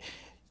that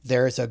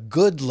there's a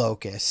good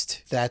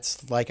locust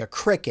that's like a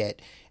cricket,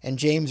 and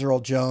James Earl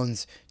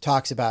Jones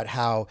talks about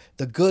how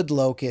the good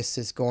locust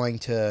is going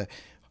to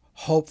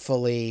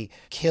hopefully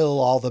kill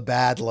all the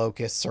bad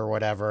locusts or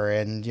whatever.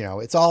 And, you know,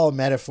 it's all a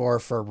metaphor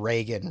for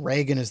Regan.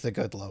 Regan is the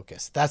good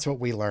locust. That's what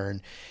we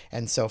learn.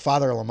 And so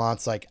Father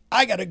Lamont's like,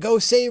 I gotta go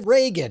save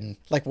Regan.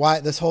 Like, why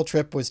this whole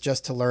trip was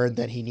just to learn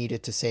that he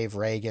needed to save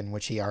Regan,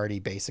 which he already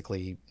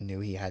basically knew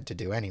he had to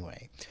do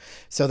anyway.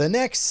 So the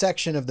next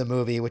section of the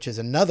movie, which is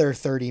another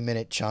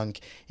 30-minute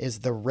chunk, is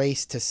the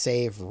race to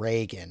save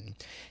Regan.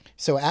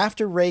 So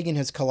after Regan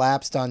has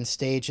collapsed on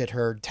stage at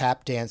her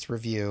tap dance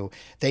review,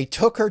 they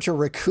took her to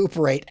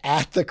recuperate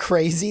at the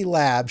crazy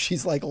lab.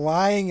 She's like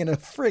lying in a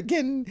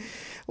friggin'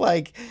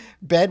 like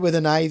bed with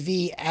an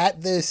IV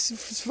at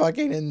this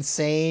fucking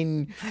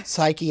insane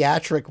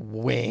psychiatric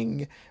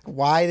wing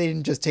Why they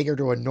didn't just take her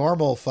to a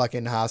normal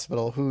fucking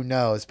hospital, who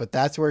knows? But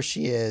that's where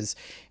she is.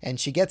 And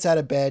she gets out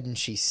of bed and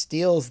she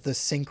steals the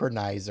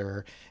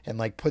synchronizer and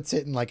like puts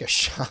it in like a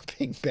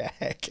shopping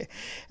bag.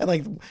 And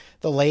like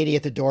the lady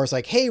at the door is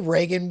like, "Hey,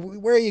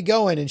 Reagan, where are you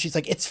going?" And she's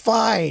like, "It's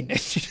fine." And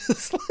she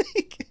just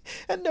like,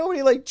 and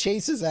nobody like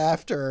chases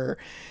after her.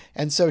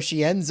 And so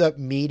she ends up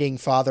meeting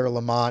Father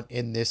Lamont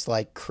in this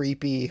like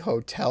creepy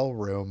hotel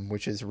room,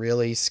 which is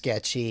really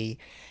sketchy.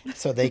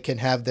 So they can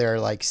have their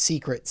like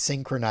secret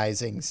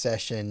synchronizing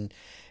session,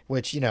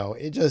 which,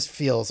 it just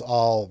feels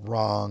all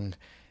wrong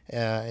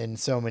in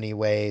so many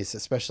ways,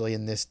 especially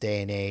in this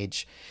day and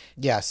age.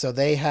 Yeah, so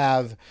they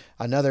have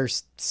another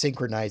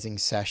synchronizing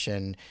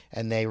session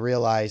and they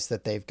realize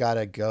that they've got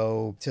to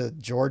go to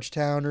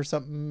Georgetown or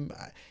something.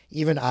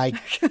 Even I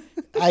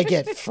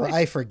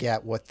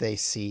forget what they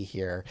see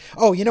here.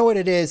 Oh, you know what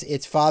it is?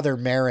 It's Father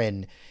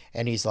Merrin,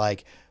 and he's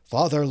like,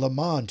 "Father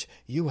Lamont,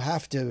 you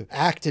have to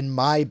act in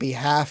my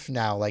behalf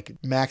now." Like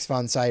Max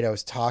von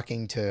Sydow's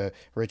talking to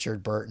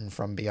Richard Burton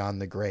from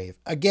Beyond the Grave.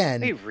 Again.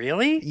 Wait,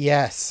 really?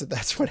 Yes,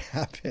 that's what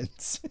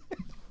happens.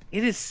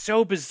 It is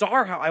so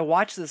bizarre how I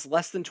watched this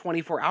less than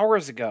 24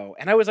 hours ago,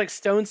 and I was like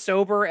stone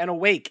sober and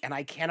awake, and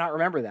I cannot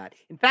remember that.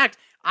 In fact,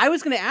 I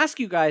was going to ask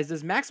you guys,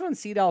 does Max von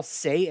Sydow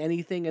say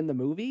anything in the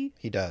movie?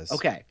 He does.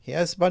 Okay. He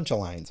has a bunch of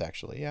lines,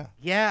 actually, yeah.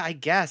 Yeah, I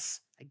guess.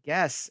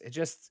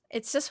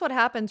 It's just what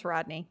happens,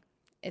 Rodney.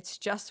 It's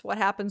just what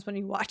happens when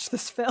you watch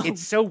this film.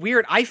 It's so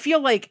weird. I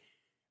feel like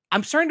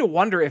I'm starting to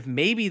wonder if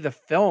maybe the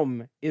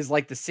film is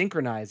like the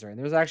synchronizer, and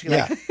there's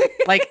actually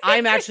like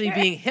I'm actually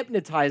being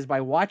hypnotized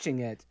by watching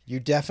it. You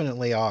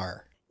definitely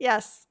are.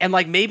 Yes. And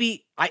like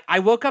maybe I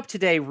woke up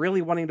today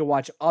really wanting to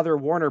watch other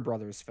Warner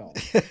Brothers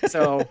films.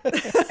 So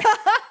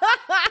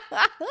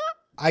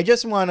I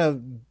just want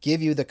to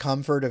give you the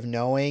comfort of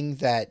knowing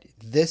that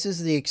this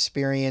is the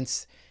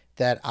experience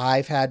that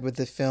I've had with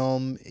the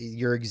film,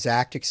 your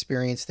exact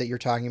experience that you're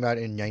talking about,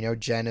 and I know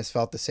Jen has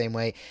felt the same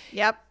way.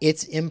 Yep.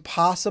 It's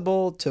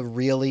impossible to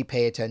really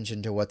pay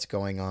attention to what's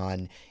going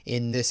on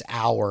in this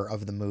hour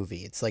of the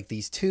movie. It's like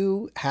these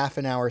 2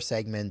 half-an-hour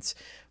segments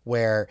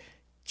where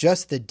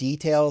just the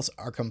details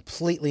are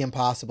completely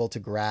impossible to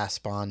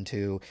grasp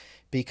onto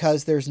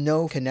because there's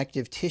no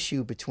connective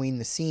tissue between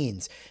the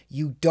scenes.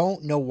 You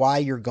don't know why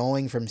you're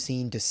going from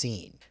scene to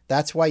scene.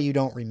 That's why you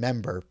don't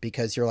remember,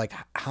 because you're like,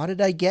 how did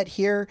I get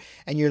here?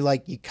 And you're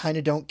like, you kind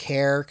of don't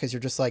care because you're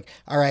just like,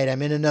 all right,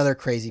 I'm in another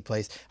crazy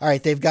place. All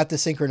right, they've got the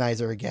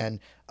synchronizer again.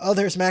 Oh,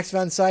 there's Max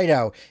von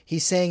Sydow.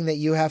 He's saying that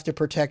you have to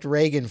protect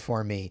Reagan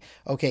for me.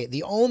 Okay,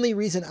 the only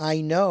reason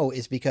I know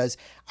is because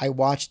I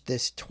watched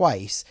this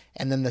twice.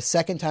 And then the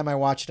second time I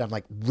watched it, I'm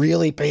like,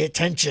 really pay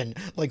attention.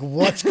 Like,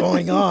 what's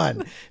going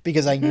on?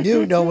 Because I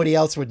knew nobody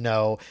else would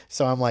know.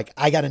 So I'm like,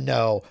 I got to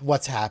know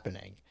what's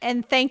happening.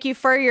 And thank you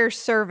for your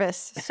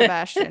service,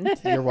 Sebastian.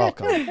 You're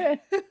welcome.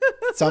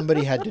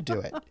 Somebody had to do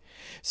it.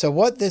 So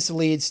what this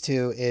leads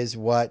to is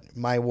what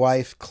my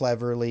wife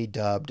cleverly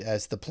dubbed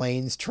as the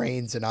planes,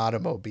 trains, and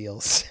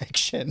automobiles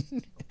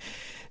section.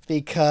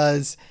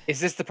 Because... Is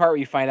this the part where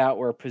you find out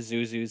where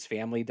Pazuzu's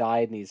family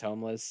died and he's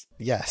homeless?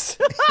 Yes.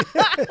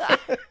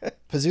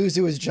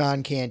 Pazuzu is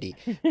John Candy.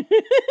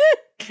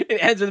 It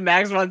ends with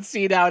Max von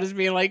Sydow just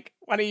being like,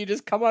 why don't you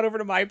just come on over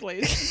to my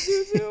place,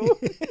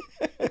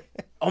 Pazuzu?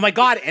 Oh my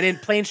God. And in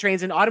Planes,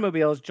 Trains, and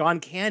Automobiles,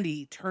 John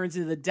Candy turns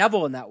into the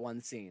devil in that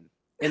one scene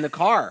in the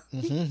car.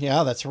 Mm-hmm.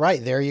 Yeah, that's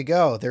right. There you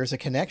go. There's a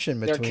connection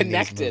between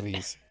these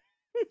movies.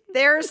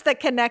 There's the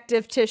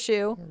connective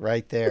tissue.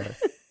 Right there.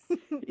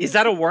 Is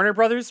that a Warner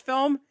Brothers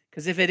film?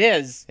 Because if it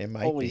is, it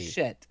might holy be.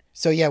 Shit.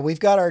 So yeah, we've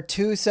got our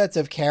 2 sets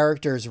of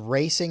characters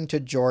racing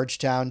to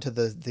Georgetown to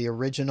the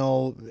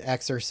original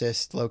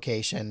Exorcist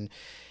location.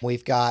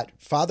 We've got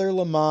Father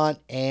Lamont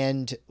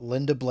and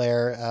Linda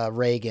Blair,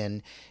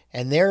 Reagan,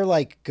 and they're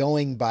like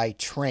going by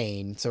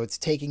train, so it's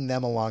taking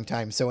them a long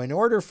time. So in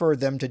order for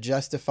them to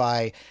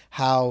justify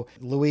how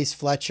Louise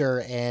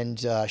Fletcher and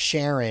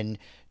Sharon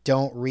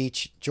don't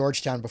reach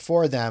Georgetown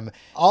before them,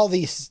 all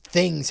these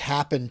things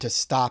happen to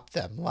stop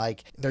them.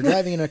 Like they're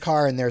driving in a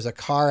car and there's a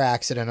car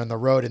accident on the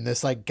road, and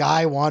this like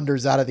guy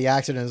wanders out of the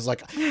accident and is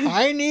like,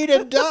 I need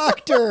a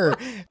doctor.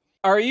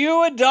 Are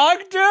you a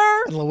doctor?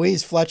 And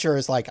Louise Fletcher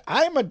is like,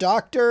 I'm a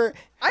doctor.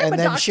 And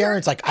then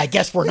Sharon's like, I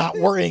guess we're not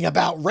worrying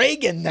about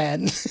Reagan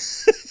then.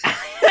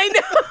 I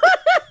know.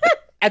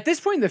 At this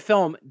point in the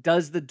film,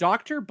 does the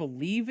doctor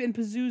believe in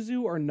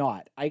Pazuzu or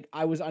not?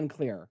 I was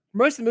unclear.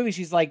 Most of the movie,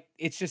 she's like,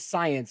 it's just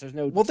science.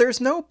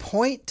 There's no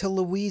point to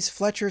Louise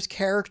Fletcher's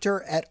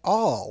character at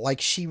all.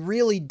 Like, she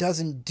really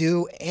doesn't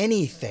do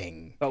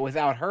anything. But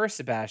without her,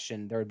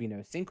 Sebastian, there would be no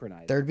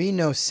synchronizer. There'd be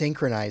no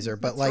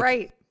synchronizer, but That's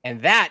right.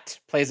 And that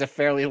plays a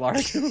fairly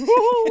large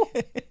role.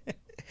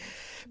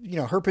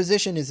 Her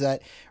position is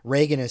that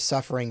Reagan is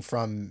suffering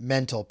from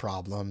mental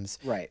problems.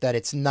 Right. That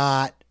it's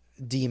not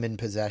demon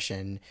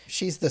possession.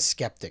 She's the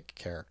skeptic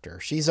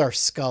character. She's our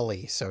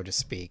Scully, so to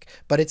speak.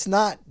 But it's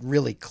not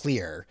really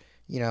clear.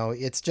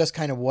 It's just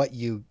kind of what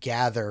you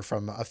gather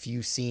from a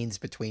few scenes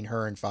between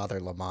her and Father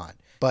Lamont.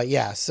 But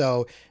yeah,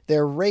 so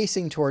they're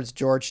racing towards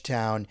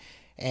Georgetown,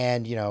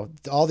 and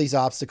all these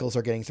obstacles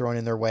are getting thrown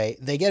in their way.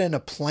 They get in a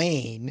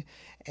plane,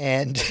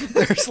 and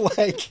there's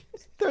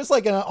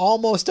like an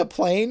almost a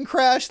plane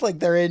crash. Like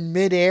they're in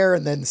midair,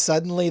 and then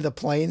suddenly the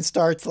plane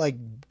starts like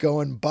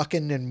going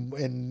bucking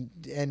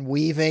and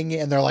weaving,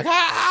 and they're like,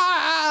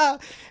 ah!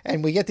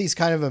 And we get these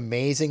kind of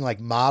amazing like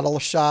model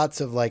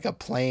shots of like a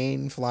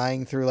plane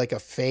flying through like a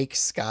fake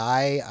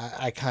sky.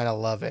 I kind of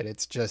love it.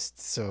 It's just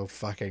so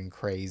fucking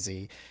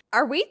crazy.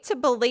 Are we to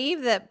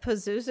believe that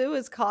Pazuzu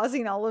is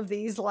causing all of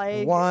these,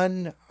 like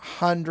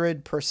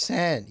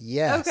 100%?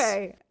 Yes.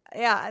 Okay.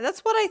 Yeah, that's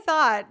what I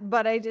thought,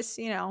 but I just,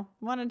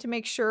 wanted to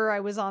make sure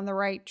I was on the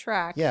right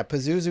track. Yeah,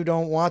 Pazuzu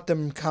don't want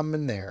them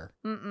coming there.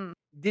 Mm-mm.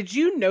 Did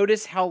you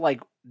notice how like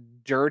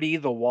dirty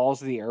the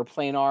walls of the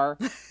airplane are?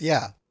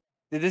 Yeah.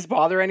 Did this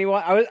bother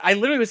anyone? I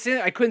literally was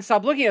sitting, I couldn't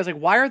stop looking. I was like,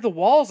 why are the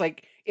walls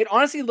like? It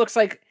honestly looks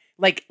like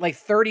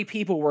 30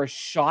 people were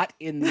shot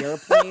in the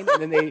airplane,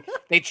 and then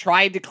they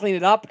tried to clean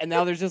it up, and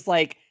now there's just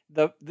like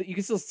you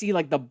can still see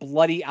like the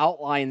bloody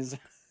outlines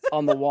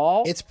on the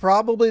wall. It's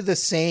probably the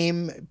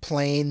same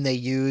plane they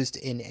used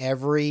in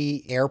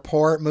every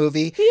airport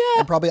movie. Yeah.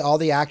 And probably all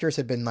the actors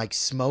had been like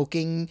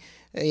smoking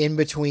in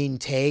between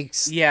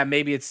takes. Yeah,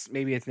 maybe it's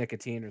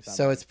nicotine or something.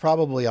 So it's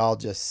probably all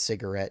just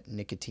cigarette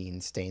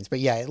nicotine stains. But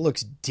yeah, it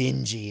looks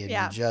dingy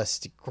and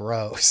just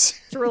gross.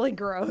 It's really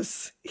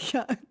gross.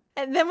 Yeah.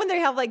 And then when they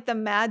have like the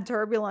mad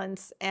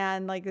turbulence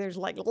and like there's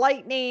like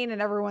lightning and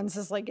everyone's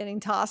just like getting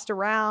tossed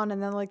around,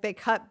 and then like they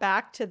cut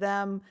back to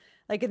them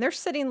like, and they're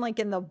sitting like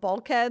in the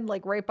bulkhead,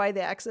 like right by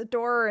the exit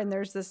door, and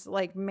there's this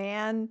like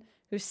man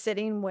who's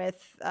sitting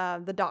with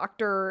the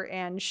doctor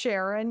and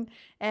Sharon,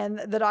 and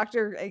the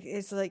doctor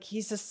is like,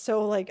 he's just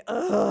so like,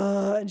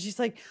 ugh, and she's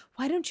like,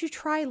 why don't you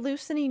try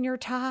loosening your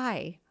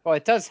tie? Well,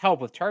 it does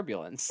help with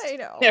turbulence. I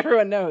know.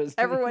 Everyone knows.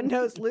 Everyone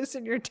knows,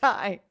 loosen your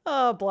tie.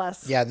 Oh,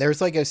 bless. Yeah, there's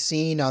like a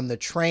scene on the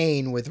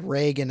train with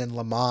Reagan and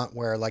Lamont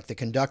where like the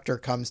conductor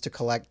comes to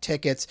collect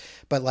tickets,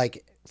 but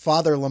like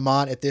Father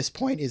Lamont at this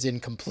point is in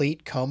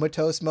complete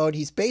comatose mode.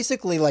 He's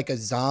basically like a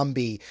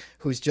zombie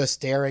who's just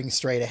staring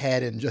straight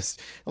ahead, and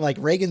just like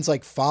Reagan's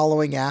like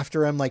following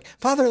after him like,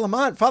 Father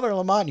Lamont.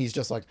 And he's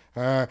just like,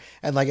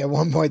 and like at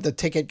one point the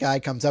ticket guy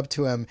comes up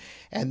to him,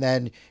 and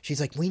then she's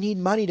like, we need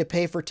money to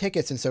pay for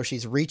tickets. And so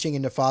she's reaching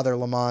into Father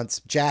Lamont's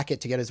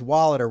jacket to get his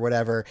wallet or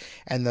whatever.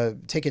 And the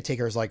ticket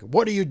taker is like,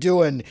 what are you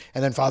doing?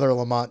 And then Father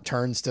Lamont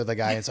turns to the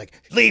guy and it's like,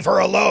 leave her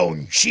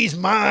alone. She's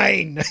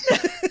mine.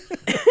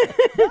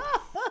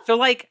 So,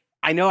 like,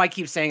 I know I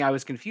keep saying I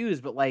was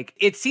confused, but, like,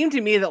 it seemed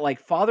to me that, like,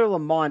 Father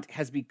Lamont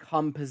has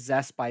become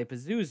possessed by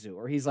Pazuzu,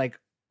 or he's, like,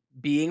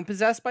 being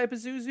possessed by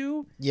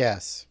Pazuzu.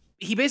 Yes.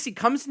 He basically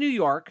comes to New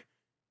York,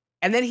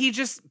 and then he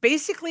just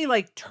basically,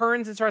 like,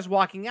 turns and starts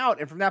walking out,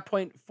 and from that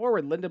point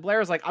forward, Linda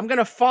Blair is like, I'm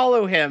gonna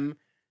follow him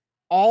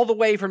all the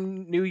way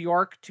from New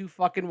York to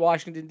fucking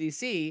Washington,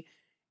 D.C.,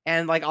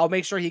 and, like, I'll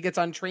make sure he gets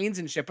on trains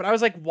and shit. But I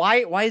was like,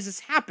 why is this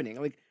happening?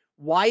 Like,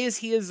 why is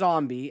he a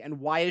zombie,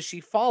 and why is she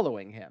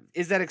following him?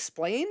 Is that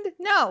explained?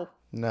 No.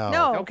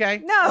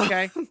 Okay. No.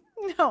 Okay.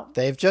 No.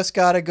 They've just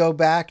got to go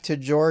back to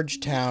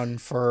Georgetown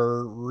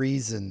for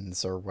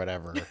reasons or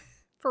whatever.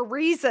 For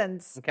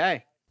reasons.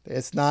 Okay.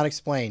 It's not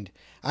explained.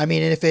 I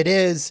mean, if it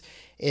is,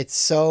 it's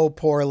so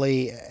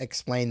poorly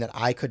explained that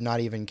I could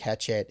not even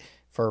catch it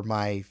for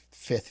my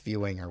 5th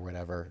viewing or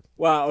whatever.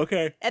 Wow,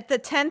 okay. At the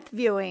 10th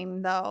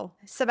viewing, though,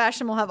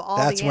 Sebastian will have all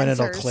the answers. That's when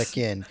it'll click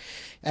in.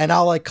 And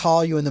I'll like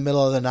call you in the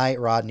middle of the night,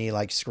 Rodney,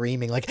 like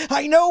screaming, like,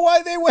 I know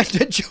why they went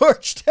to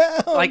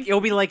Georgetown. Like,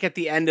 it'll be like at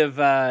the end of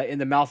In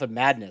the Mouth of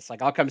Madness.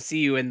 Like, I'll come see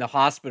you in the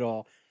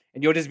hospital,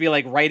 and you'll just be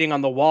like writing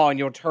on the wall, and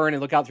you'll turn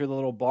and look out through the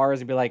little bars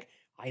and be like,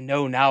 I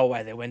know now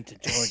why they went to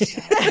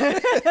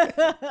Georgetown.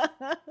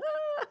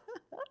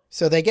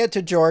 So they get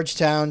to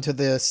Georgetown, to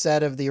the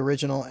set of the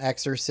original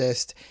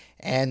Exorcist,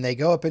 and they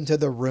go up into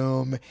the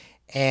room,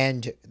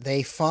 and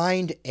they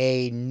find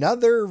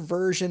another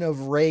version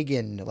of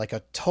Reagan, like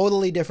a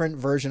totally different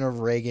version of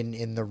Reagan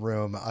in the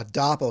room, a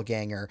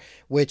doppelganger,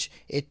 which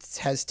it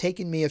has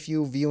taken me a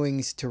few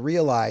viewings to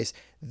realize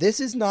this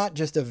is not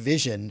just a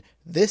vision,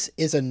 this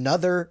is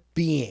another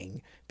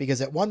being. Because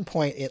at one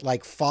point it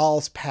like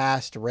falls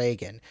past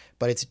Reagan,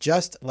 but it's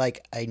just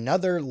like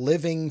another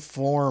living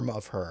form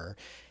of her.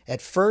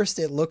 At first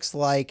it looks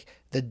like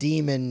the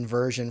demon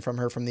version from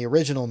her from the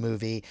original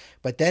movie,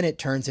 but then it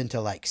turns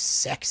into like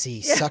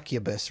sexy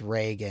succubus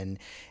Reagan,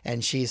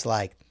 and she's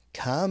like,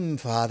 come,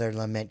 Father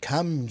Lament,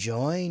 come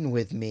join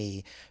with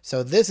me.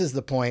 So this is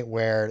the point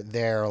where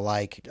their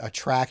like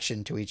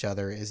attraction to each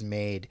other is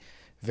made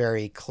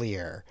very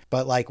clear.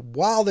 But like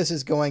while this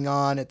is going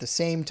on, at the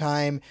same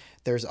time,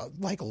 there's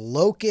like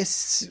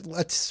locusts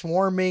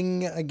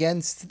swarming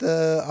against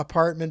the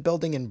apartment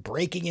building and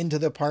breaking into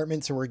the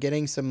apartment. So we're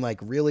getting some like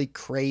really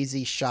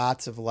crazy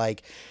shots of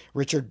like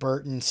Richard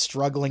Burton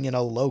struggling in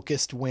a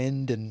locust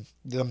wind and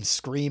them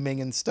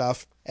screaming and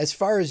stuff. As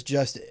far as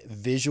just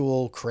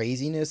visual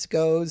craziness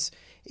goes,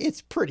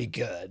 it's pretty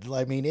good.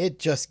 I mean, it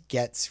just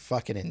gets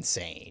fucking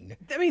insane.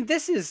 I mean,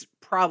 this is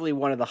probably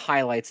one of the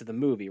highlights of the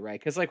movie, right?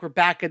 Because like we're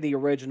back in the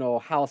original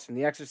house from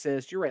The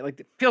Exorcist. You're right. Like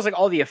it feels like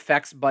all the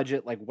effects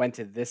budget like went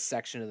to this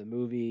section of the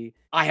movie.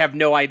 I have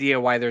no idea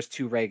why there's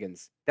two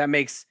Reagans. That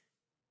makes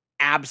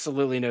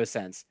absolutely no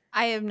sense.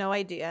 I have no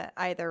idea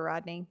either,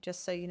 Rodney,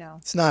 just so you know.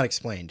 It's not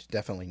explained.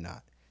 Definitely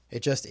not.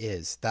 It just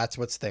is. That's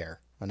what's there.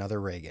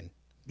 Another Reagan.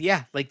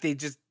 Yeah, like she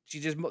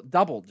just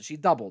doubled. She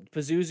doubled.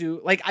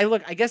 Pazuzu, like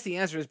I guess the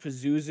answer is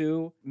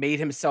Pazuzu made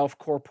himself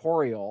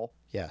corporeal.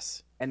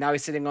 Yes. And now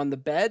he's sitting on the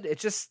bed.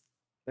 It's just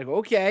like,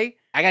 okay.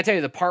 I gotta tell you,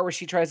 the part where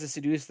she tries to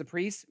seduce the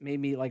priest made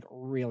me like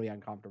really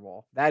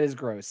uncomfortable. That is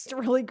gross. It's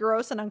really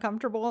gross and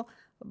uncomfortable.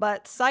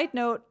 But side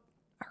note,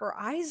 her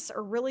eyes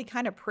are really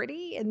kind of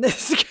pretty in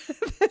this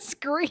this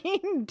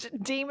green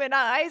demon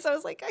eyes. I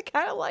was like, I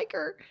kind of like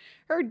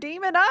her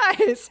demon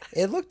eyes.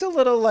 It looked a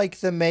little like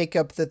the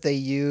makeup that they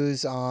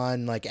use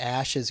on like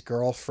Ash's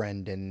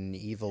girlfriend in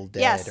Evil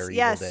Dead Evil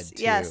Dead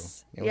 2.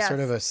 It was sort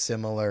of a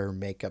similar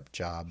makeup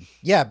job.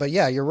 Yeah, but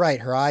yeah, you're right.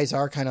 Her eyes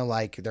are kind of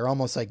like, they're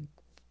almost like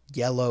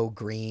yellow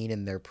green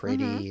and they're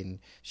pretty, and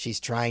she's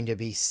trying to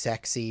be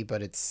sexy,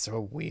 but it's so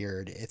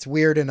weird. It's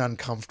weird and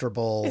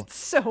uncomfortable. It's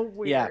so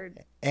weird.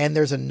 Yeah. And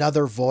there's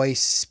another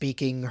voice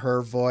speaking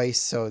her voice.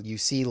 So you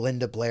see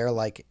Linda Blair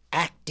like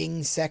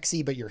acting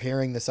sexy, but you're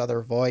hearing this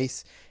other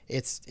voice.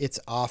 It's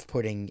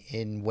off-putting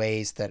in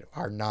ways that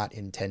are not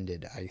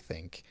intended, I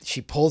think.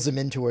 She pulls him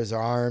into his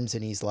arms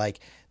and he's like,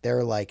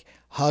 they're like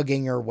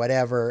hugging or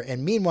whatever.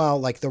 And meanwhile,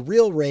 like the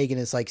real Reagan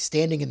is like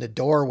standing in the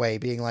doorway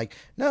being like,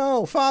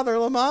 no, Father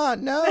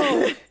Lamont,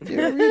 no,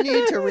 you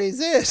need to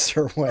resist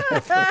or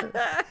whatever.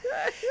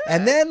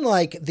 And then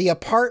like the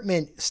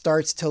apartment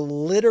starts to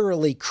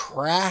literally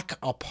crack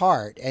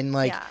apart. And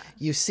like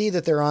you see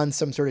that they're on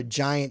some sort of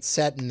giant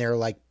set and they're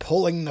like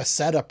pulling the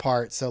set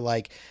apart. So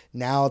like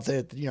now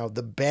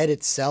the bed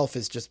itself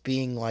is just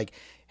being like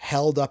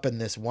held up in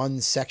this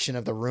one section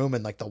of the room,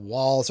 and like the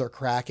walls are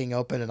cracking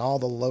open and all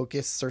the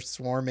locusts are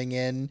swarming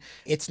in.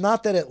 It's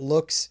not that it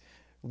looks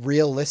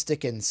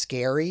realistic and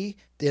scary.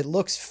 It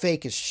looks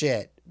fake as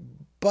shit,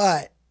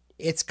 but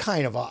it's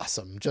kind of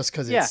awesome just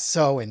because it's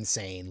so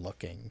insane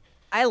looking.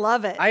 I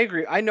love it. I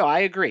agree. I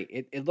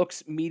agree. It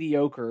looks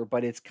mediocre,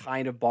 but it's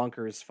kind of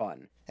bonkers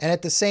fun. And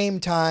at the same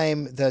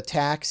time, the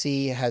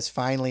taxi has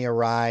finally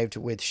arrived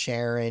with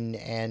Sharon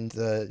and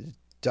the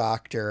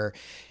doctor.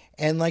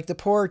 And like the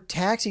poor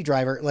taxi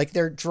driver, like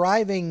they're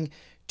driving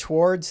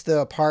towards the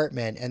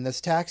apartment, and this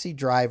taxi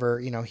driver,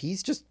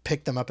 he's just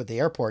picked them up at the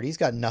airport. He's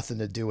got nothing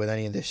to do with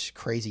any of this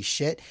crazy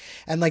shit.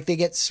 And like they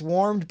get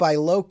swarmed by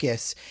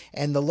locusts,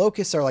 and the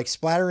locusts are like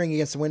splattering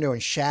against the window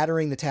and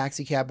shattering the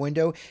taxi cab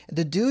window.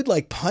 The dude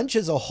like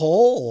punches a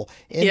hole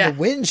in the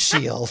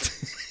windshield.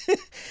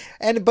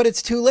 But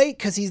it's too late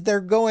because they're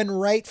going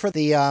right for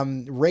the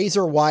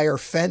razor wire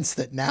fence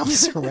that now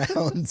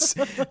surrounds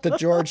the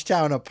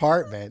Georgetown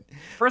apartment.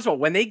 First of all,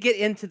 when they get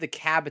into the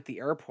cab at the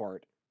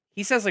airport,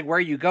 he says like, "Where are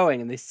you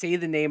going?" And they say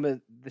the name of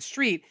the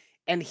street,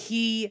 and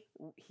he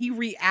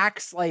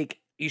reacts like,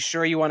 "You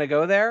sure you want to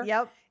go there?"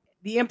 Yep.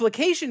 The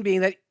implication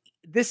being that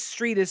this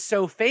street is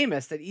so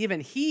famous that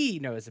even he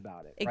knows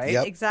about it, right?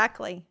 Yep.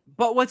 Exactly.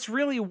 But what's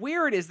really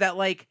weird is that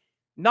like,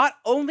 not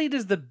only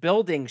does the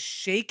building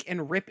shake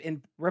and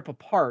rip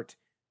apart,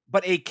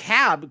 but a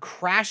cab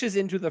crashes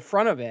into the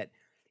front of it.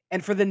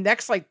 And for the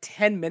next like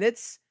 10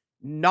 minutes,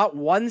 not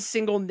one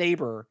single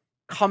neighbor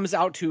comes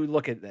out to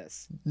look at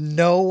this.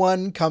 No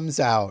one comes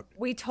out.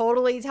 We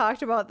totally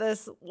talked about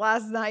this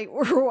last night.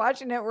 We were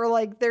watching it. We're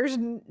like, there's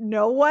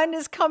no one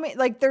is coming.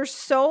 Like there's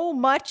so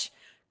much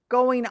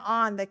going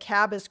on. The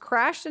cab has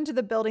crashed into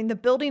the building. The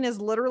building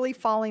is literally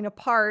falling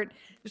apart.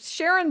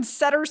 Sharon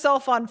set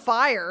herself on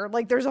fire.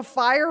 Like there's a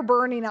fire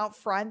burning out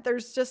front.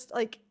 There's just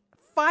like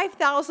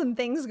 5,000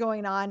 things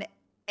going on,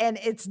 and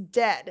it's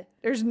dead.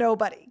 There's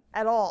nobody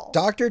at all.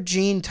 Dr.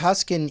 Gene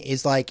Tuscan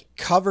is like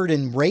covered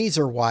in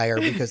razor wire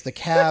because the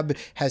cab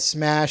has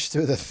smashed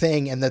through the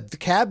thing, and the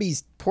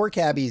poor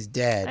cabbie's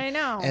dead. I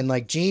know. And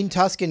like Gene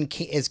Tuscan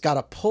has got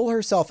to pull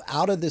herself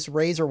out of this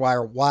razor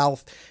wire while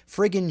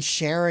friggin'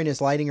 Sharon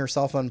is lighting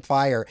herself on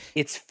fire.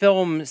 It's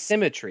film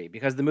symmetry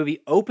because the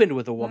movie opened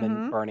with a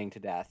woman burning to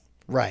death.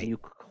 Right. And you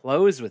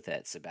close with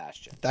it,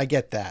 Sebastian. I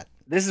get that.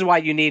 This is why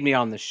you need me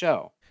on the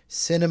show.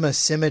 Cinema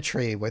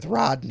symmetry with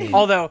Rodney.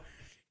 Although,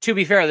 to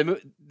be fair,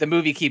 the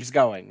movie keeps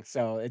going,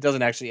 so it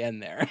doesn't actually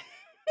end there.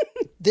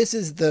 This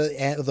is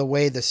the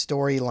way the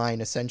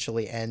storyline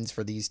essentially ends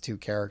for these two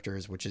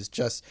characters, which is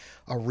just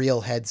a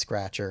real head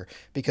scratcher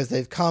because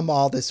they've come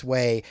all this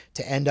way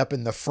to end up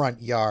in the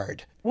front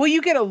yard. Well,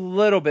 you get a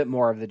little bit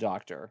more of the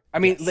doctor. I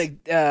mean,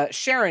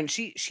 Sharon,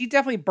 she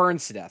definitely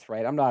burns to death,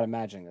 right? I'm not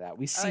imagining that.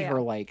 We see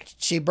her like...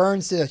 She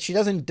burns to death. She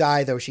doesn't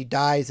die, though. She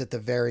dies at the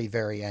very,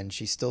 very end.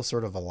 She's still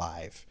sort of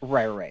alive.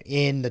 Right.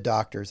 In the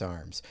doctor's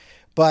arms.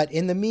 But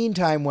in the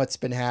meantime, what's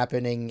been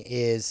happening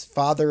is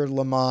Father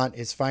Lamont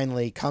is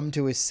finally come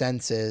to his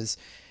senses.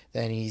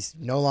 then he's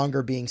no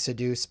longer being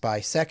seduced by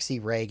sexy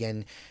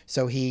Reagan.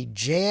 So he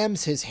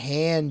jams his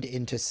hand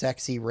into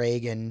sexy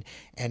Reagan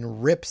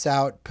and rips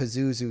out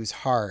Pazuzu's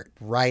heart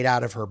right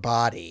out of her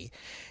body.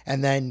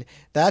 And then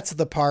that's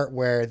the part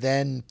where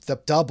then the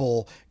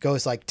double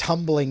goes like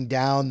tumbling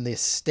down the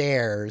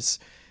stairs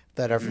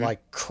that are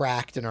like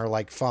cracked and are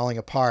like falling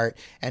apart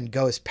and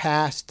goes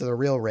past the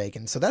real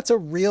Reagan. So that's a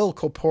real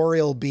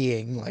corporeal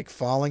being like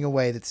falling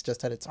away that's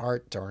just had its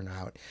heart torn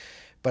out.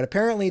 But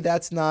apparently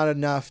that's not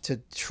enough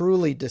to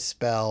truly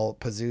dispel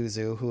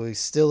Pazuzu, who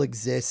still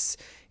exists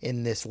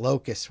in this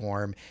locust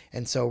swarm.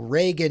 And so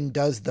Reagan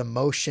does the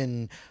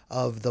motion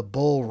of the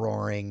bull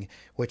roaring,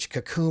 which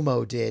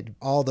Kakumo did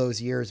all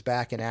those years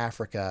back in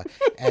Africa.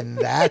 And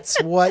that's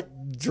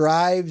what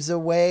drives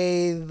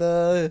away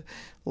the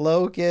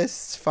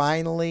locusts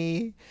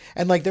finally.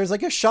 And like there's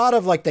like a shot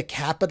of like the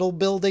Capitol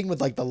building with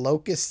like the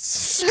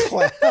locusts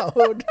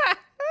cloud.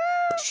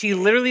 She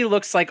literally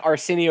looks like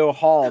Arsenio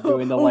Hall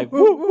doing the like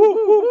woo, woo,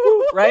 woo,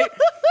 woo, right?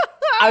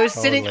 I'm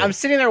sitting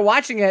there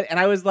watching it, and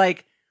I was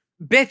like,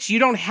 "Bitch, you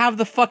don't have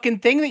the fucking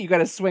thing that you got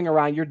to swing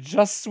around. You're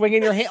just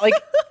swinging your hand like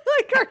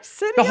Like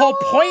Arsenio. The whole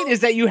point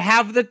is that you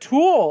have the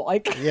tool.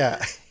 Like,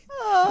 yeah,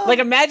 like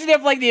imagine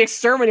if like the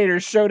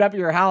exterminators showed up at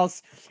your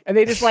house and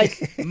they just like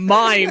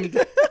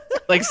mimed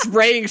like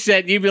spraying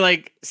shit. And you'd be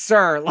like,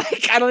 "Sir,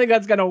 like I don't think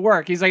that's gonna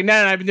work." He's like, "No,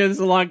 I've been doing this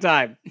a long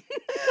time."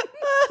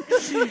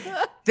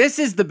 This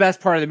is the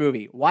best part of the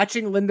movie.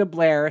 Watching Linda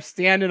Blair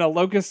stand in a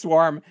locust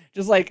swarm,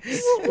 just like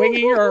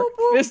swinging her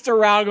fist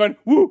around, going,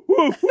 woo,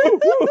 woo, woo,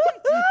 woo.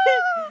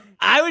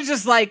 I was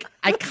just like,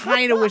 I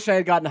kind of wish I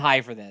had gotten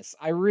high for this.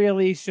 I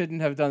really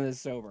shouldn't have done this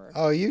sober.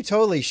 Oh, you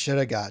totally should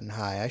have gotten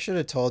high. I should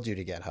have told you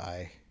to get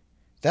high.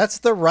 That's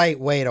the right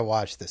way to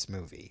watch this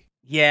movie.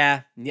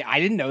 Yeah, I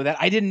didn't know that.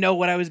 I didn't know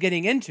what I was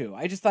getting into.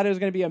 I just thought it was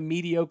going to be a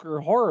mediocre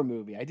horror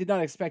movie. I did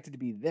not expect it to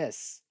be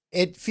this.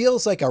 It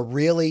feels like a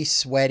really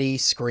sweaty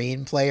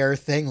screenplayer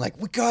thing.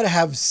 Like, we gotta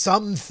have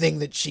something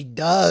that she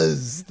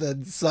does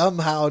that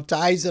somehow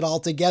ties it all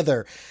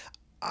together.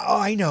 Oh,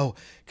 I know.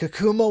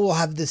 Kakumo will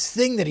have this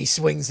thing that he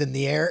swings in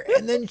the air,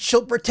 and then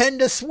she'll pretend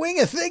to swing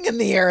a thing in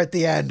the air at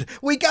the end.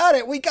 We got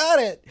it. We got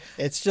it.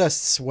 It's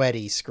just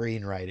sweaty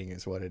screenwriting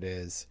is what it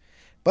is.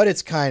 But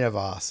it's kind of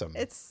awesome.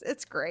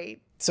 It's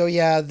great. So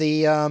yeah,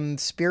 the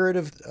spirit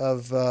of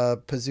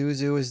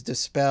Pazuzu is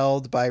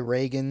dispelled by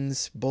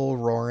Reagan's bull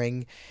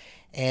roaring,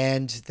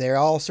 and they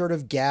all sort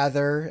of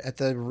gather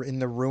in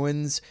the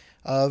ruins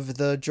of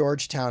the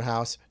Georgetown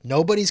house.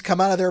 Nobody's come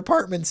out of their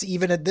apartments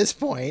even at this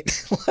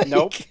point. Like,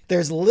 nope.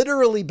 There's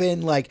literally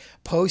been like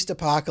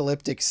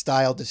post-apocalyptic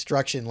style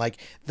destruction. Like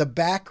the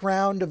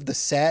background of the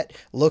set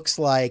looks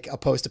like a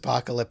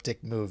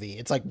post-apocalyptic movie.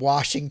 It's like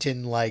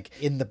Washington like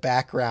in the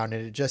background,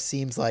 and it just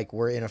seems like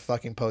we're in a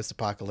fucking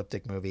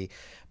post-apocalyptic movie.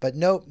 But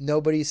nope,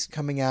 nobody's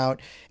coming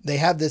out. They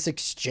have this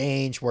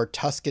exchange where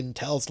Tuscan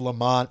tells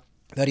Lamont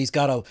that he's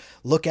got to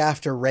look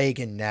after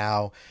Reagan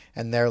now,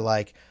 and they're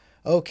like,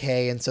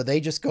 okay, and so they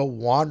just go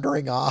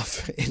wandering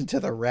off into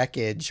the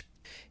wreckage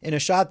in a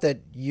shot that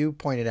you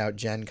pointed out,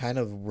 Jen, kind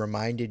of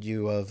reminded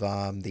you of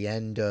the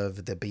end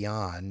of The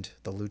Beyond,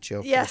 the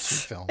Lucio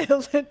Fulci film.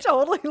 It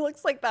totally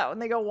looks like that when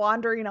they go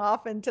wandering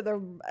off into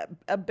the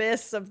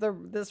abyss of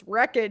this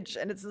wreckage,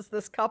 and it's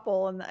this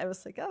couple, and I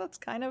was like, oh, that's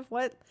kind of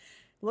what it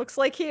looks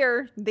like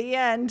here. The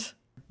end.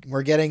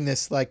 We're getting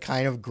this like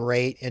kind of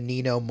great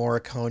Ennio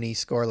Morricone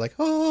score, like,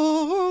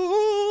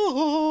 oh,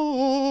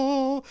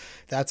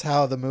 that's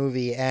how the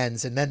movie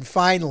ends. And then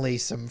finally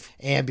some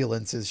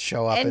ambulances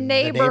show up, and the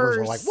neighbors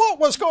were like, what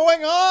was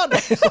going on?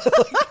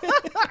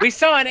 We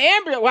saw an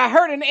ambulance. Well, I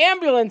heard an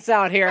ambulance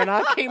out here, and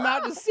I came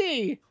out to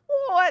see.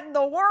 What in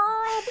the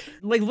world?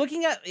 Like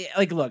looking at,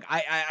 like, look,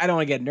 I don't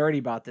want to get nerdy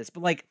about this,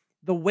 but like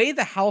the way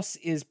the house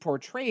is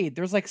portrayed,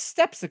 there's like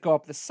steps that go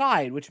up the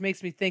side, which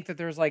makes me think that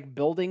there's like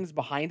buildings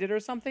behind it or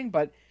something.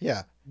 But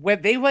yeah,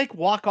 when they like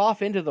walk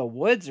off into the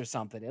woods or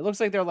something, it looks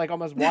like they're like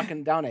almost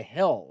walking down a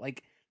hill.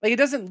 Like it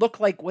doesn't look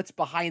like what's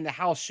behind the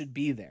house should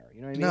be there.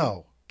 You know what I mean?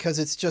 No, because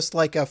it's just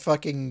like a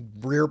fucking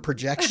rear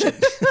projection.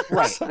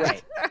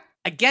 Right.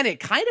 Again, it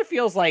kind of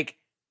feels like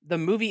the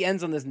movie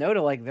ends on this note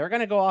of like they're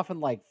gonna go off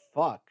and like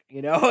fuck,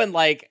 you know, and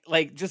like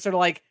just sort of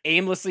like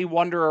aimlessly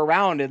wander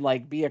around and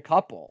like be a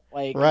couple,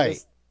 like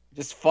right,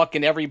 just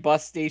fucking every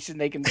bus station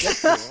they can get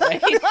to,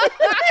 right?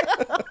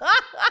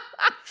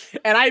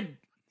 And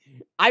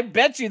I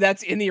bet you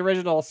that's in the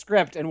original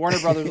script, and Warner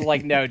Brothers was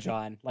like, no,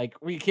 John, like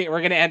we're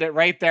gonna end it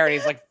right there. And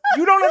he's like,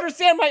 you don't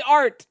understand my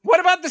art. What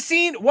about the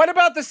scene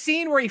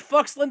where he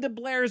fucks Linda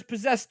Blair's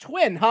possessed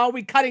twin? Huh? Are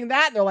we cutting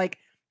that? And they're like,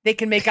 they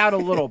can make out a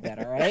little bit,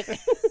 all right?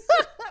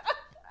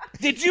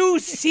 Did you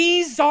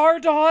see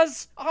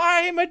Zardoz?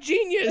 I'm a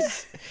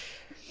genius.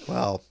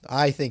 Well,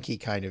 I think he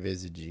kind of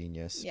is a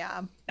genius.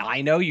 Yeah.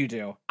 I know you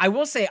do. I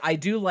will say I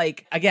do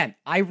like, again,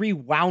 I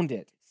rewound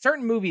it.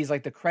 Certain movies,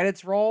 like the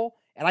credits roll,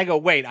 and I go,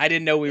 wait, I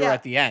didn't know we were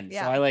at the end.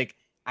 Yeah. So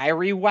I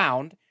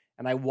rewound,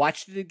 and I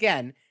watched it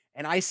again,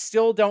 and I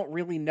still don't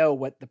really know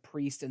what the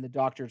priest and the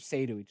doctor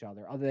say to each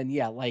other, other than,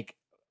 like,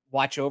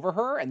 watch over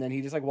her, and then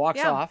he just like walks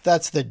Yeah. off.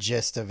 That's the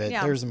gist of it.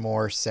 Yeah. There's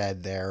more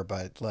said there,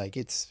 but like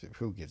it's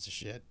who gives a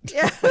shit.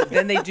 Yeah.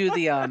 Then they do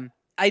the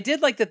I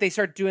did like that they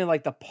start doing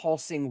like the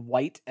pulsing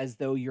white as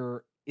though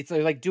it's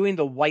like doing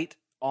the white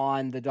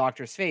on the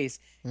doctor's face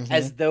Mhm.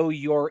 as though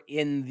you're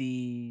in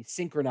the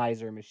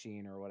synchronizer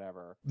machine or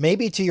whatever.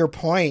 Maybe to your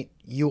point,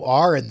 you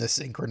are in the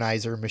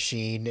synchronizer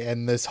machine,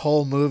 and this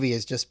whole movie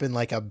has just been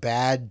like a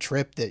bad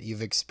trip that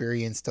you've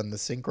experienced on the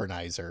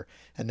synchronizer,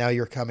 and now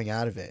you're coming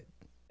out of it.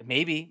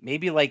 Maybe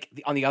like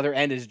on the other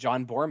end is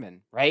John Borman,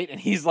 right? And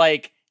he's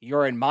like,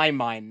 "You're in my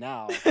mind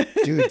now."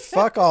 Dude,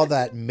 fuck all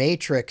that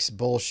Matrix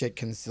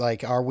bullshit.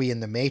 Like, are we in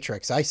the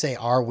Matrix? I say,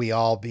 are we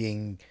all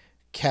being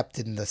kept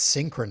in the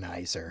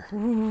synchronizer?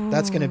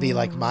 That's going to be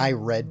like my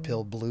red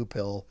pill, blue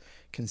pill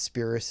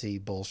conspiracy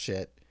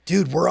bullshit.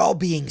 Dude, we're all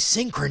being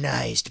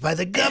synchronized by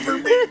the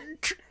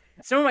government.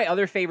 Some of my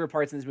other favorite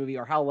parts in this movie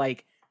are how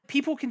like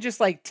people can just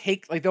like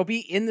they'll be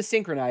in the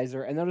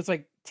synchronizer and they'll just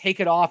like take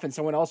it off and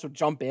someone else will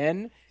jump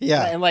in.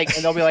 Yeah. And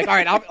they'll be like, all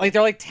right,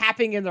 they're like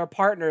tapping in their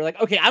partner, like,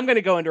 okay, I'm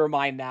gonna go into her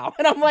mind now.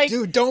 And I'm like,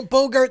 dude, don't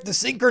bogart the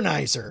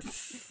synchronizer.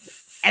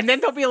 And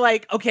then they'll be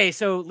like, okay,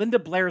 so Linda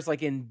Blair's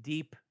like in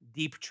deep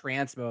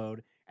trance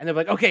mode. And they're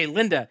like, okay,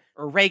 Linda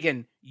or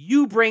Reagan,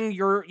 you bring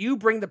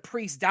the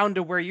priest down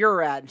to where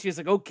you're at. And she's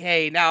like,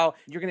 okay, now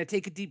you're going to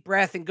take a deep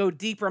breath and go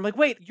deeper. I'm like,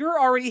 wait, you're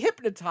already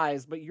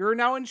hypnotized, but you're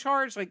now in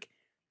charge. Like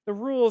the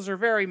rules are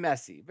very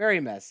messy, very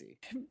messy.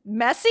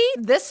 Messy?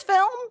 This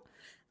film?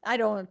 I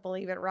don't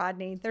believe it,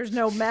 Rodney. There's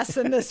no mess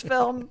in this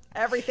film.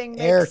 Everything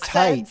makes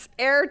Airtight. sense.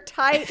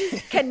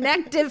 Airtight,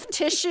 connective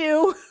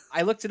tissue.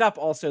 I looked it up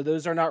also.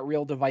 Those are not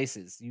real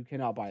devices. You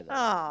cannot buy them.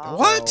 Oh.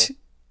 What? So,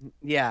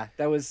 yeah,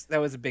 that was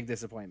a big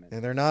disappointment.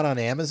 And they're not on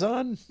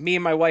Amazon? Me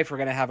and my wife were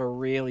going to have a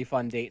really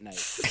fun date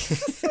night.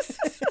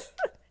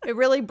 It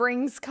really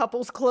brings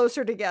couples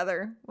closer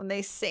together when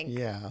they sync.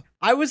 Yeah.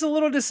 I was a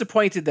little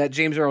disappointed that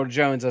James Earl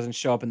Jones doesn't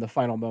show up in the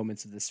final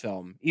moments of this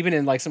film, even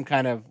in like some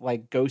kind of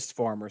like ghost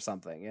form or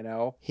something, you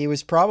know? He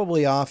was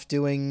probably off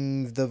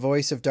doing the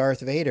voice of Darth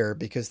Vader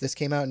because this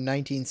came out in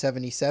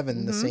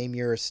 1977, the same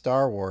year as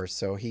Star Wars,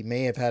 so he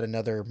may have had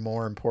another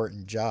more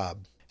important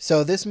job.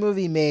 So this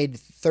movie made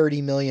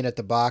 $30 million at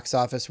the box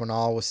office when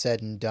all was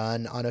said and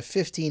done on a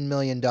 $15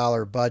 million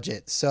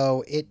budget,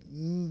 so it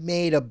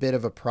made a bit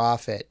of a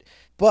profit.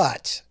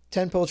 But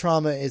Tentpole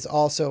Trauma is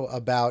also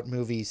about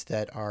movies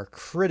that are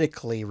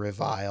critically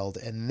reviled,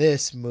 and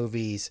this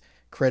movie's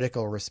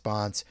critical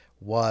response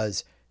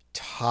was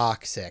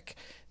toxic.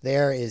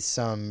 There is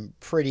some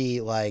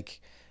pretty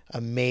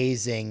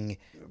amazing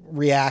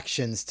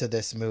reactions to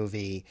this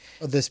movie.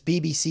 This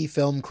BBC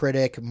film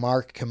critic,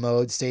 Mark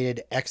Commode,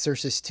 stated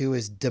Exorcist II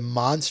is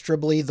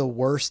demonstrably the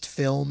worst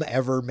film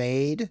ever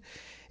made.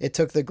 It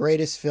took the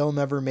greatest film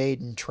ever made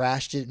and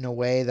trashed it in a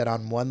way that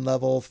on one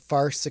level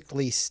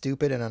farcically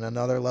stupid and on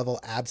another level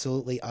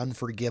absolutely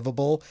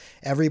unforgivable.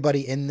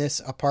 Everybody in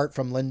this, apart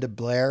from Linda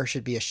Blair,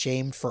 should be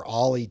ashamed for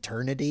all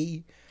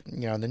eternity.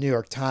 You know, the New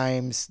York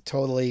Times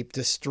totally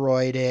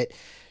destroyed it.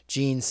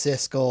 Gene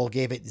Siskel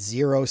gave it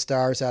 0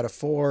 stars out of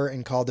 4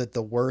 and called it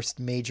the worst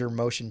major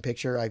motion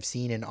picture I've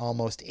seen in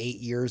almost 8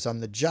 years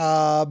on the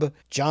job.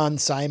 John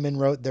Simon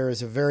wrote, there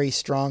is a very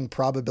strong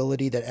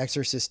probability that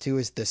Exorcist II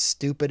is the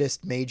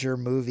stupidest major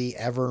movie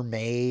ever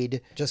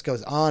made. Just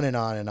goes on and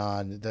on and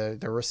on.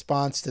 The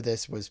response to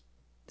this was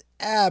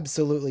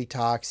absolutely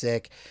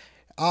toxic.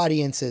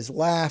 Audiences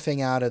laughing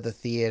out of the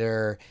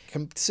theater,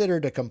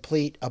 considered a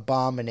complete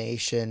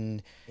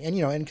abomination.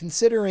 And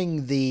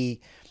considering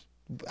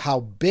how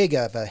big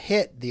of a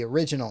hit the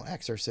original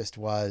Exorcist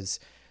was,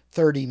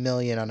 $30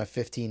 million on a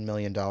 $15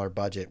 million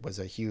budget was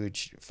a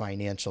huge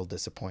financial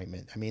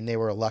disappointment. I mean, they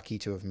were lucky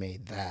to have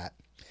made that.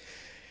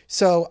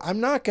 So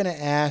I'm not going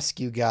to ask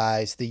you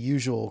guys the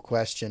usual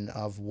question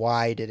of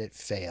why did it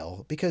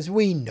fail, because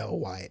we know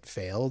why it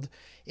failed.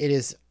 It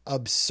is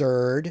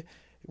absurd,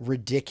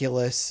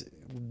 ridiculous,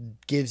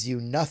 gives you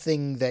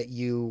nothing that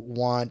you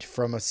want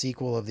from a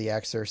sequel of The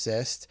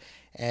Exorcist,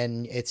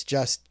 and it's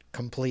just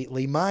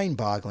completely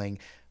mind-boggling.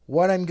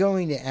 What I'm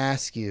going to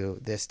ask you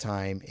this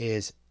time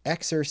is,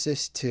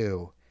 Exorcist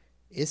 2,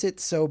 is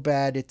it so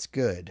bad it's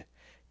good?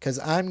 Because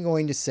I'm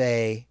going to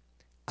say,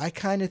 I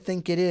kind of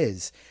think it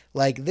is.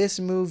 Like,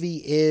 this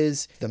movie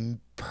is the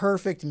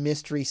perfect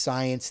mystery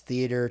science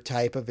theater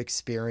type of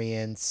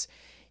experience.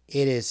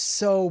 It is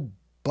so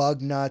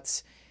bug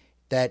nuts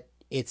that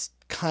it's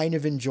kind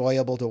of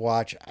enjoyable to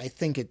watch. I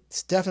think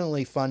it's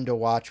definitely fun to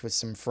watch with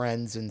some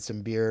friends and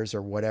some beers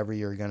or whatever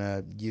you're going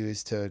to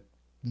use to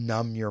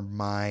numb your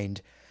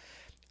mind.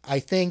 I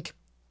think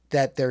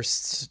that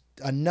there's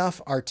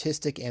enough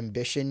artistic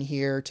ambition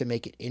here to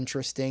make it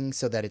interesting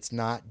so that it's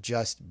not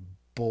just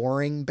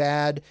boring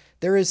bad.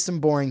 There is some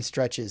boring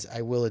stretches,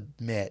 I will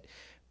admit,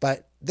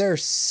 but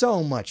there's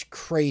so much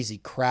crazy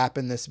crap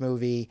in this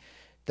movie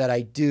that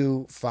I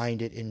do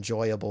find it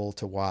enjoyable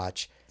to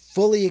watch.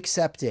 Fully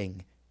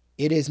accepting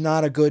it is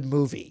not a good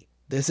movie.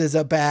 This is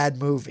a bad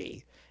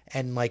movie.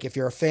 And if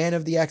you're a fan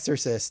of The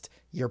Exorcist,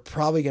 you're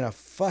probably going to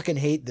fucking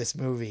hate this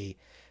movie.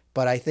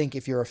 But I think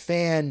if you're a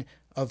fan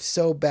of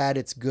so bad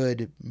it's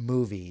good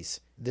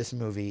movies, this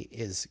movie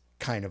is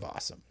kind of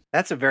awesome.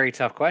 That's a very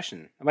tough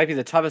question. It might be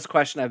the toughest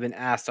question I've been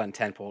asked on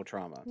Tentpole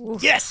Trauma.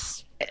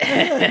 Yes!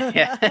 Because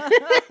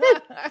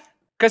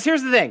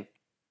here's the thing.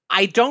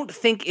 I don't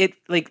think it,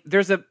 like,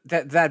 there's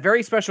that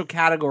very special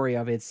category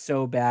of it's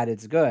so bad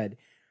it's good.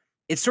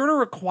 It sort of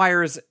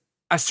requires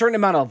a certain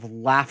amount of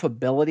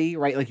laughability,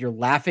 right? Like you're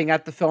laughing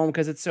at the film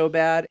because it's so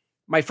bad.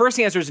 My first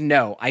answer is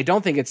no. I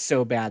don't think it's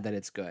so bad that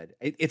it's good.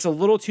 It's a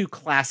little too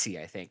classy,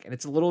 I think. And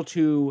it's a little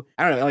too,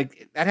 I don't know,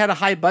 like that had a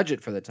high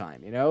budget for the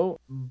time, you know?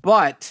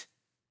 But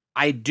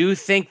I do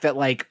think that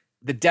like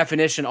the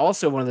definition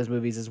also of one of those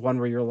movies is one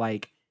where you're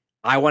like,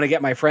 I want to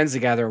get my friends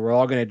together. We're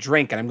all going to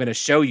drink and I'm going to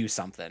show you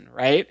something,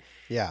 right?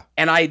 Yeah.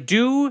 And I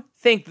do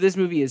think this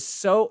movie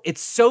is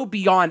it's so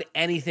beyond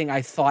anything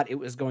I thought it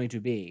was going to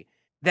be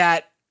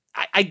that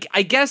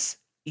I guess,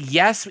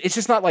 yes, it's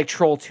just not like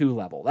Troll 2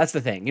 level. That's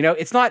the thing. You know,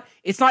 it's not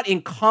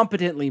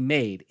incompetently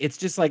made. It's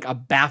just like a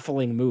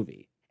baffling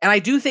movie. And I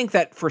do think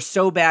that for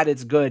so bad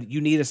it's good,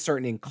 you need a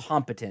certain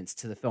incompetence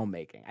to the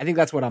filmmaking. I think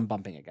that's what I'm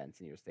bumping against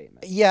in your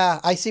statement.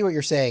 Yeah, I see what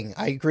you're saying.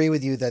 I agree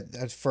with you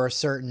that for a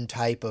certain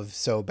type of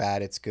so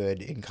bad it's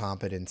good,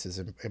 incompetence is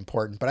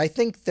important. But I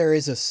think there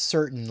is a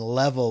certain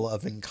level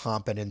of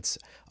incompetence,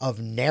 of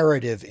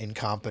narrative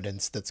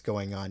incompetence that's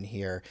going on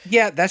here.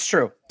 Yeah, that's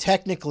true.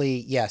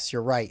 Technically, yes,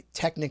 you're right.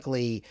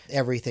 Technically,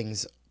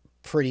 everything's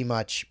pretty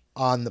much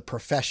on the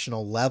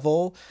professional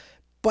level.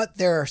 But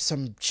there are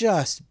some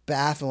just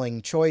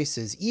baffling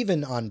choices,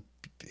 even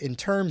in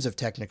terms of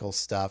technical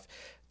stuff,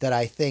 that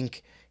I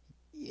think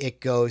it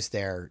goes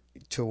there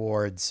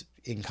towards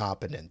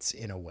incompetence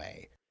in a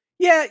way.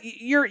 Yeah,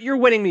 you're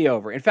winning me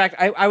over. In fact,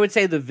 I would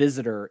say The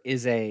Visitor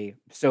is a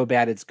so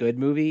bad it's good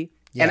movie.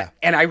 Yeah.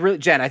 And I really,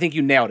 Jen, I think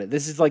you nailed it.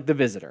 This is like The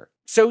Visitor.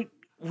 So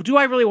do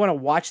I really want to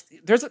watch?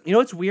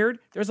 It's weird.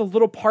 There's a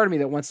little part of me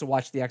that wants to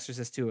watch The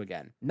Exorcist 2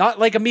 again. Not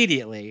like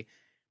immediately,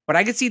 but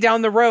I could see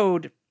down the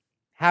road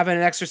having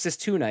an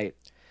Exorcist 2 night.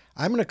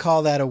 I'm going to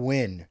call that a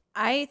win.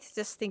 I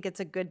just think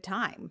it's a good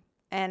time.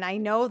 And I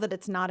know that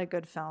it's not a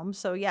good film.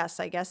 So yes,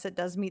 I guess it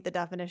does meet the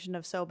definition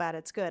of so bad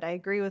it's good. I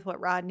agree with what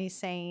Rodney's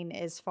saying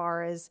as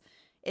far as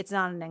it's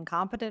not an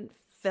incompetent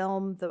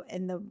film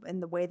in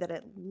the way that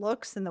it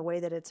looks and the way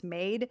that it's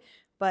made,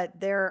 but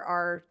there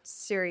are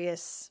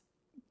serious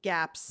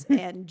gaps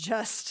and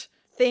just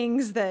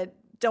things that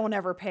don't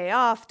ever pay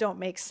off, don't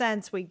make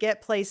sense. We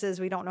get places,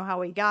 we don't know how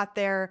we got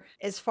there.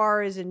 As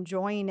far as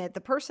enjoying it, the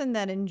person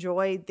that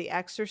enjoyed The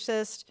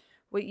Exorcist,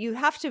 you would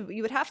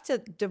have to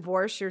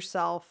divorce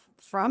yourself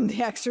from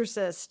The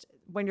Exorcist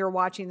when you're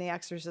watching The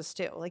Exorcist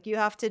 2. Like you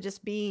have to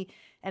just be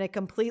in a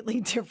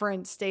completely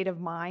different state of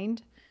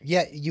mind.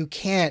 Yeah, you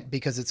can't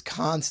because it's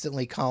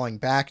constantly calling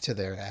back to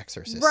their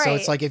Exorcist. Right. So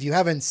it's like if you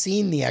haven't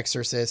seen The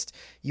Exorcist,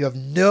 you have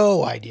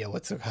no idea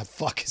what the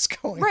fuck is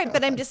going on. Right,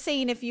 but I'm just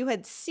saying if you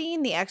had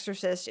seen The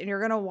Exorcist and you're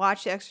going to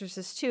watch The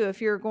Exorcist 2,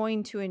 if you're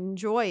going to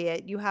enjoy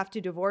it, you have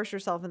to divorce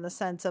yourself in the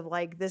sense of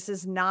like, this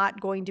is not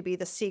going to be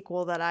the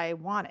sequel that I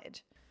wanted.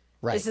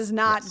 Right. This is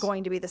not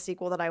going to be the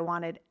sequel that I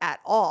wanted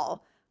at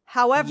all.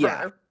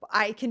 However,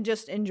 I can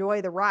just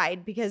enjoy the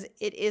ride because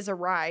it is a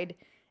ride.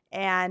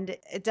 And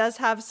it does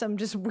have some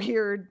just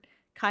weird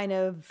kind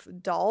of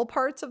dull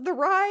parts of the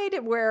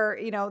ride where,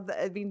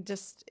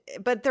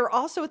 but they're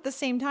also at the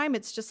same time,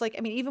 it's just like,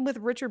 even with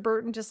Richard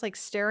Burton just like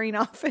staring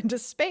off into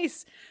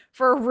space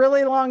for a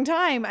really long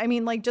time.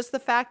 Just the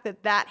fact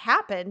that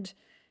happened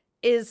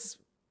is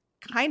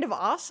kind of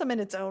awesome in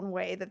its own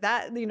way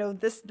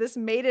this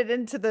made it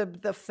into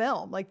the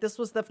film. Like this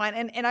was the fine.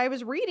 And I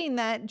was reading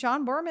that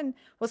John Borman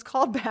was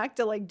called back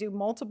to like do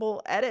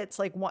multiple edits,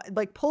 like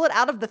pull it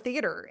out of the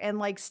theater and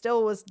like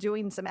still was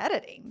doing some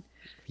editing.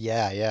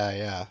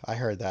 Yeah. I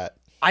heard that.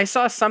 I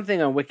saw something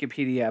on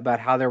Wikipedia about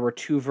how there were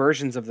 2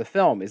 versions of the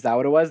film. Is that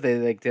what it was? They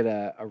like did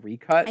a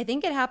recut? I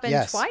think it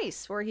happened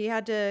twice where he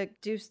had to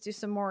do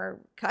some more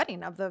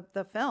cutting of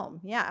the film.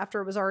 Yeah.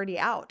 After it was already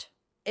out.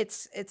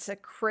 It's a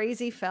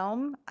crazy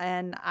film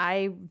and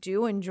I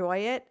do enjoy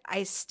it.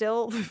 I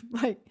still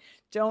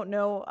don't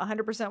know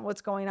 100% what's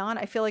going on.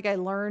 I feel like I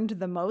learned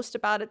the most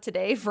about it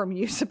today from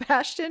you,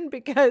 Sebastian,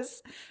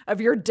 because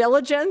of your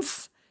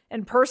diligence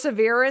and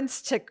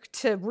perseverance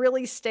to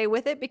really stay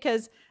with it,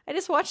 because I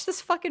just watched this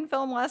fucking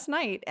film last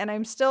night and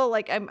I'm still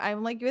like,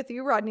 I'm like with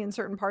you, Rodney, in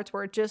certain parts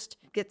where it just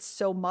gets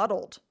so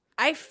muddled.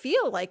 I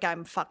feel like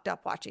I'm fucked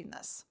up watching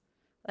this.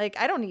 Like,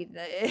 I don't need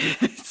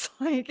it's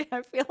like,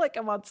 I feel like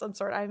I'm on some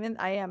sort. I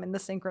am in the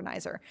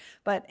synchronizer.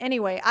 But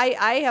anyway,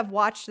 I have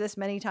watched this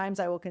many times.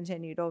 I will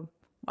continue to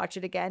watch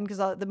it again because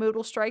the mood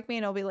will strike me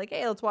and I'll be like,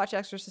 hey, let's watch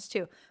Exorcist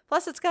 2.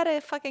 Plus, it's got a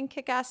fucking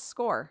kick-ass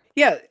score.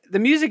 Yeah, the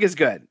music is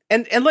good.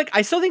 And like,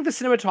 I still think the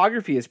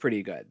cinematography is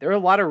pretty good. There are a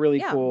lot of really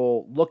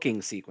cool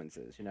looking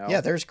sequences, Yeah,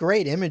 there's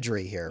great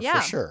imagery here,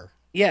 for sure.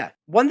 Yeah.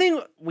 One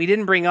thing we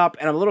didn't bring up,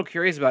 and I'm a little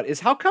curious about, is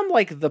how come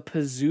like the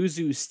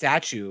Pazuzu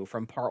statue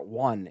from part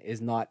 1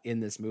 is not in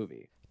this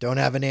movie? Don't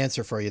have an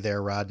answer for you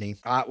there, Rodney.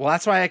 Well,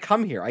 that's why I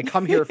come here. I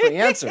come here for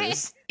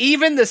answers.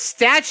 Even the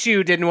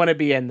statue didn't want to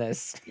be in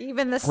this.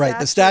 Even the statue. Right,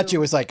 the statue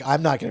was like,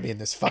 I'm not going to be in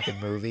this fucking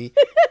movie.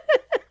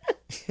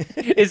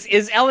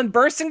 Is Ellen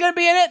Burstyn going to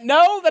be in it?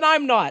 No, then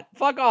I'm not.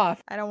 Fuck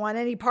off. I don't want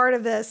any part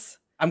of this.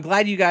 I'm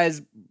glad you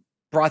guys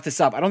brought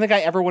this up. I don't think I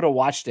ever would have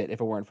watched it if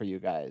it weren't for you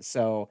guys.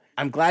 So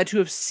I'm glad to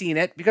have seen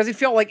it because it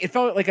felt like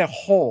a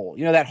hole.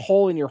 You know, that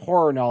hole in your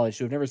horror knowledge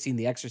to have never seen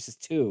The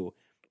Exorcist 2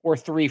 or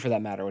 3 for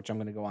that matter, which I'm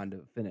going to go on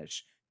to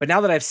finish. But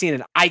now that I've seen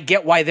it, I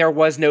get why there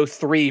was no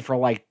 3 for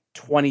like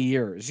 20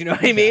 years. You know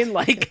what I mean?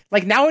 Like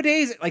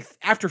nowadays, like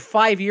after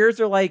 5 years,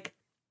 they're like,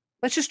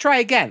 let's just try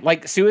again.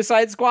 Like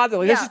Suicide Squad, they're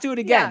like, let's just do it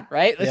again,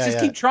 right? Let's just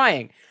keep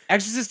trying.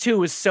 Exorcist 2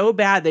 was so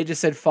bad, they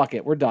just said, fuck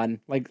it, we're done.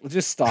 Like, let's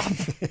just stop.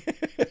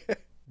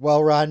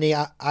 Well, Rodney,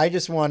 I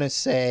just want to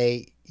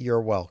say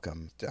you're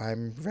welcome.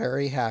 I'm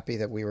very happy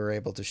that we were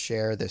able to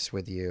share this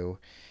with you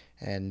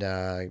and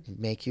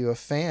make you a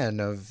fan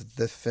of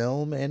the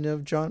film and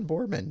of John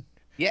Boorman.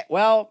 Yeah,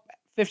 well,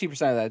 50%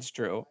 of that's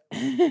true.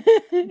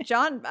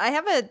 John, I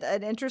have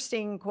an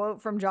interesting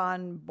quote from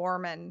John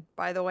Boorman,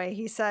 by the way.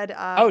 He said,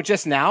 oh,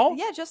 just now?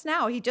 Yeah, just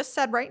now. He just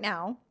said right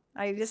now.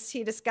 He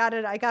just got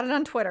it. I got it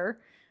on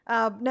Twitter.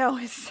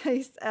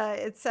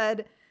 It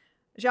said,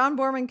 John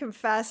Boorman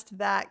confessed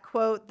that,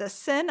 quote, the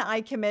sin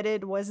I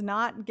committed was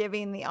not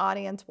giving the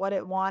audience what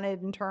it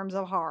wanted in terms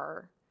of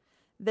horror.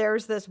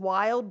 There's this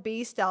wild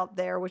beast out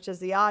there, which is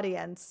the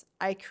audience.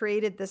 I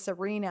created this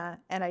arena,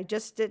 and I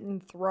just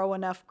didn't throw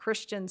enough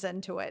Christians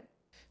into it.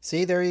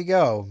 See, there you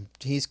go.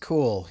 He's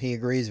cool. He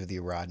agrees with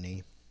you,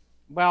 Rodney.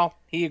 Well,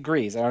 he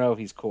agrees. I don't know if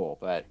he's cool,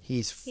 but he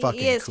is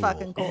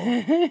fucking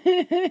cool.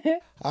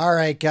 All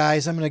right,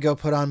 guys, I'm going to go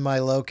put on my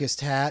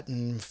locust hat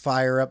and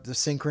fire up the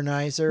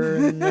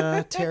synchronizer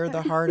and tear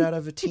the heart out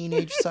of a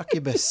teenage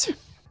succubus.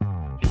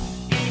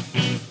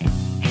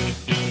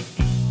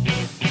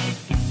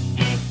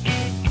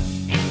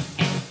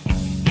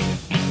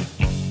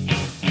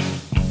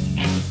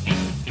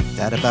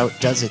 That about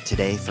does it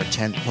today for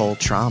Tentpole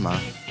Trauma.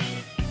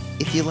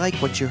 If you like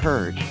what you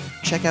heard,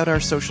 check out our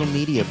social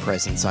media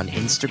presence on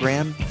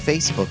Instagram,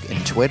 Facebook,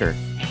 and Twitter.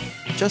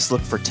 Just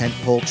look for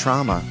Tentpole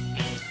Trauma.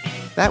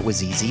 That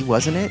was easy,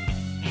 wasn't it?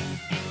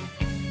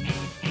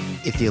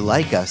 If you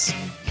like us,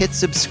 hit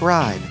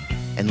subscribe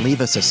and leave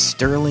us a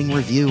sterling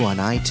review on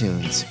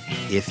iTunes,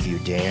 if you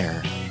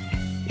dare.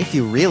 If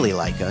you really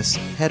like us,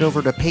 head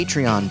over to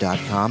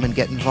patreon.com and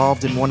get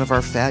involved in one of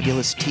our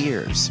fabulous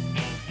tiers.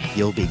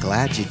 You'll be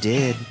glad you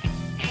did.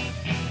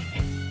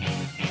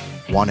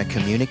 Want to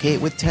communicate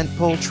with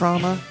Tentpole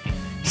Trauma?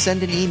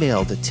 Send an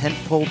email to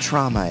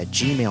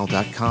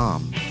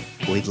tentpoletrauma@gmail.com.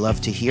 We'd love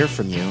to hear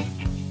from you.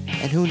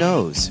 And who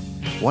knows,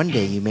 one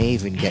day you may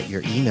even get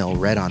your email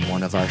read on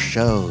one of our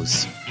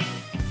shows.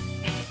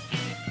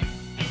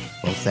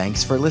 Well,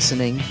 thanks for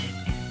listening,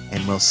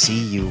 and we'll see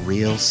you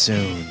real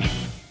soon.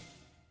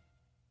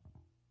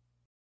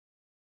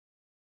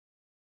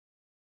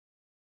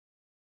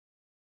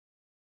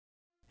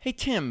 Hey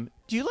Tim,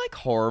 do you like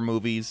horror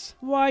movies?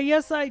 Why,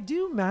 yes I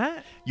do,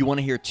 Matt. You want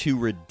to hear two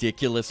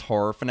ridiculous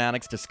horror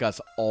fanatics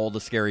discuss all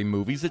the scary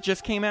movies that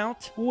just came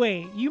out?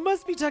 Wait, you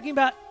must be talking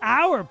about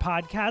our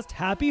podcast,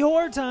 Happy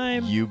Horror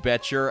Time. You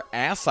bet your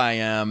ass I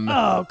am.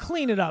 Oh,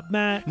 clean it up,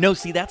 Matt. No,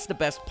 see, that's the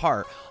best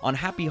part. On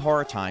Happy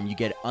Horror Time, you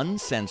get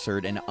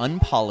uncensored and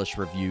unpolished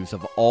reviews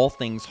of all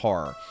things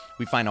horror.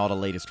 We find all the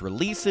latest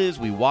releases,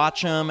 we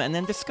watch them, and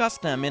then discuss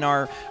them in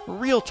our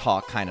real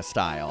talk kind of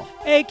style.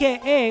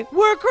 AKA,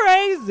 we're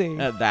crazy.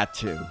 That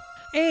too.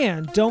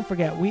 And don't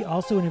forget, we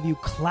also interview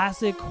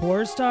classic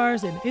horror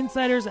stars and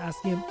insiders,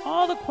 asking them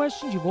all the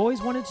questions you've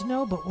always wanted to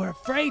know, but were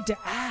afraid to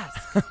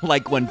ask.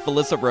 Like when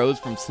Felissa Rose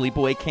from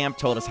Sleepaway Camp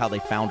told us how they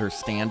found her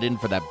stand-in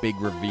for that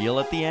big reveal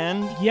at the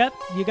end. Yep,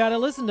 you gotta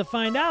listen to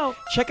find out.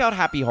 Check out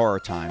Happy Horror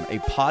Time, a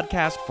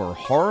podcast for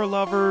horror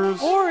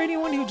lovers. Or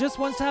anyone who just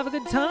wants to have a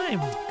good time.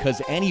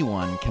 Because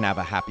anyone can have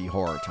a happy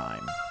horror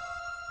time.